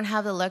don't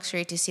have the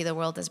luxury to see the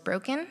world as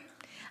broken.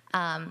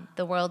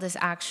 The world is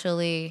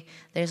actually,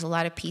 there's a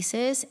lot of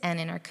pieces, and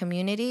in our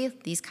community,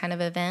 these kind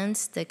of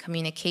events, the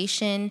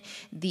communication,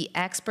 the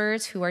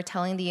experts who are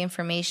telling the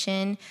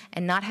information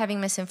and not having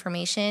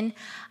misinformation,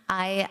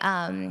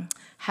 I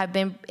have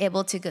been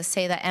able to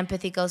say that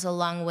empathy goes a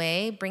long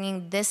way,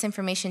 bringing this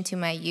information to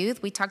my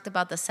youth. We talked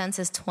about the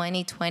Census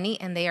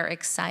 2020, and they are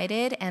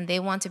excited, and they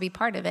want to be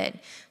part of it.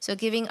 So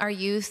giving our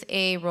youth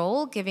a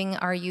role, giving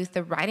our youth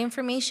the right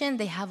information.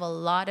 They have a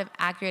lot of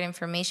accurate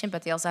information,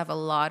 but they also have a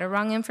lot of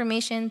wrong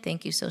information.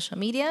 Thank you, social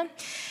media.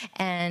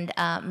 And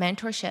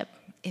mentorship.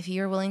 If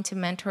you're willing to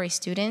mentor a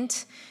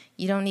student,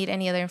 you don't need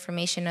any other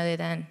information other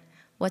than,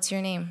 what's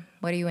your name?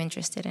 What are you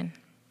interested in?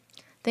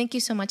 Thank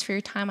you so much for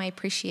your time. I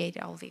appreciate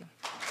all of you.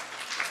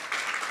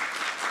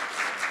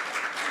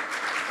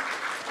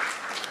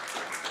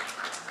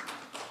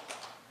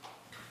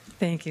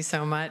 Thank you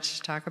so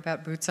much. Talk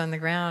about boots on the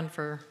ground.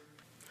 For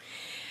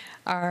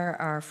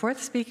our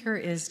fourth speaker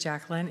is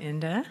Jacqueline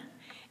Inda,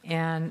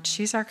 and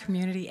she's our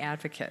community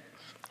advocate.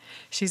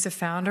 She's a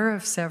founder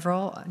of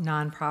several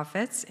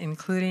nonprofits,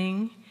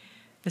 including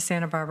the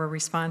Santa Barbara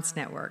Response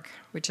Network,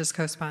 which is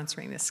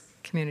co-sponsoring this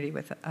community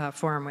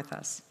forum with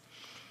us.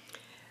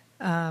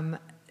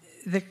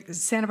 The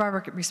Santa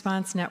Barbara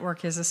Response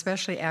Network is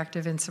especially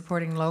active in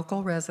supporting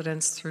local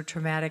residents through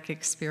traumatic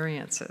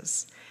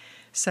experiences,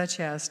 such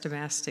as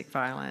domestic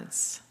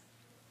violence,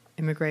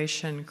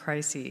 immigration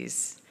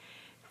crises,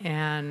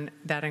 and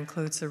that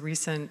includes the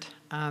recent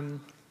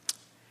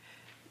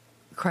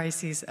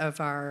crises of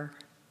our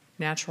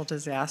natural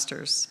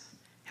disasters,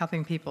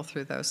 helping people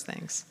through those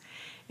things.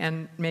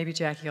 And maybe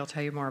Jackie will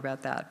tell you more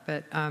about that.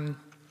 But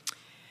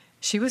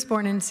she was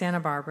born in Santa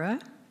Barbara,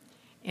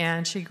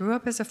 and she grew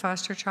up as a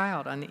foster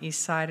child on the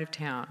east side of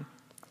town.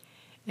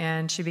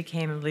 And she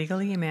became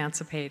legally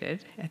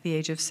emancipated at the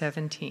age of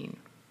 17.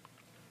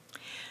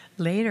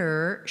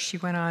 Later, she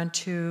went on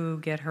to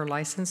get her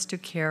license to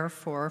care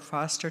for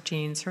foster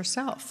teens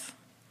herself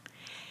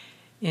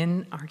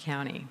in our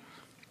county.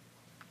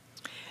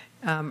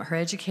 Her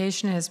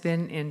education has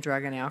been in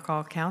drug and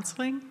alcohol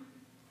counseling,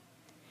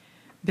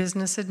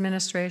 business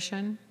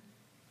administration,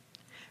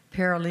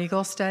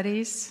 paralegal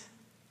studies,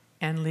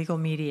 and legal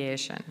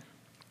mediation.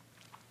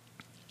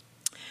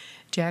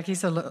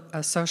 Jackie's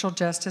a social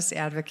justice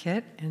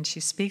advocate, and she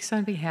speaks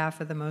on behalf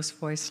of the most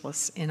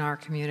voiceless in our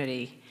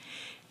community,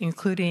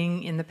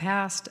 including in the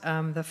past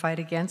the fight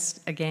against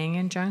a gang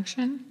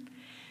injunction,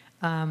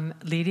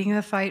 leading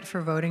the fight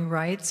for voting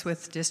rights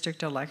with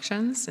district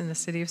elections in the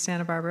city of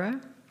Santa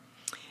Barbara,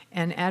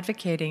 and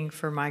advocating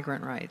for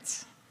migrant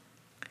rights.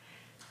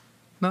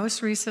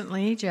 Most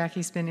recently,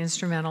 Jackie's been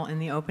instrumental in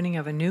the opening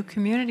of a new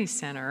community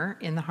center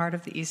in the heart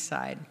of the East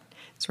Side.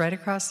 It's right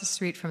across the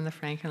street from the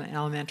Franklin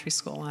Elementary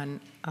School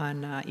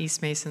on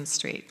East Mason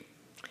Street.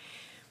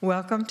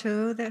 Welcome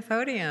to the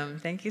podium.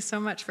 Thank you so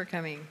much for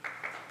coming.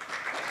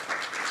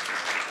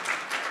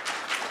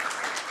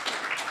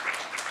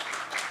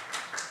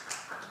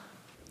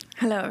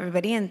 Hello,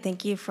 everybody, and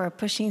thank you for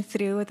pushing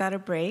through without a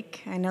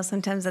break. I know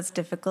sometimes that's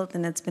difficult,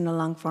 and it's been a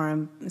long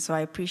forum, so I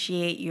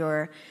appreciate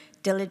your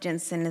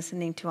diligence in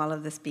listening to all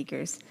of the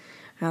speakers.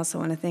 I also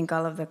want to thank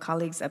all of the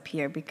colleagues up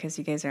here because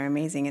you guys are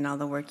amazing in all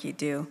the work you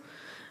do.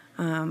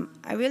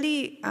 I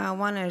really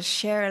want to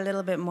share a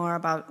little bit more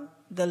about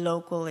the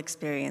local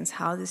experience,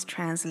 how this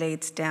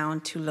translates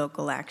down to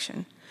local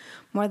action,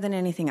 more than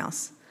anything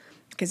else.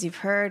 Because you've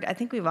heard, I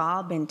think we've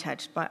all been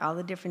touched by all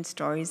the different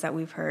stories that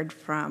we've heard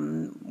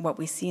from what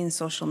we see in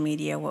social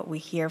media, what we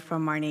hear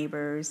from our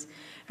neighbors,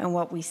 and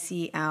what we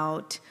see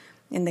out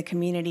in the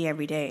community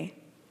every day.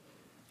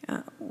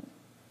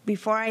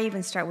 Before I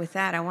even start with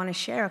that, I want to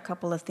share a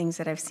couple of things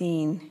that I've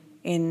seen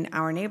in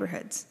our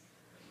neighborhoods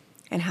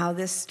and how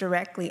this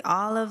directly,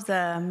 all of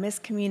the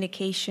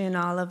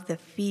miscommunication, all of the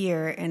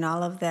fear, and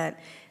all of that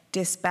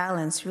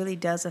disbalance really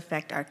does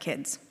affect our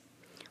kids,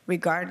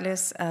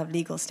 regardless of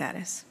legal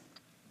status.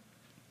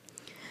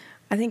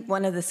 I think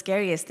one of the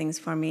scariest things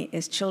for me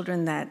is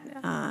children that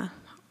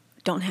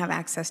don't have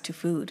access to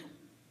food.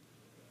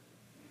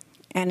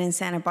 And in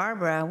Santa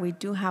Barbara, we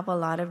do have a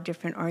lot of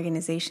different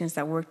organizations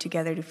that work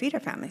together to feed our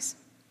families.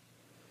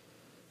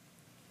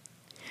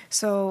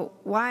 So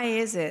why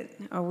is it,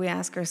 or we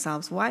ask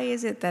ourselves, why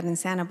is it that in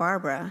Santa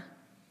Barbara,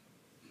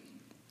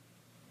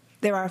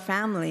 there are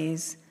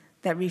families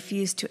that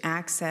refuse to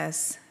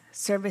access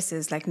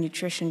services like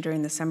nutrition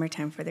during the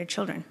summertime for their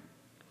children.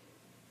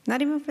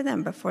 Not even for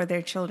them, but for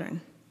their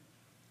children.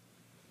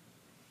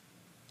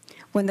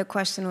 When the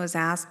question was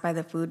asked by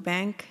the food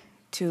bank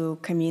to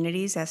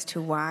communities as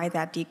to why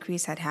that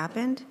decrease had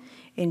happened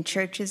in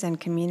churches and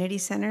community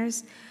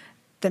centers,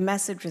 the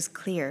message was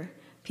clear: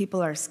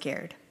 people are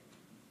scared.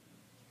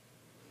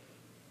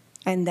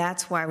 And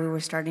that's why we were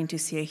starting to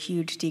see a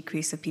huge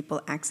decrease of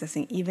people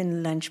accessing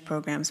even lunch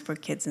programs for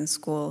kids in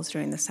schools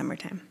during the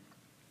summertime.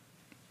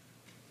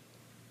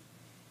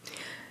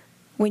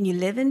 When you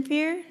live in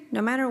fear,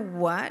 no matter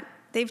what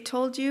they've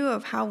told you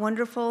of how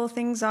wonderful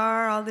things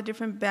are, all the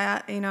different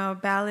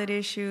ballot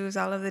issues,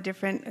 all of the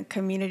different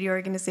community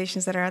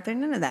organizations that are out there,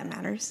 none of that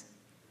matters.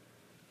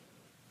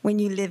 When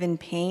you live in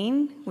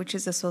pain, which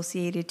is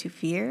associated to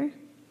fear,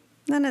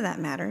 none of that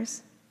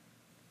matters.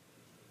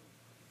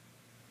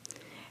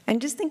 And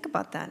just think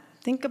about that.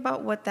 Think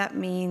about what that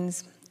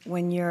means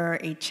when you're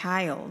a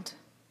child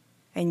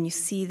and you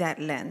see that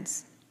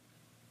lens.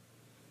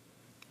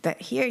 That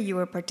here you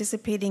were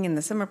participating in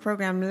the summer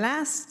program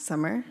last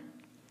summer,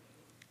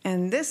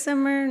 and this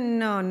summer,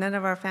 no, none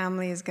of our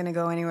family is going to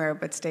go anywhere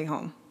but stay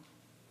home.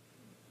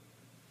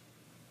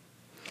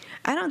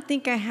 I don't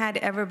think I had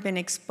ever been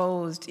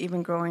exposed,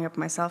 even growing up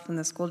myself in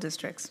the school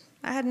districts.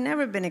 I had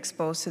never been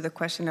exposed to the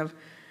question of,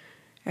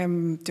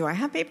 do I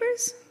have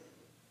papers?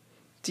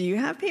 Do you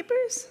have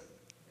papers?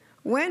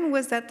 When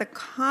was that the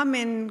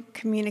common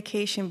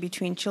communication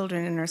between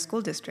children in our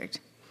school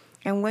district?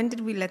 And when did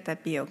we let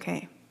that be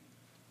okay?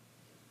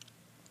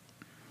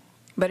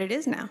 But it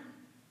is now.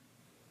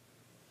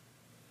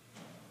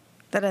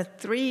 That a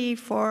 3,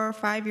 4,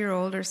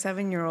 5-year-old or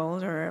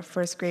 7-year-old or a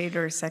first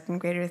grader or second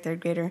grader or third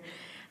grader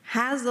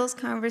has those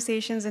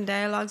conversations and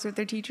dialogues with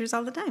their teachers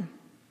all the time.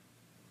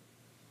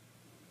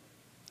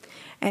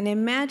 And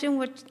imagine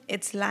what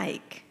it's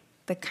like,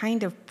 the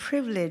kind of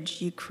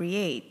privilege you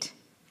create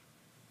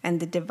and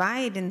the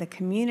divide in the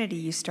community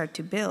you start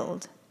to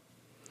build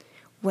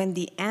when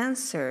the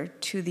answer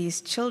to these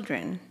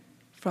children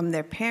from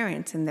their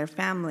parents and their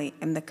family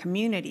and the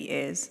community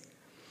is,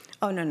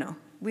 oh, no,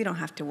 we don't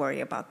have to worry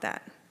about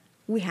that.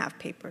 We have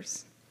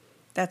papers.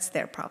 That's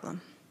their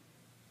problem.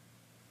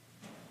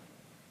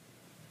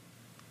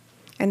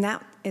 And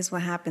that is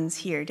what happens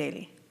here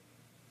daily.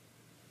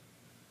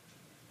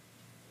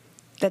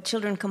 That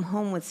children come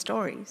home with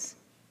stories,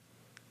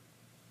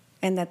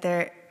 and that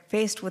they're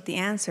faced with the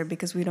answer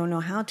because we don't know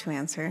how to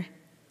answer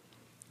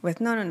with,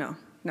 no.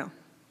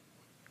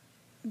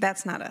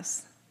 That's not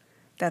us.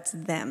 That's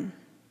them.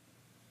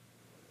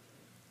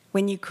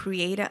 When you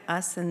create a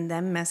us and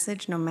them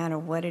message, no matter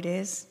what it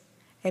is,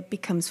 it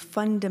becomes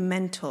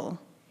fundamental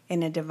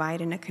in a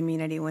divide in a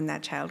community when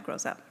that child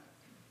grows up.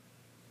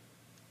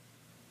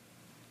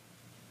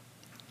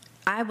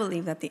 I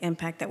believe that the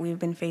impact that we've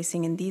been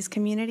facing in these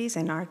communities,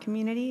 in our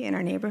community, in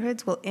our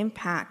neighborhoods, will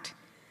impact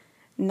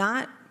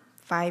not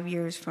 5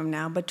 years from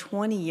now, but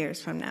 20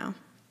 years from now,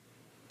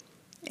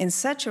 in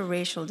such a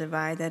racial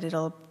divide that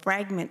it'll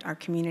fragment our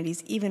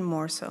communities even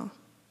more so.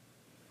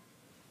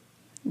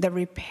 The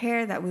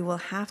repair that we will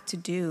have to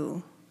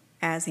do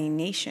as a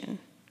nation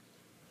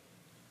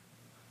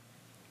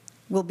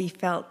will be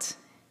felt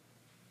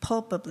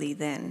palpably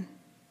then.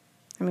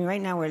 I mean,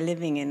 right now we're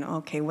living in,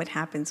 okay, what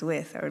happens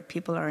with, or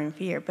people are in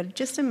fear, but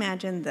just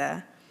imagine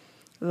the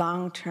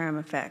long-term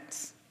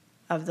effects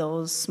of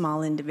those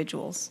small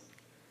individuals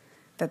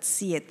that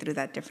see it through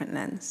that different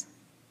lens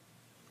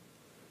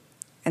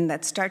and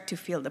that start to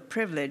feel the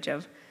privilege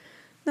of,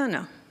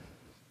 no,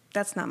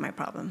 that's not my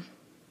problem.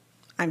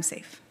 I'm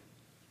safe.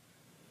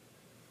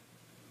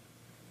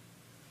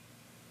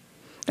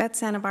 That's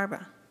Santa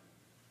Barbara.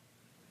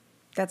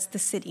 That's the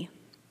city.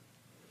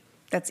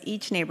 That's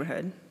each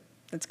neighborhood.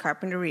 That's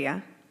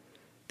Carpinteria.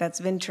 That's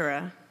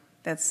Ventura.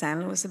 That's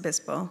San Luis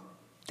Obispo.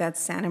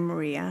 That's Santa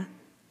Maria,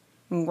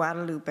 in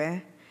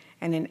Guadalupe,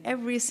 and in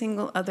every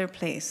single other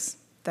place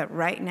that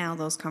right now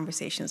those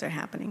conversations are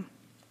happening.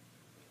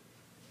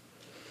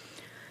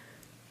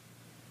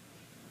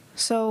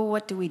 So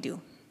what do we do?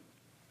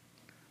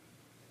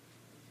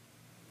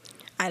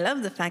 I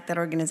love the fact that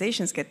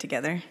organizations get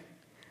together.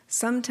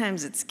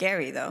 Sometimes it's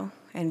scary, though,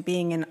 and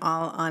being an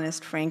all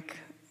honest, frank,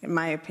 in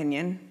my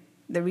opinion,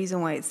 the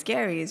reason why it's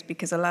scary is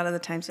because a lot of the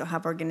times you'll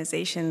have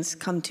organizations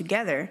come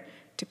together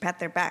to pat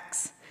their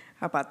backs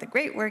about the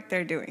great work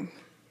they're doing.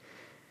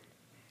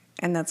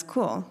 And that's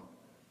cool.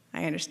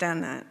 I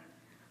understand that,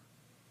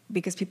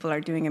 because people are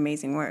doing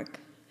amazing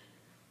work.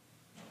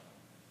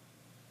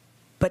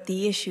 But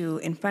the issue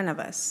in front of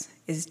us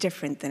is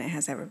different than it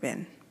has ever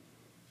been.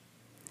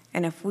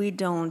 And if we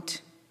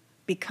don't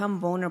become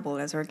vulnerable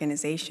as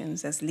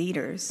organizations, as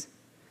leaders,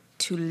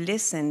 to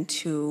listen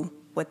to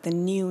what the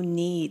new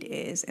need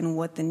is and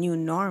what the new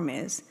norm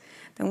is,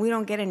 then we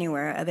don't get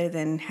anywhere other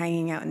than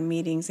hanging out in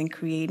meetings and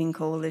creating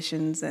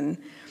coalitions and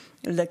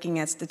looking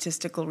at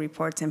statistical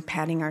reports and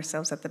patting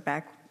ourselves at the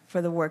back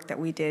for the work that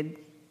we did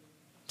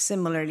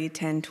similarly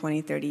 10,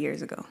 20, 30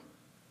 years ago,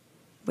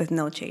 with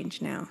no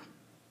change now.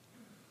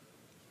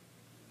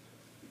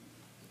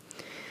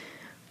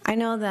 I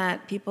know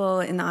that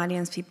people in the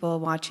audience, people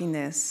watching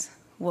this,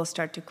 will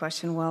start to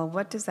question, well,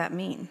 what does that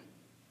mean?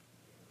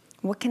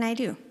 What can I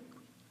do?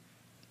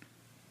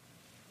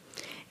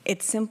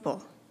 It's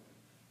simple.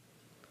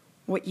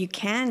 What you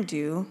can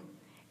do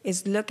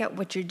is look at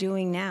what you're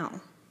doing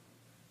now.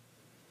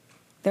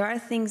 There are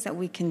things that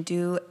we can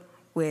do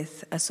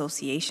with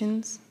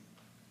associations.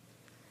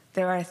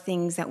 There are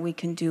things that we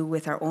can do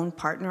with our own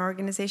partner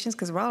organizations,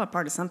 because we're all a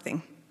part of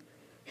something.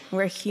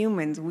 We're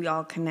humans, we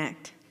all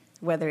connect.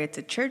 Whether it's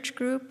a church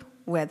group,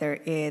 whether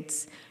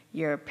it's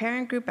your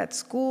parent group at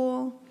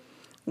school,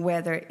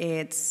 whether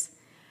it's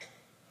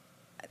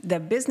the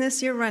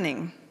business you're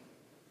running,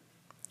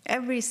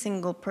 every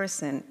single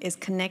person is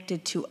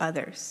connected to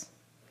others.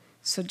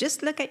 So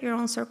just look at your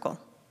own circle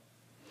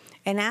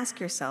and ask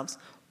yourselves,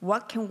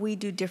 what can we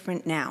do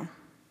different now?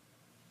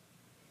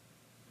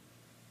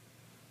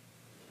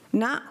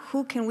 Not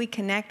who can we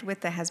connect with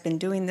that has been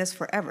doing this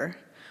forever,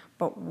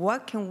 but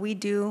what can we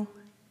do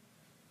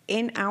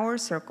in our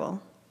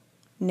circle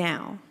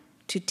now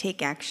to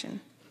take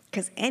action?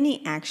 Because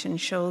any action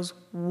shows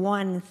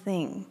one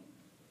thing.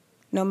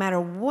 No matter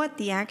what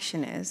the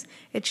action is,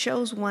 it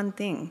shows one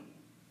thing.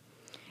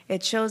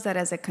 It shows that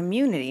as a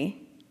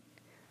community,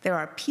 there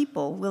are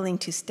people willing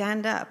to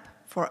stand up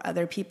for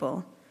other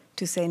people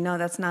to say, no,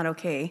 that's not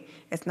okay.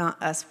 It's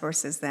not us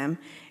versus them.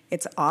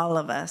 It's all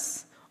of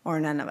us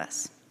or none of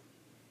us.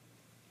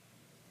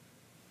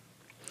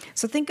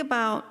 So think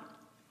about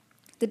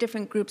the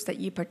different groups that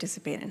you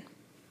participate in,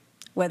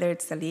 whether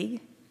it's the league,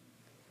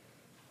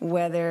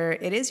 whether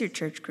it is your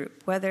church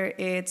group, whether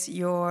it's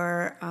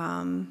your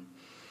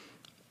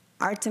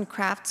arts and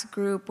crafts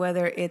group,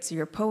 whether it's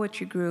your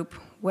poetry group,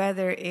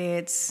 whether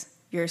it's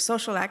your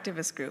social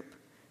activist group.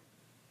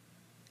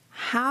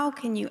 How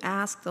can you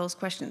ask those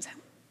questions?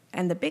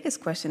 And the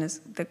biggest question is,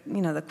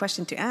 the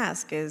question to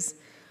ask is,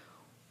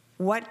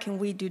 what can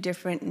we do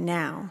different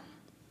now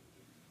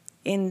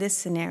in this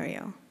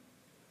scenario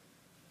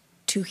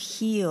to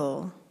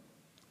heal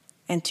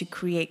and to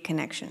create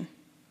connection?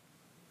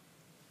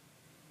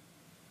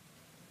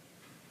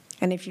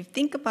 And if you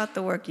think about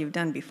the work you've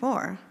done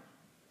before,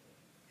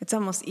 it's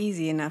almost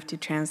easy enough to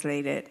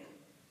translate it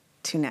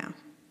to now.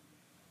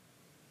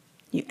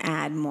 You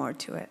add more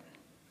to it.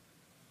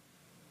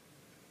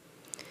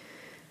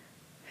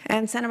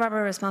 And Santa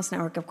Barbara Response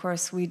Network, of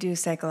course, we do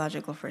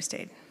psychological first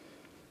aid.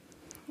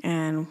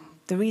 And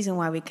the reason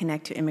why we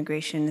connect to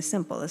immigration is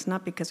simple. It's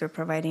not because we're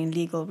providing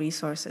legal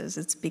resources.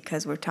 It's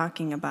because we're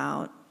talking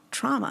about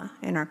trauma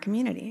in our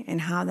community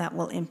and how that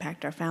will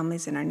impact our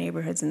families and our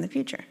neighborhoods in the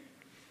future.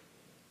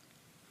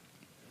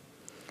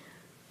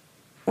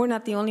 We're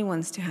not the only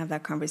ones to have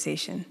that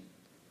conversation.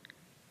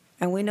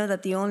 And we know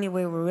that the only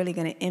way we're really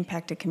going to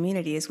impact a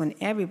community is when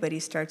everybody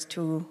starts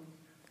to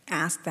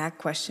ask that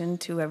question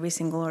to every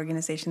single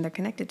organization they're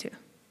connected to.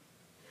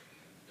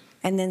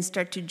 And then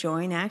start to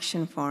join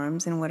action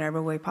forums in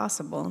whatever way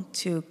possible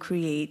to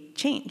create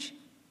change.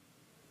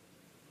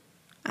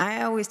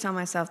 I always tell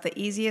myself the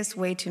easiest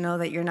way to know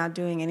that you're not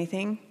doing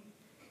anything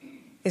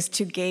is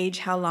to gauge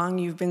how long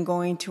you've been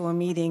going to a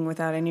meeting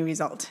without any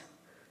result.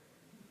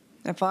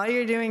 If all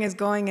you're doing is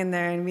going in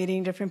there and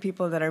meeting different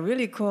people that are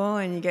really cool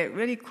and you get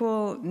really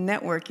cool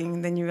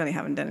networking, then you really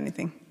haven't done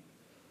anything.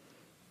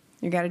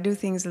 You got to do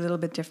things a little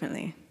bit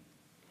differently.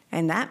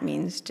 And that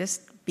means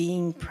just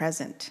being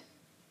present.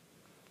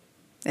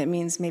 It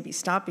means maybe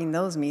stopping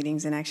those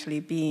meetings and actually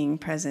being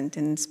present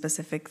in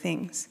specific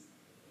things.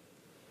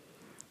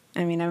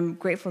 I mean, I'm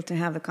grateful to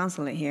have the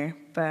Consulate here,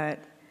 but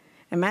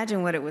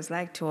imagine what it was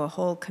like to a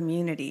whole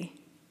community,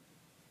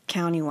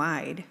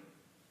 countywide,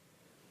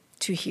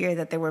 to hear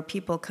that there were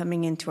people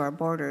coming into our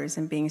borders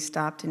and being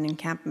stopped in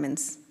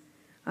encampments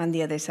on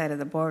the other side of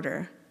the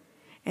border,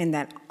 and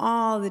that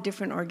all the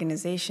different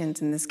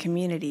organizations in this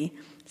community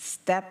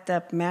stepped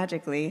up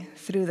magically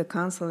through the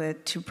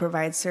Consulate to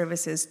provide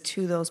services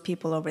to those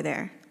people over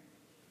there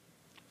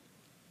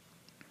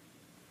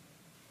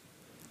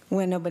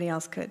when nobody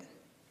else could.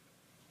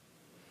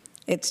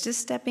 It's just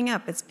stepping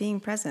up. It's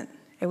being present.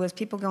 It was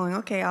people going,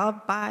 okay,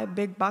 I'll buy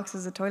big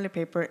boxes of toilet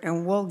paper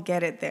and we'll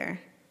get it there.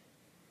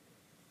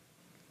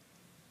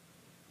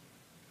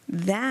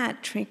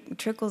 That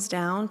trickles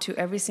down to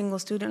every single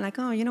student, like,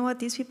 oh, you know what,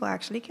 these people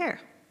actually care.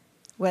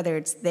 Whether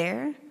it's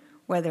there,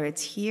 whether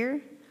it's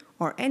here,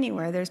 or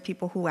anywhere, there's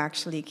people who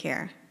actually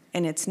care.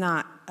 And it's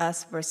not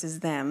us versus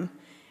them,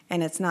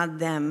 and it's not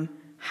them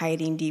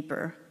hiding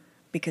deeper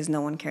because no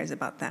one cares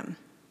about them.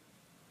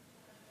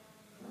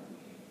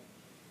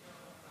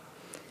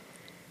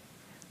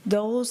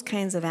 Those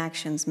kinds of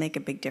actions make a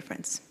big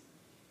difference.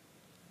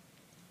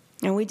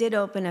 And we did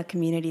open a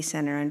community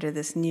center under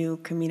this new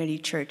community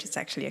church. It's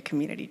actually a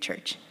community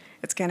church.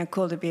 It's kind of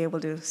cool to be able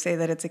to say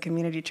that it's a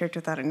community church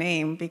without a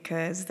name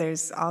because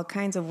there's all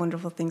kinds of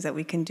wonderful things that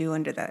we can do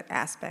under that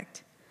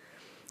aspect.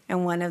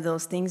 And one of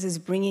those things is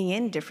bringing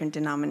in different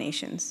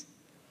denominations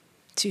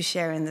to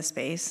share in the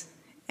space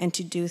and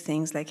to do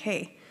things like,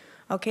 hey,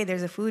 okay,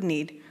 there's a food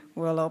need.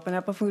 We'll open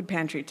up a food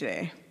pantry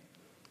today.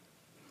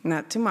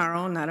 Not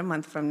tomorrow, not a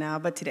month from now,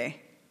 but today.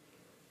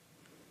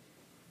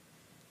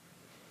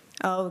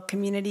 Oh,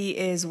 community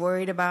is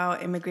worried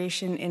about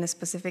immigration in a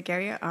specific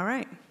area? All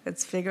right,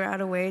 let's figure out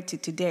a way to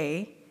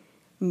today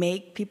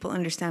make people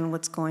understand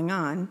what's going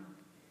on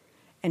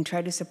and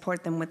try to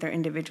support them with their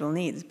individual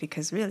needs,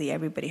 because really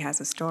everybody has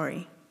a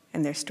story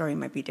and their story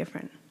might be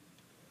different.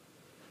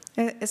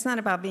 It's not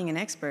about being an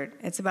expert,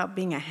 it's about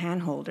being a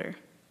handholder.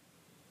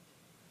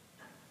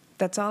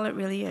 That's all it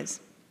really is.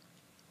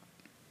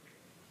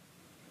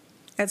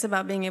 It's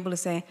about being able to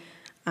say,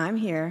 I'm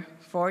here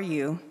for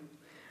you.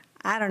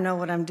 I don't know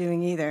what I'm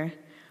doing either,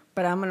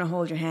 but I'm going to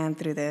hold your hand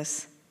through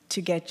this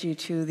to get you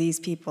to these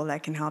people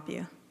that can help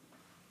you.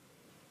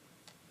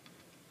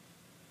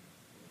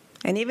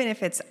 And even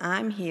if it's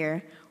I'm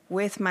here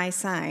with my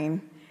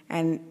sign,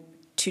 and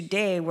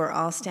today we're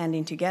all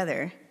standing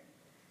together,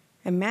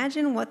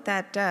 imagine what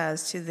that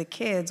does to the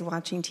kids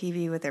watching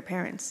TV with their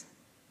parents.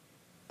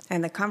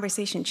 And the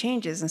conversation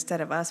changes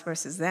instead of us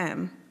versus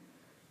them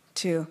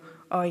to,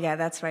 oh yeah,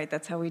 that's right,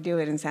 that's how we do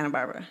it in Santa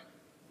Barbara.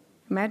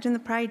 Imagine the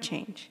pride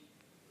change.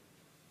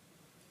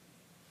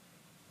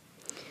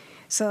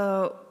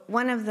 So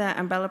one of the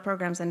umbrella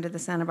programs under the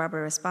Santa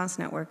Barbara Response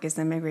Network is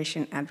the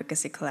Immigration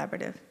Advocacy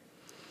Collaborative.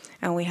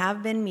 And we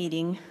have been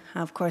meeting.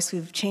 Of course,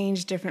 we've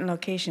changed different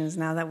locations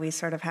now that we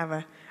sort of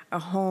have a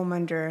home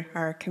under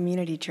our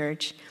community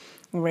church.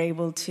 We're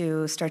able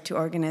to start to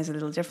organize a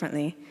little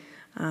differently.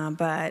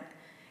 But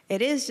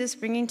it is just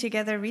bringing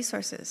together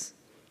resources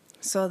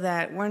so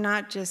that we're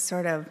not just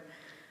sort of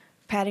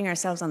patting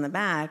ourselves on the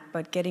back,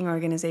 but getting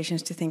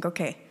organizations to think,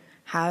 okay,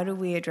 how do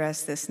we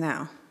address this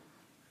now?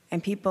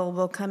 And people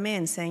will come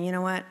in saying, you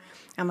know what,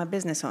 I'm a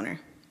business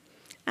owner.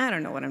 I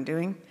don't know what I'm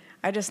doing.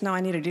 I just know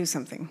I need to do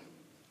something.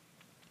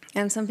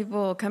 And some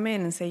people will come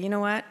in and say, you know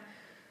what,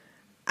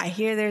 I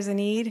hear there's a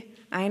need.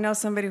 I know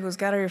somebody who's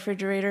got a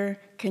refrigerator.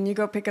 Can you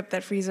go pick up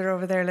that freezer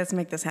over there? Let's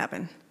make this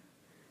happen.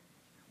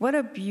 What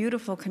a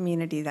beautiful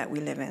community that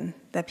we live in,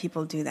 that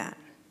people do that.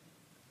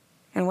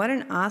 And what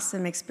an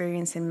awesome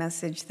experience and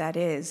message that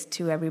is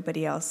to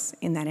everybody else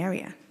in that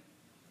area.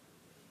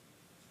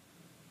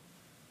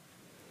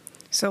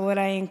 So what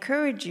I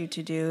encourage you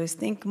to do is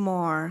think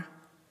more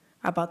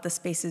about the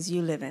spaces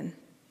you live in.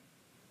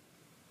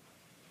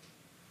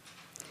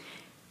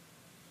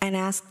 And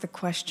ask the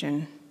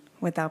question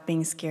without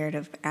being scared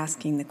of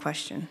asking the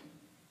question.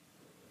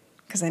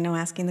 Because I know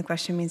asking the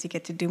question means you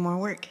get to do more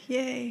work.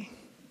 Yay!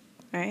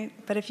 Right?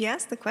 But if you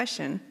ask the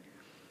question,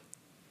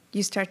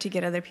 you start to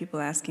get other people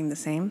asking the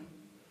same,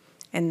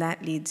 and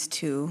that leads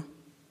to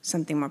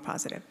something more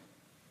positive.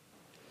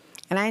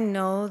 And I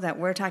know that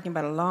we're talking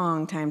about a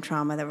long-time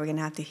trauma that we're going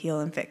to have to heal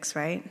and fix,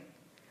 right?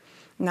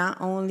 Not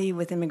only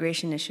with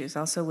immigration issues,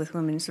 also with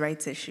women's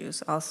rights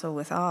issues, also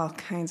with all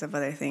kinds of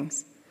other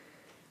things.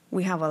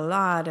 We have a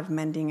lot of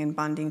mending and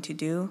bonding to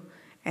do,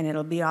 and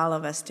it'll be all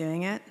of us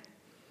doing it.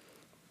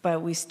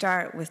 But we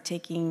start with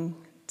taking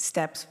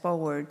steps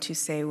forward to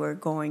say we're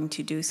going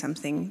to do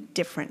something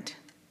different.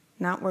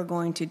 Not we're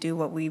going to do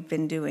what we've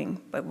been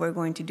doing, but we're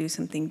going to do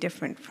something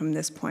different from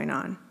this point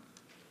on.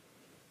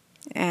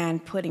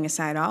 And putting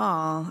aside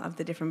all of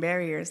the different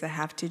barriers that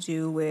have to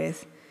do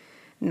with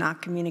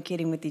not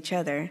communicating with each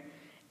other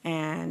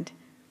and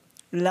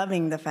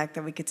loving the fact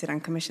that we could sit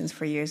on commissions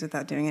for years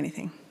without doing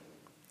anything.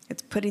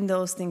 It's putting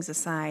those things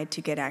aside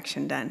to get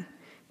action done,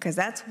 because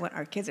that's what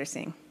our kids are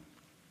seeing.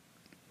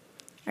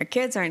 Our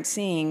kids aren't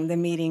seeing the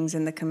meetings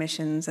and the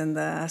commissions and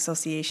the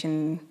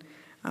association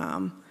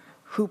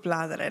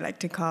hoopla that I like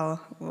to call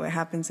what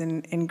happens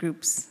in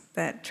groups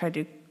that try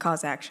to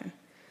cause action.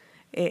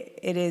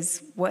 It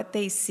is what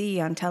they see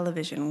on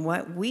television,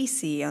 what we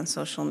see on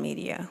social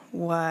media,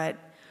 what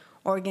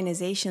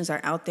organizations are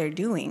out there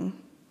doing,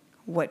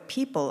 what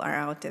people are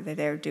out there that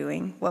they're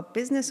doing, what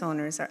business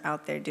owners are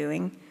out there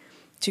doing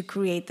to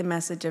create the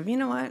message of, you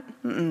know what,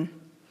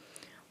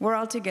 we're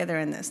all together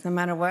in this. No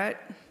matter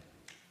what,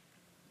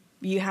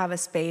 you have a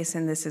space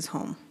and this is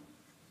home.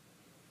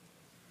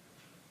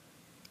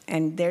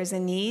 And there's a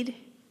need,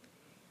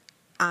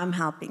 I'm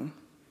helping.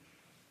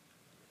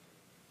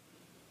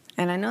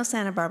 And I know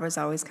Santa Barbara's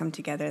always come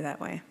together that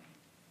way.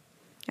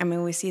 I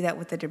mean, we see that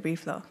with the debris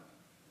flow.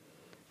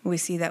 We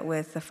see that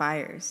with the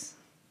fires,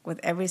 with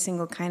every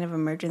single kind of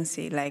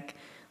emergency, like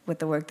with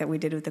the work that we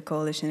did with the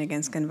Coalition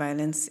Against Gun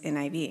Violence in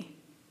IV.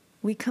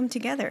 We come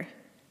together.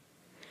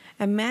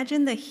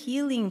 Imagine the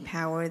healing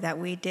power that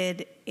we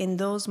did in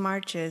those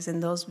marches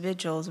and those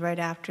vigils right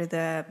after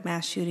the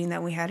mass shooting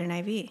that we had in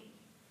IV.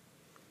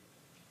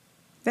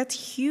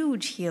 That's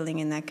huge healing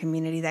in that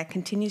community that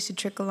continues to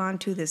trickle on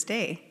to this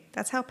day.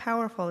 That's how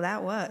powerful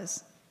that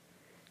was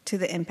to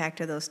the impact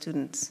of those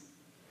students.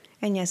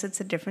 And yes, it's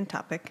a different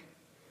topic,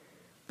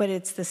 but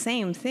it's the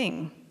same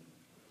thing.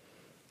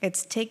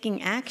 It's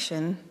taking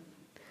action,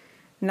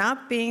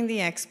 not being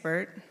the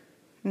expert,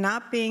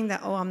 not being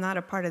that, oh, I'm not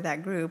a part of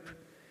that group,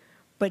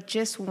 but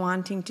just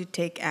wanting to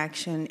take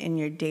action in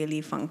your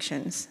daily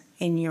functions,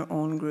 in your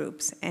own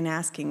groups, and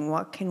asking,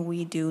 what can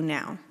we do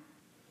now?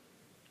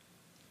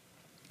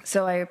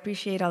 So I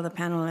appreciate all the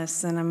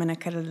panelists, and I'm going to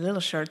cut it a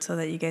little short so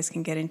that you guys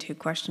can get into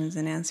questions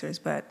and answers,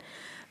 but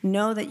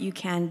know that you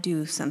can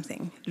do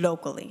something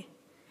locally.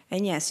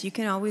 And yes, you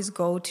can always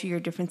go to your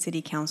different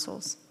city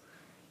councils.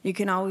 You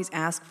can always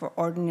ask for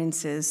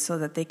ordinances so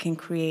that they can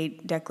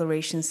create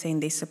declarations saying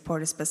they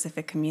support a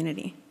specific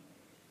community.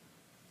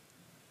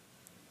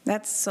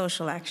 That's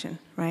social action,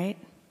 right?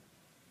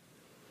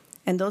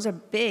 And those are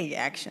big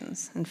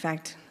actions. In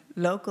fact,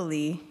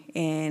 locally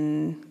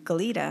in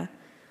Goleta,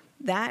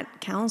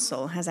 that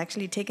council has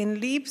actually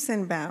taken leaps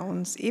and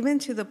bounds, even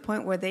to the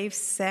point where they've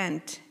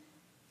sent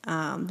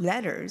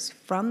letters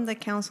from the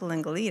council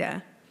in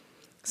Goleta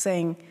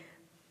saying,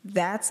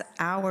 that's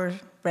our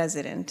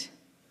resident.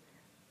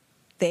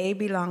 They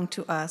belong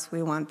to us.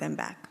 We want them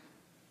back.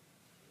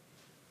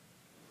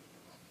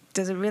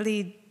 Does it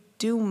really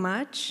do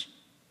much?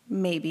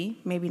 Maybe,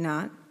 maybe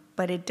not.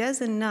 But it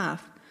does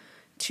enough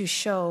to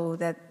show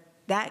that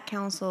that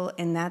council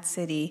in that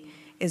city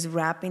is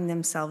wrapping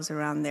themselves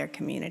around their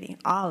community,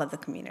 all of the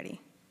community,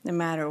 no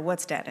matter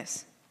what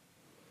status.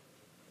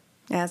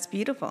 That's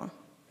beautiful.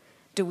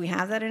 Do we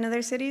have that in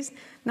other cities?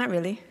 Not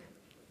really.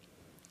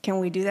 Can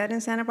we do that in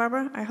Santa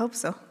Barbara? I hope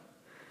so.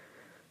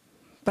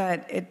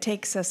 But it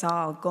takes us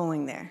all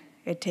going there.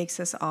 It takes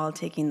us all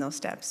taking those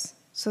steps.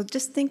 So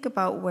just think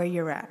about where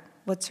you're at,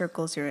 what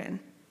circles you're in,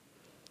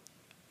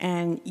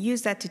 and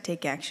use that to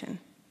take action.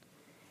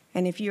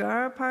 And if you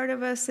are a part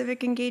of a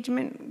civic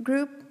engagement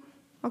group,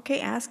 okay,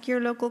 ask your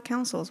local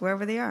councils,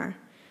 wherever they are.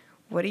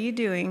 What are you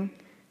doing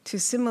to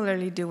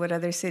similarly do what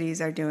other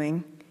cities are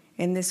doing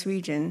in this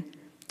region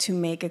to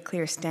make a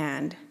clear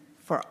stand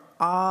for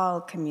all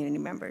community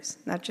members,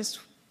 not just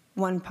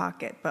one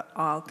pocket, but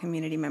all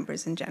community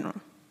members in general?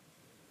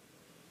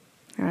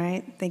 All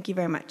right, thank you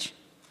very much.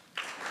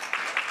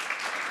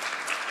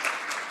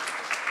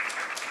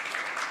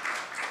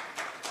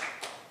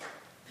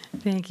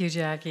 Thank you,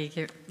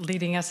 Jackie,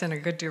 leading us in a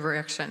good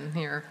direction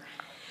here.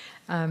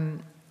 I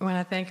want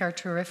to thank our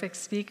terrific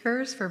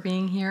speakers for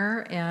being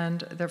here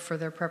and for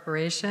their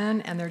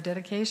preparation and their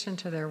dedication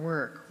to their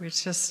work.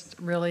 It's just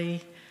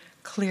really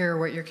clear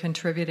what you're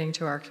contributing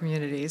to our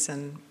communities,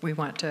 and we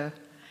want to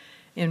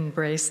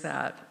embrace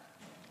that.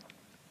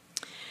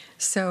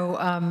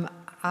 So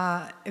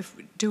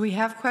do we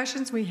have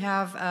questions? We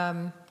have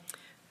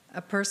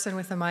a person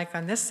with a mic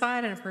on this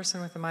side and a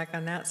person with a mic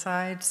on that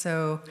side,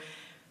 so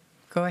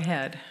go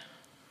ahead.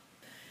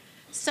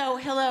 So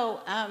hello,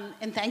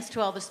 and thanks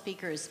to all the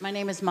speakers. My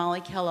name is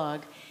Molly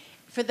Kellogg.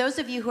 For those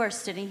of you who are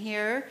sitting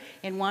here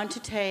and want to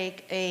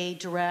take a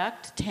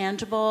direct,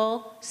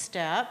 tangible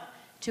step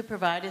to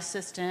provide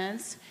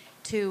assistance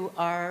to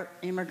our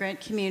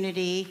immigrant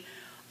community,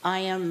 I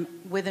am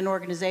with an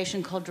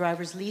organization called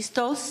Drivers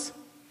Listos.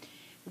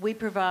 We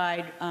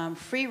provide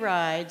free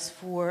rides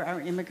for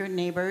our immigrant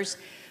neighbors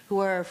who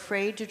are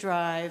afraid to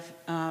drive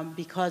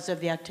because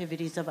of the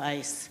activities of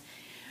ICE.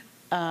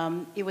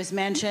 It was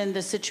mentioned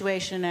the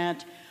situation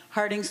at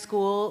Harding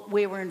School.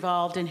 We were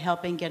involved in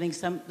helping getting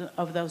some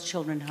of those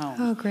children home.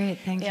 Oh, great,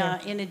 thank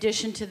you. In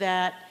addition to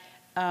that,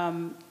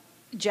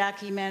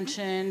 Jackie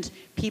mentioned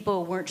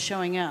people weren't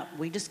showing up.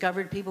 We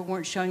discovered people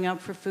weren't showing up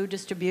for food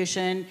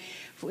distribution.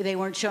 They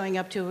weren't showing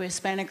up to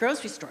Hispanic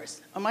grocery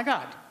stores. Oh my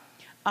God.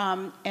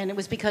 And it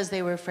was because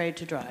they were afraid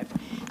to drive.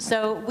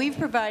 So we've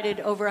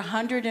provided over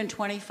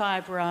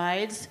 125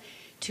 rides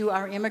to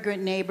our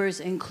immigrant neighbors,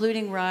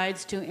 including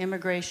rides to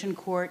immigration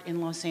court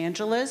in Los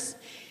Angeles,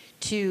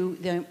 to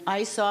the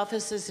ICE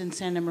offices in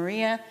Santa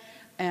Maria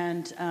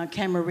and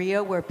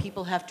Camarillo, where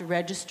people have to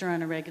register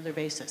on a regular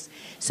basis.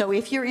 So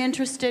if you're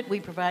interested, we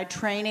provide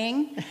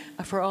training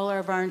for all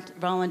our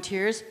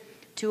volunteers.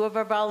 2 of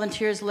our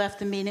volunteers left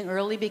the meeting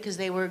early because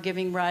they were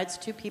giving rides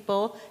to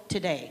people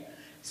today.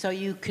 So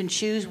you can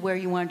choose where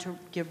you want to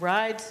give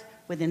rides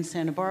within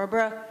Santa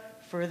Barbara,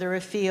 further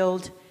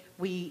afield.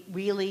 We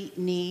really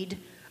need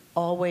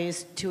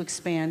always to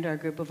expand our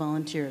group of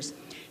volunteers.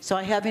 So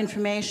I have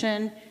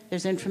information.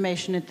 There's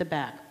information at the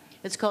back.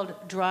 It's called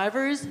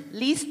Drivers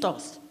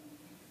Listos.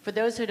 For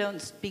those who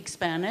don't speak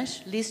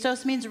Spanish,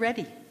 listos means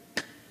ready.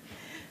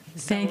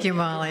 Thank you,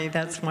 Molly.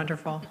 That's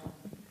wonderful.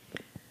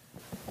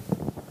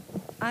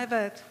 I have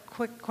a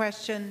quick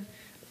question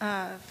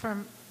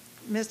from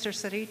Mr.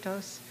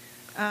 Cerritos.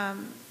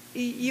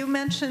 You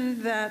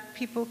mentioned that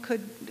people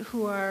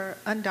who are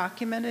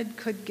undocumented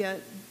could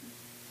get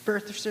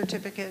birth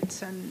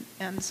certificates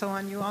and so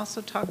on. You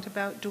also talked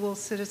about dual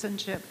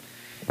citizenship.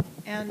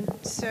 And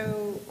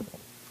so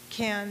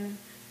can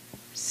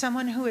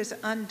someone who is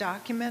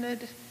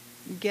undocumented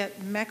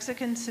get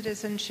Mexican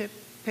citizenship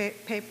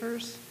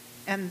papers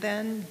and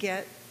then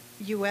get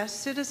U.S.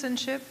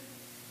 citizenship?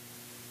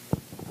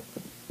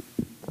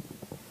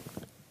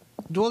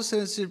 Dual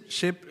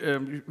citizenship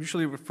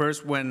usually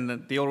refers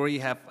when they already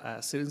have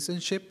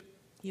citizenship.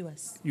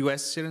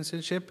 U.S.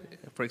 citizenship.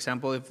 For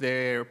example, if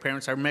their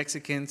parents are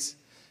Mexicans,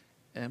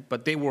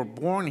 but they were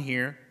born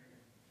here,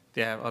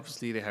 they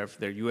have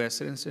their U.S.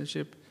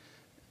 citizenship,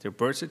 their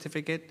birth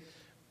certificate,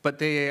 but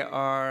they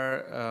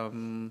are,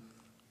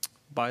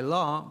 by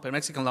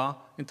Mexican law,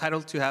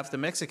 entitled to have the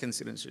Mexican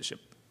citizenship.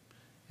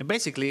 And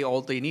basically,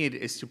 all they need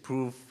is to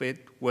prove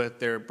it with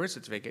their birth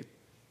certificate.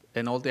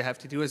 And all they have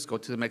to do is go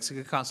to the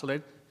Mexican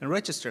consulate and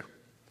register.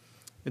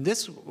 In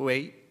this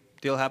way,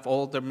 they'll have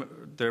all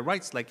their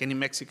rights like any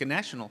Mexican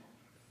national.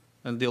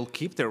 And they'll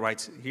keep their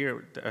rights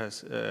here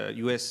as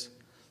U.S.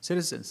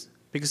 citizens.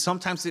 Because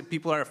sometimes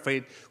people are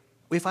afraid,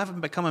 if I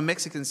become a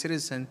Mexican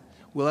citizen,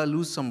 will I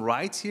lose some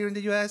rights here in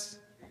the U.S.?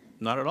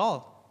 Not at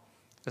all.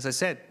 As I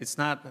said, it's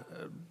not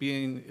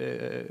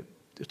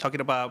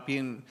talking about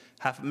being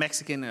half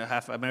Mexican or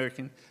half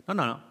American.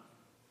 No.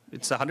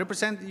 It's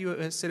 100%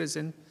 U.S.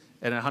 citizen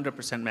and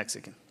 100%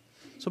 Mexican.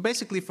 So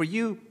basically for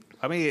you,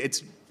 I mean,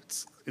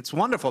 it's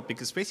wonderful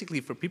because basically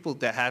for people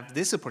that have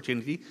this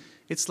opportunity,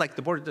 it's like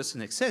the border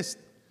doesn't exist.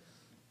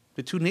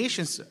 The two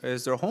nations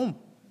is their home.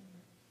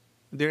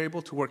 They're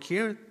able to work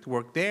here, to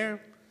work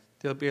there.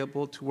 They'll be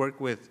able to work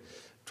with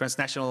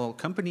transnational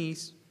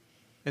companies,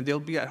 and they'll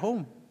be at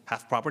home,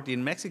 have property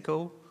in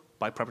Mexico,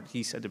 buy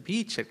properties at the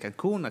beach, at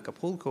Cancun,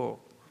 Acapulco,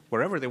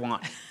 wherever they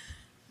want.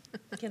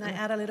 Can I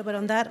add a little bit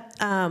on that?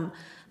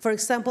 For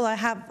example, I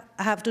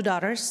have two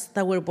daughters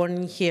that were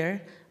born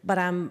here, but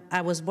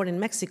I was born in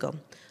Mexico.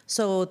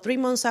 So 3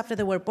 months after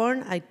they were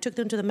born, I took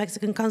them to the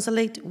Mexican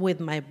consulate with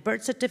my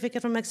birth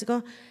certificate from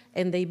Mexico,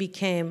 and they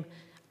became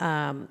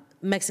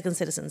Mexican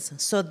citizens.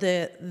 So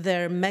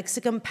their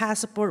Mexican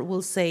passport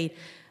will say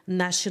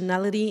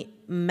nationality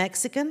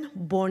Mexican,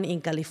 born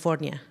in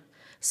California.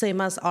 Same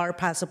as our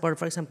passport,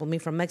 for example, me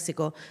from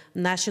Mexico,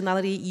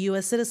 nationality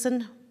U.S.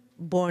 citizen,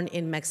 born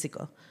in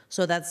Mexico.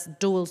 So that's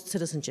dual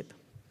citizenship.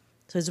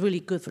 So it's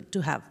really good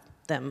to have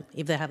them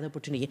if they have the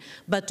opportunity.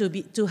 But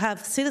to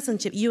have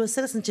citizenship, U.S.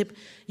 citizenship,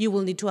 you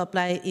will need to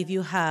apply if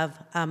you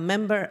have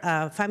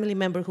a family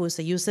member who is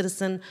a U.S.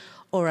 citizen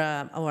or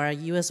a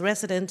U.S.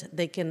 resident.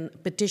 They can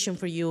petition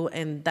for you,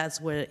 and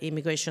that's where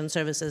immigration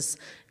services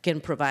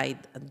can provide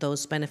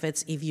those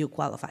benefits if you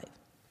qualify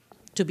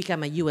to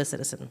become a U.S.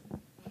 citizen.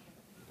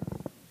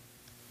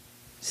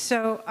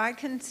 So I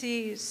can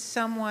see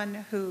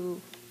someone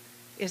who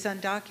is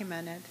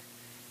undocumented,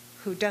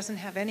 who doesn't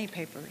have any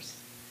papers,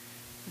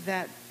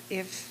 that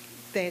if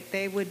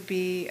they would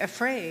be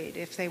afraid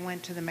if they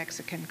went to the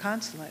Mexican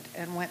consulate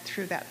and went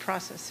through that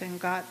process and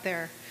got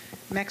their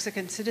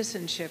Mexican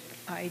citizenship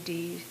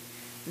ID,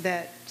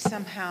 that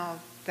somehow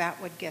that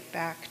would get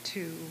back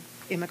to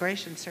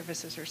immigration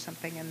services or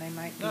something, and they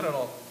might be... Not at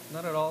all.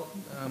 Not at all.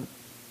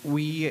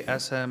 We,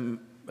 as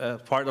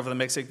part of the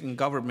Mexican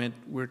government,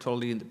 we're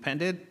totally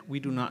independent. We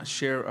do not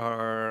share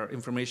our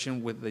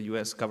information with the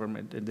U.S.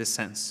 government in this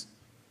sense.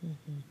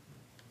 Mm-hmm.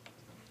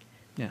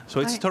 Yeah, so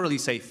it's totally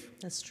safe.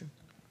 That's true.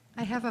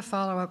 I have a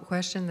follow-up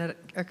question that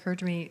occurred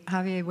to me,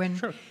 Javier, when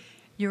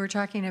you were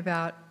talking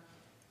about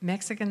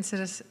Mexicans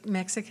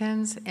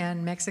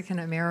and Mexican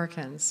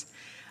Americans.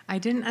 I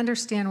didn't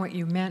understand what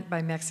you meant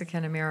by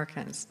Mexican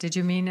Americans. Did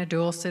you mean a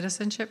dual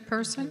citizenship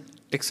person?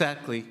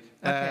 Exactly.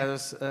 Okay.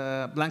 As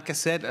Blanca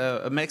said,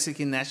 a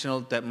Mexican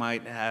national that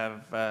might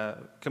have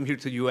come here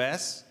to the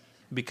U.S.,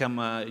 become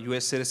a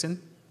U.S.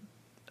 citizen.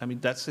 I mean,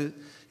 that's it.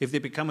 If they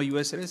become a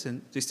U.S.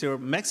 citizen, they're still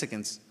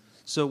Mexicans.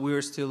 So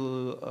we're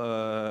still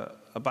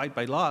abide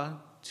by law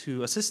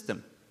to assist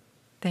them.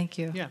 Thank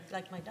you. Yeah.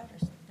 Like my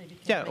daughters.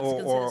 Yeah,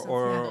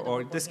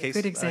 or in this case,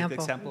 good example.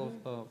 The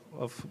example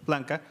of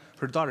Blanca,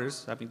 her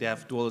daughters, I mean, they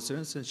have dual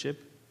citizenship.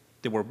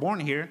 They were born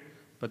here,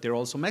 but they're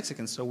also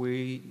Mexicans, so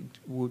we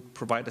would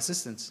provide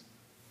assistance.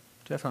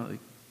 Definitely.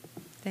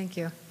 Thank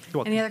you. You're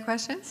welcome. Any other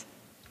questions?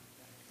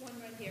 One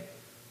right here.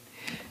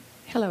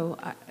 Hello.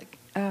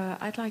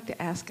 I'd like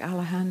to ask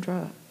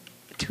Alejandra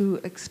to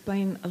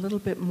explain a little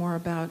bit more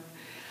about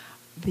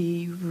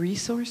the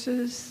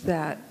resources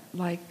that,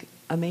 like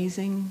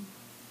Amazing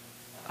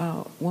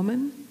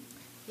Woman?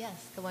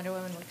 Yes, the Wonder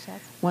Woman workshop.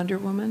 Wonder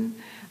Woman,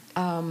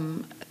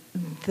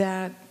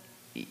 that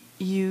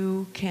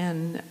you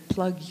can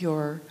plug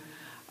your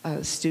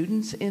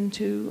students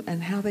into,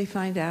 and how they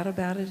find out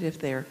about it if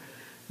they're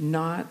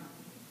not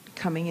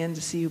coming in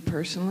to see you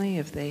personally,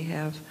 if they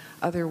have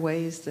other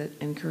ways that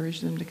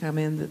encourage them to come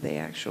in that they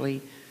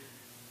actually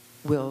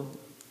will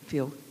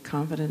feel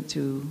confident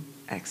to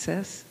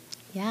access?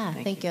 Yeah,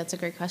 thank you. That's a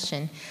great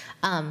question.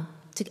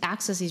 To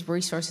access these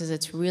resources,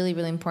 it's really,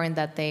 really important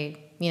that they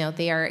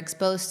are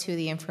exposed to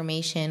the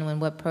information when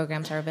what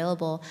programs are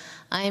available.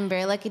 I am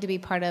very lucky to be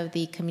part of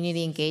the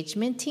community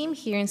engagement team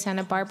here in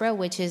Santa Barbara,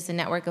 which is the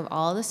network of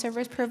all the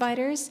service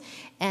providers.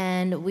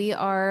 And we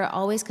are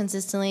always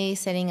consistently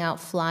sending out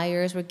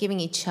flyers. We're giving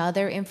each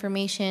other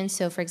information.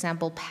 So, for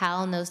example,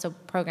 PAL knows the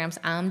programs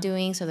I'm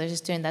doing. So there's a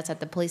student that's at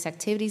the Police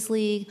Activities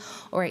League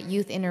or at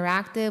Youth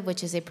Interactive,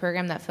 which is a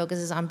program that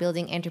focuses on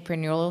building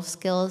entrepreneurial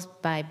skills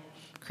by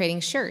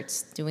creating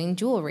shirts, doing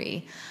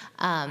jewelry.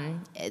 I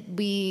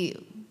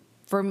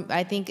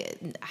think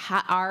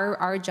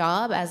our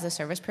job as the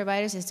service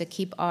providers is to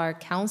keep our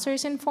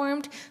counselors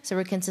informed, so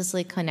we're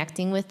consistently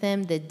connecting with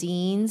them, the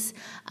deans,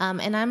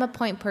 and I'm a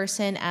point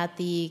person at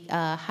the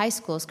high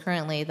schools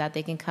currently that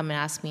they can come and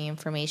ask me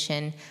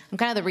information. I'm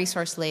kind of the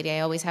resource lady.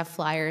 I always have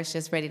flyers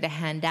just ready to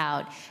hand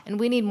out, and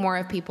we need more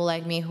of people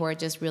like me who are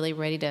just really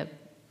ready to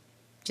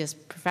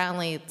just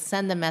profoundly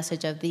send the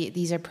message of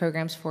these are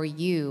programs for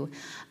you,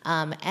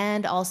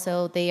 and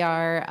also they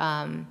are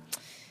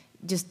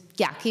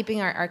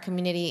keeping our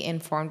community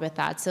informed with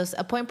that. So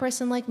a point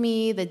person like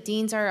me, the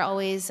deans are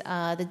always,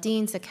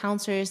 the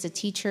counselors, the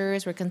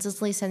teachers, we're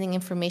consistently sending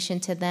information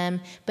to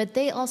them, but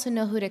they also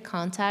know who to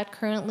contact.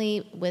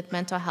 Currently with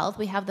mental health,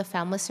 we have the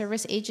family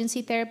service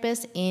agency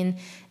therapist in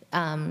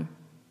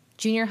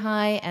junior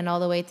high and all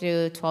the way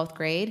through 12th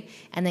grade,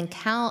 and then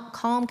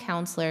calm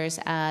counselors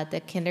at the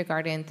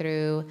kindergarten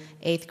through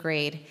 8th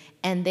grade.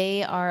 And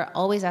they are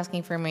always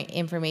asking for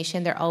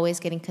information. They're always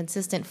getting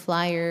consistent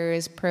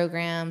flyers,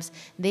 programs.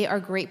 They are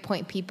great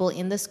point people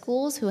in the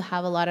schools who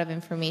have a lot of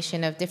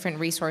information of different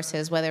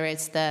resources, whether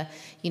it's the,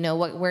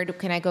 where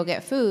can I go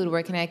get food?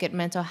 Where can I get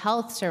mental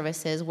health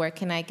services? Where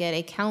can I get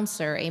a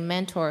counselor, a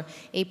mentor,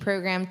 a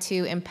program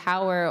to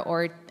empower,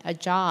 or a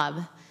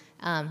job?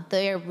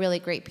 They are really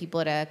great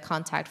people to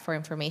contact for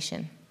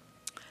information.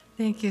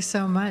 Thank you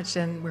so much.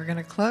 And we're going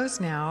to close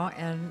now.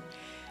 And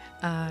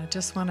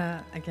just want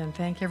to, again,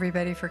 thank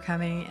everybody for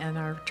coming and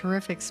our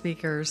terrific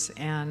speakers.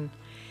 And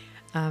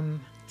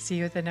see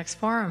you at the next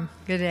forum.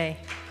 Good day.